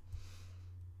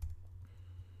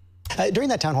right. During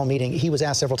that town hall meeting, he was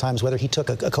asked several times whether he took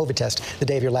a COVID test the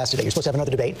day of your last debate. You're supposed to have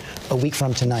another debate a week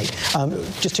from tonight.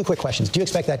 Just two quick questions. Do you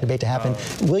expect that debate to happen?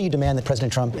 Will you demand that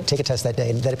President Trump take a test that day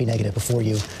and that it be negative before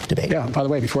you debate? Yeah, by the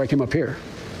way, before I came up here,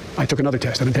 I took another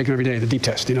test. I've been taking every day, the deep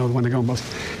test, the one that go in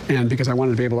both. And because I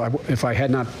wanted to be able, if I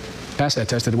had not passed that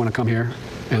test, I didn't want to come here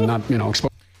and not,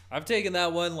 expose. I've taken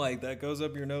that one that goes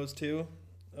up your nose too,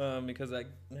 because I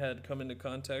had come into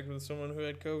contact with someone who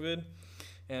had COVID.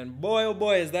 And boy, oh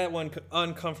boy, is that one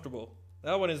uncomfortable.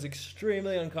 That one is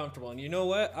extremely uncomfortable. And you know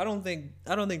what? I don't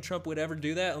think Trump would ever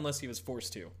do that unless he was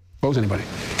forced to. Expose anybody.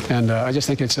 And I just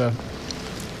think it's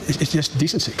just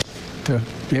decency to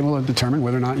be able to determine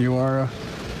whether or not you're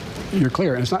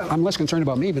clear. And it's not, I'm less concerned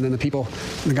about me, but then the people,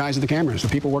 the guys at the cameras, the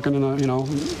people working in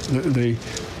the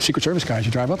Secret Service guys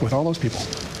you drive up with, all those people.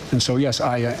 And so, yes,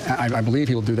 I believe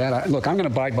he will do that. Look, I'm going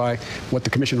to abide by what the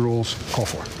commission rules call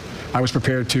for. I was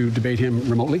prepared to debate him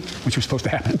remotely, which was supposed to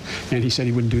happen, and he said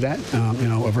he wouldn't do that,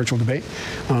 a virtual debate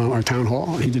or town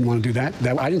hall. He didn't want to do that.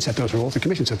 I didn't set those rules. The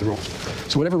commission set the rules.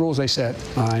 So whatever rules they set,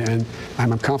 and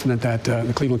I'm confident that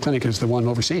the Cleveland Clinic is the one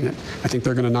overseeing it. I think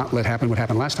they're going to not let happen what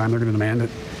happened last time. They're going to demand that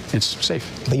it's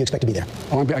safe. But you expect to be there?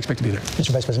 Oh, I expect to be there.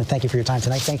 Mr. Vice President, thank you for your time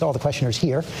tonight. Thank all the questioners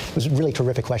here. It was really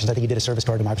terrific questions. I think you did a service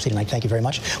to our democracy tonight. Thank you very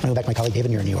much. I'm going to go back to my colleague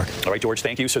David Muir in New York. All right, George,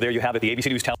 thank you. So there you have it, the ABC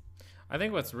News I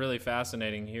think what's really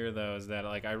fascinating here, though, is that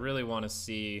I really want to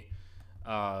see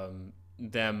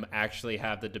them actually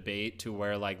have the debate to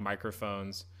where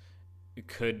microphones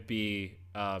could be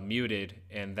muted,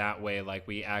 and that way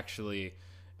we actually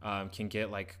can get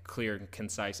clear and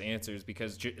concise answers,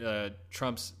 because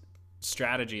Trump's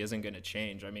strategy isn't going to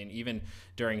change. I mean, even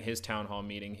during his town hall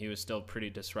meeting, he was still pretty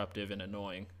disruptive and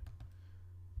annoying.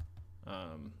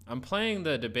 I'm playing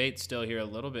the debate still here a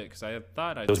little bit because I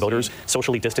thought those voters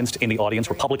socially distanced in the audience,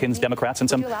 Republicans, Democrats, and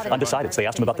some undecideds. They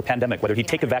asked him about the pandemic, whether he'd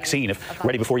take a vaccine if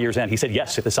ready before year's end. He said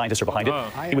yes if the scientists are behind it.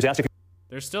 He was asked if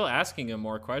they're still asking him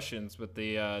more questions, but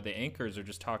the anchors are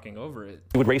just talking over it.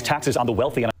 He would raise taxes on the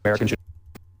wealthy and Americans.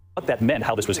 What that meant,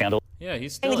 how this was handled. Yeah,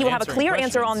 he's still he will have a clear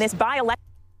answer on this by election.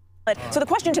 So the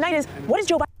question tonight is, what is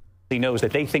Joe Biden? He knows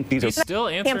that they think these He's are still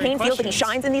answering campaign questions. feels that he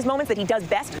shines in these moments, that he does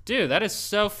best. Dude, that is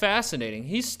so fascinating.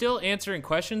 He's still answering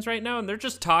questions right now, and they're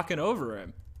just talking over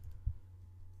him.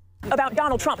 About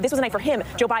Donald Trump. This was a night for him,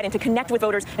 Joe Biden, to connect with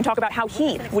voters and talk about how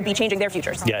he would be changing their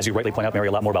futures. Yeah, as you rightly point out, Mary,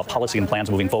 a lot more about policy and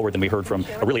plans moving forward than we heard from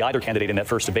really either candidate in that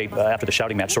first debate after the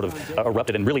shouting match sort of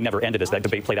erupted and really never ended as that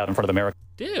debate played out in front of America.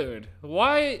 Dude,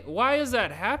 why is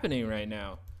that happening right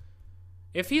now?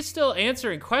 If he's still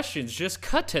answering questions, just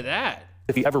cut to that.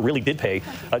 If he ever really did pay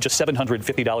just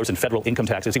 $750 in federal income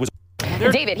taxes, he was...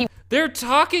 They're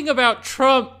talking about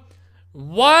Trump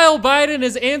while Biden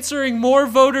is answering more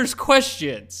voters'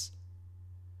 questions.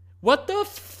 What the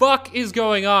fuck is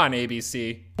going on,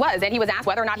 ABC? And he was asked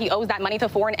whether or not he owes that money to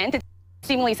foreign entities.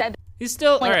 Seemingly said he's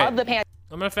still... All right, I'm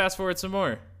going to fast forward some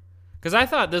more, because I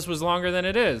thought this was longer than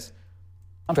it is.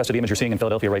 Contrast to the image you're seeing in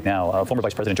Philadelphia right now, former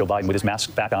Vice President Joe Biden with his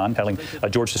mask back on, telling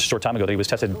George just a short time ago that he was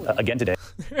tested again today.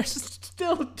 They're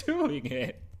still doing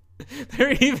it.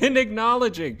 They're even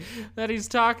acknowledging that he's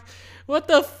What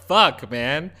the fuck,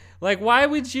 man? Why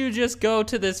would you just go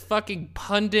to this fucking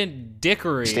pundit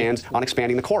dickery? Stands on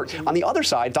expanding the court. On the other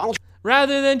side, Donald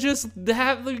rather than just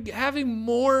having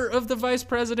more of the vice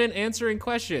president answering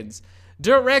questions.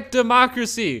 Direct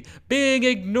democracy being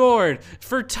ignored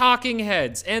for talking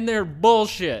heads and their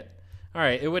bullshit. All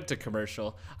right, it went to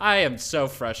commercial. I am so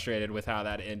frustrated with how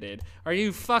that ended. Are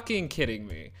you fucking kidding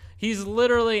me? He's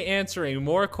literally answering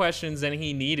more questions than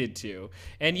he needed to.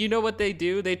 And you know what they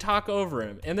do? They talk over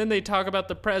him. And then they talk about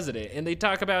the president. And they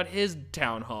talk about his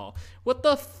town hall. What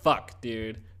the fuck,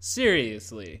 dude?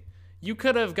 Seriously. You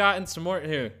could have gotten some more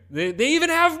here. They even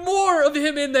have more of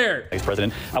him in there. Vice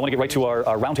President, I want to get right to our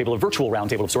roundtable, a virtual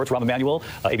roundtable of sorts. Rahm Emanuel,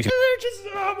 ABC. They're just,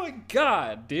 oh my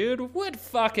God, dude. What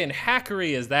fucking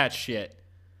hackery is that shit?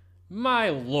 My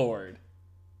Lord.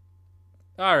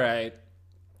 All right.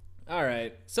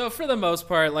 So for the most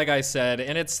part, like I said,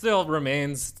 and it still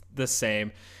remains the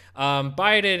same,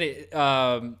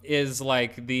 Biden is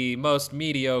the most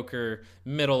mediocre,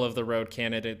 middle of the road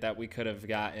candidate that we could have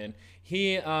gotten.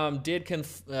 He did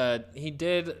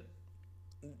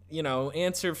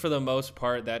answer for the most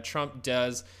part that Trump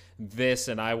does this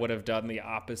and I would have done the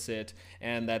opposite,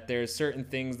 and that there's certain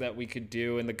things that we could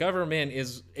do, and the government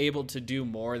is able to do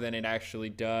more than it actually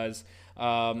does.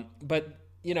 But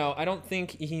I don't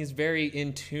think he's very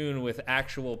in tune with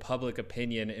actual public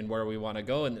opinion and where we want to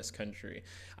go in this country.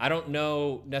 I don't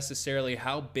know necessarily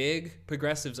how big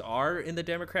progressives are in the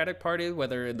Democratic Party,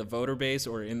 whether in the voter base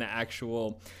or in the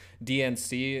actual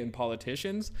DNC and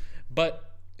politicians.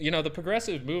 But, the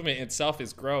progressive movement itself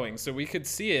is growing. So we could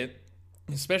see it,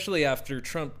 especially after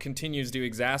Trump continues to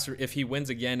if he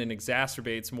wins again and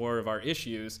exacerbates more of our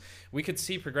issues, we could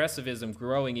see progressivism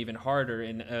growing even harder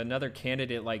in another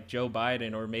candidate like Joe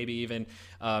Biden, or maybe even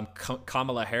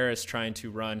Kamala Harris trying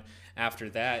to run after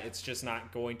that. It's just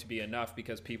not going to be enough,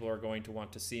 because people are going to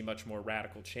want to see much more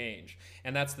radical change.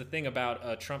 And that's the thing about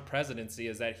a Trump presidency,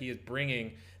 is that he is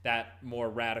bringing that more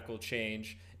radical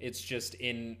change. It's just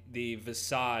in the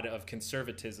facade of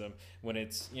conservatism, when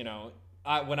it's,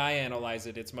 when I analyze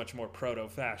it, it's much more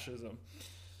proto-fascism.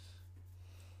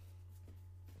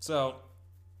 So,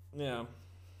 yeah.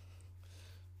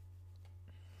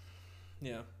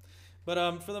 Yeah.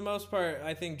 But for the most part,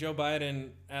 I think Joe Biden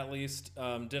at least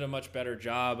did a much better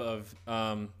job of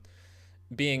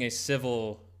being a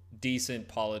civil, decent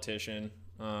politician.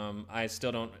 I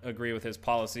still don't agree with his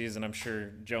policies, and I'm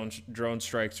sure drone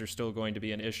strikes are still going to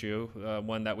be an issue,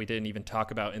 one that we didn't even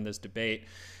talk about in this debate.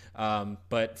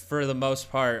 But for the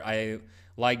most part, I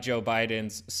like Joe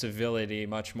Biden's civility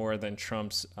much more than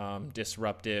Trump's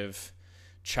disruptive,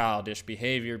 childish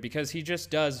behavior, because he just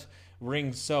does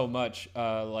ring so much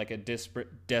like a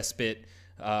despot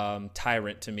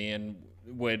tyrant to me, and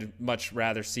would much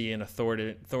rather see an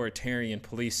authoritarian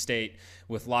police state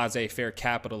with laissez-faire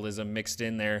capitalism mixed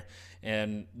in there.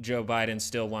 And Joe Biden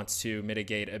still wants to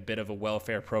mitigate a bit of a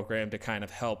welfare program to kind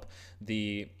of help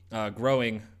the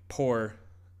growing poor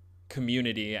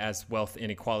community as wealth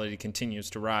inequality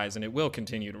continues to rise, and it will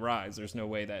continue to rise. There's no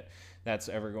way that that's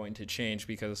ever going to change,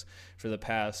 because for the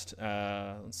past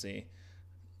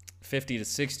 50 to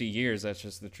 60 years, that's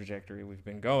just the trajectory we've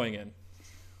been going in.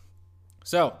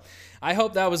 So I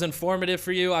hope that was informative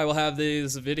for you. I will have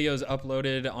these videos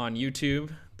uploaded on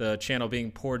YouTube, the channel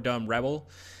being Poor Dumb Rebel.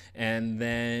 And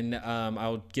then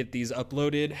I'll get these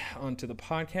uploaded onto the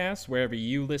podcast, wherever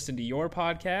you listen to your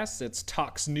podcasts. It's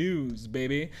Tox News,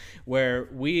 baby, where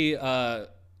we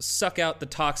suck out the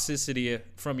toxicity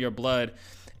from your blood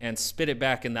and spit it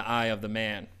back in the eye of the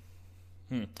man.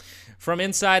 From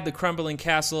inside the crumbling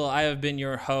castle, I have been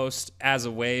your host,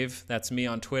 Azawave. That's me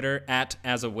on Twitter,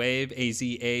 @Azawave,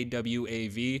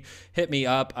 AZAWAV. Hit me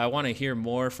up. I want to hear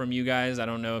more from you guys. I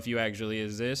don't know if you actually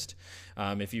exist.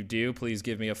 If you do, please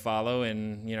give me a follow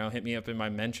and, hit me up in my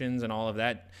mentions and all of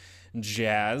that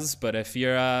jazz. But if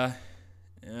you're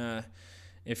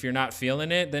not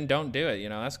feeling it, then don't do it.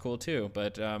 That's cool too.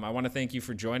 But I want to thank you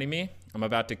for joining me. I'm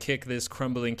about to kick this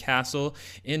crumbling castle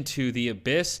into the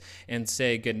abyss and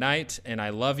say goodnight, and I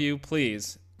love you.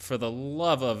 Please, for the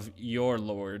love of your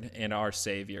Lord and our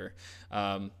Savior.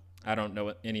 I don't know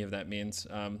what any of that means.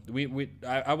 I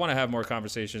want to have more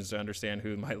conversations to understand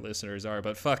who my listeners are,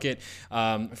 but fuck it.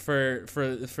 For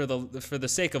the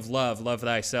sake of love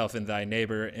thyself and thy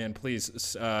neighbor, and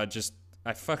please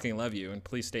I fucking love you, and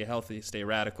please stay healthy, stay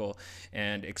radical,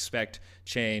 and expect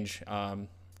change.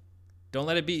 Don't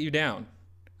let it beat you down.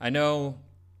 I know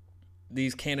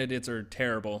these candidates are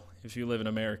terrible if you live in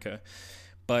America,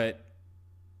 but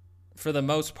for the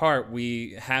most part,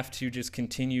 we have to just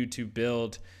continue to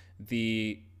build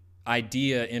the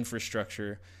idea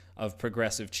infrastructure of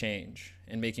progressive change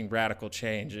and making radical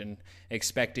change and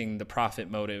expecting the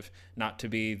profit motive not to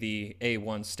be the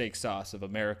A1 steak sauce of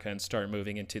America and start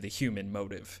moving into the human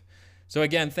motive. So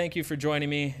again, thank you for joining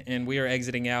me, and we are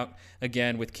exiting out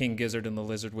again with King Gizzard and the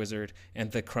Lizard Wizard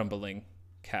and the Crumbling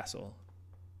Castle.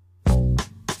 I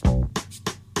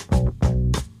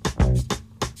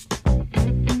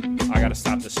gotta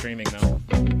stop the streaming though.